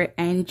could be your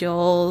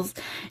angels,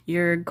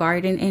 your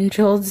guardian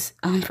angels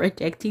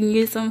protecting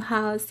you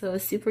somehow. So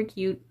super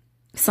cute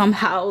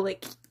somehow.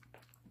 Like,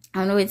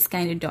 I know it's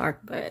kind of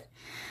dark, but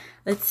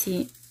let's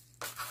see.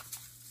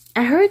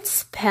 I heard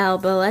spell,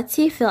 but let's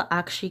see if it'll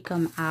actually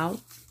come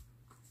out.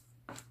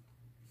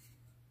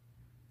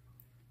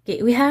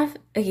 Okay, we have,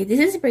 okay, this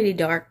is pretty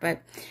dark,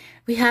 but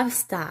we have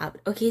stabbed.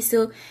 Okay,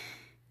 so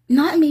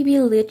not maybe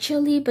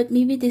literally, but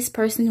maybe this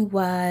person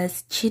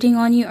was cheating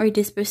on you, or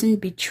this person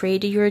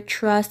betrayed your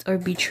trust or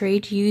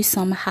betrayed you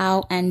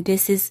somehow, and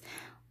this is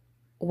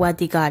what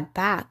they got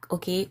back.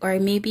 Okay, or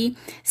maybe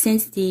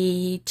since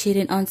they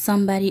cheated on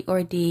somebody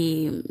or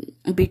they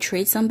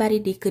betrayed somebody,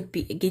 they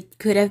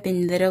could have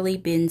been literally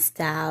been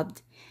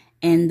stabbed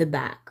in the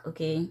back.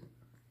 Okay,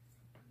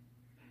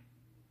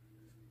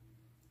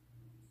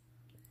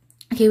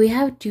 we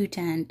have 2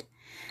 tanned.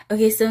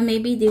 Okay, so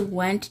maybe they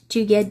went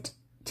to get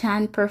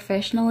tan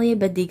professionally,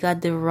 but they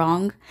got the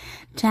wrong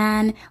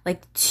tan,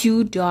 like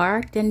too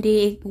dark than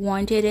they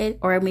wanted it,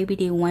 or maybe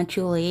they went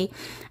to lay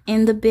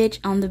in the beach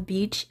on the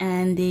beach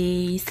and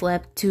they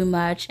slept too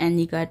much and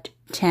they got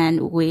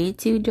tan way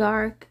too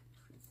dark.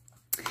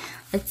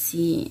 Let's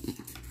see.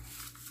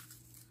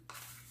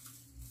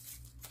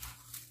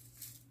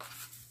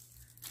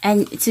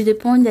 And to the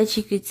point that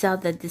you could tell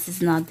that this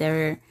is not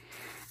their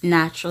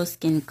natural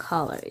skin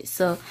color.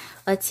 So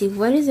let's see,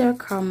 what is their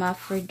karma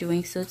for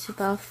doing so to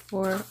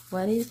Balfour?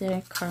 What is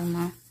their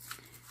karma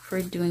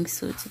for doing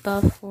so to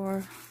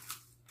Balfour?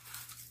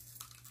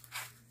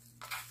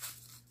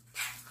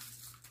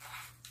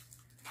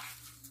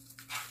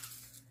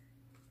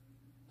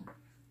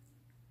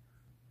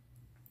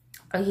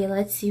 Okay,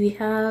 let's see, we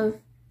have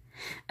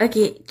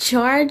Okay,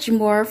 charge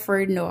more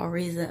for no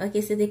reason.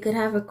 Okay, so they could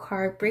have a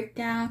car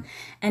breakdown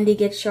and they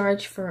get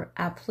charged for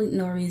absolute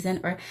no reason,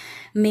 or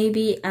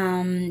maybe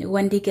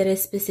when they get a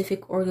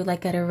specific order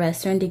like at a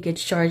restaurant, they get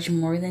charged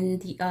more than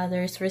the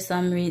others for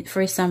some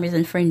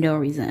reason for no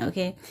reason.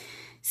 Okay,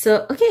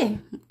 so okay,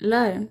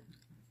 love.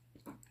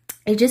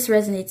 It just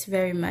resonates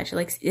very much.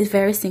 Like it's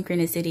very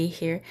synchronicity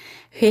here.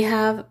 We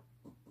have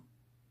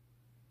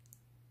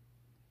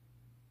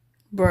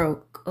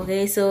broke.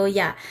 Okay, so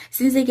yeah,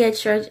 since they get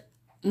charged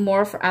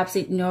more for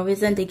absolute no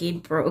reason, they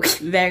get broke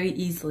very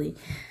easily.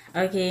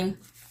 Okay,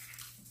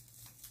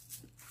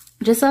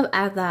 just look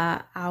at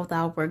that, how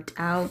that worked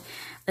out.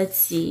 Let's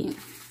see.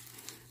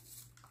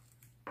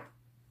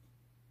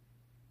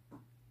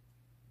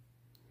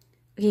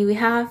 Okay, we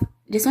have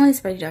this one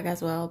is pretty dark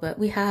as well, but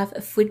we have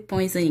a food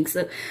poisoning.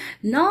 So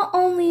not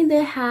only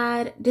they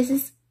had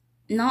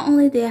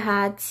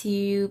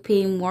to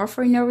pay more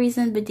for no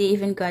reason, but they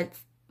even got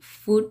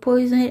food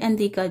poisoning and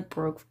they got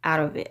broke out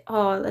of it.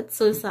 Oh, that's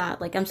so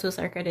sad. Like, I'm so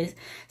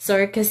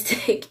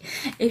sarcastic.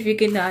 If you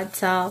could not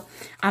tell,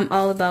 I'm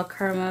all about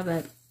karma.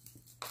 But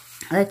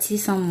let's see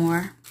some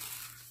more.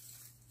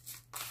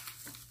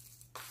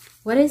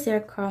 What is their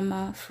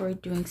karma for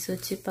doing so?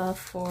 2 power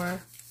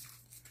 4.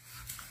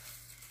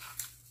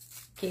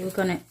 Okay, we're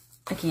gonna,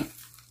 okay,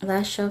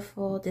 last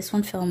shuffle. This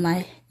one fell in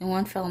my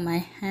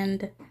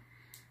hand.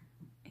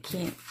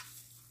 Okay,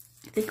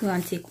 I think we're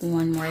gonna take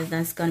one more.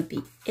 That's gonna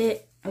be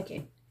it.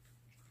 Okay.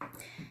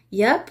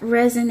 Yep,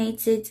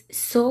 resonated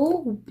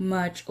so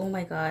much. Oh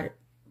my god.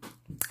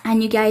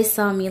 And you guys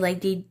saw me,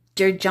 like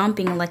they're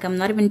jumping, like I'm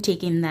not even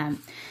taking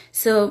them.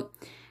 So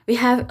we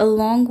have a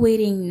long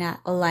waiting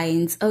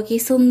alliance. Okay,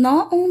 so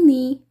not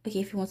only, okay,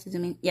 if you want to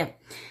zoom in, yeah.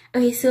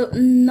 Okay, so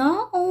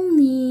not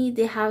only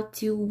they have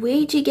to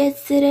wait to get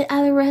seated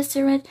at a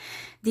restaurant,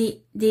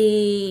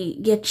 they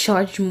get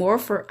charged more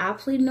for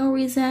absolutely no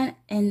reason,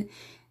 and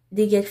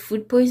they get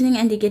food poisoning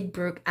and they get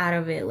broke out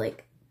of it.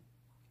 Like,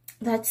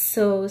 that's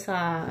so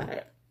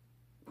sad.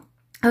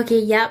 Okay,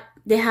 yep,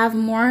 they have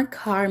more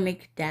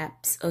karmic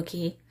debts.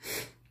 Okay,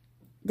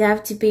 they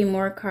have to pay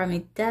more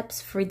karmic debts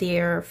for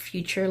their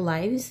future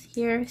lives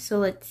here. So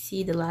let's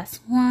see the last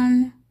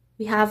one.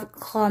 We have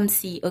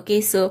clumsy.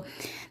 Okay, so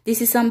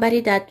this is somebody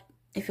that,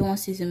 if you want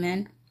to zoom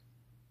in,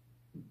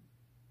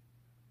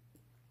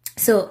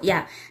 so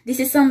yeah, this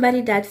is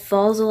somebody that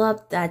falls a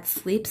lot, that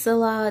sleeps a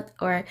lot,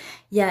 or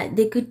yeah,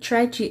 they could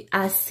try to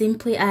as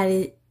simply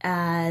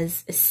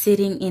as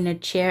sitting in a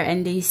chair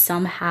and they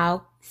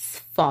somehow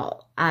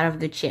fall out of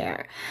the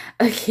chair.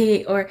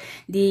 Okay, or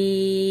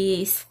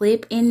they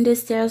slip in the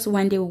stairs.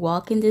 When they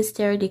walk in the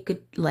stair, they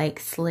could like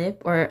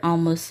slip or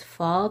almost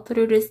fall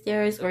through the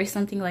stairs or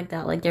something like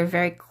that. Like, they're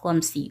very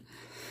clumsy.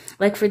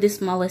 Like, for the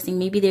smallest thing,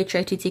 maybe they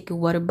try to take a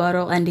water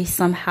bottle and they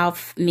somehow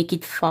make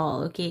it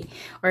fall. Okay,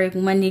 or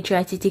when they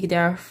try to take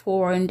their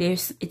phone,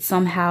 it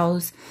somehow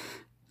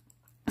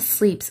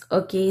slips.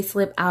 Okay,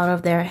 slip out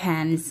of their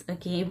hands.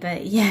 Okay,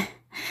 but yeah,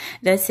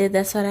 that's it.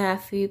 That's what I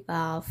have for you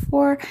about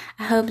 4.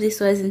 I hope this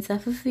was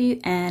insightful for you,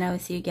 and I will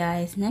see you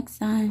guys next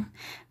time.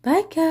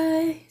 Bye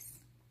guys.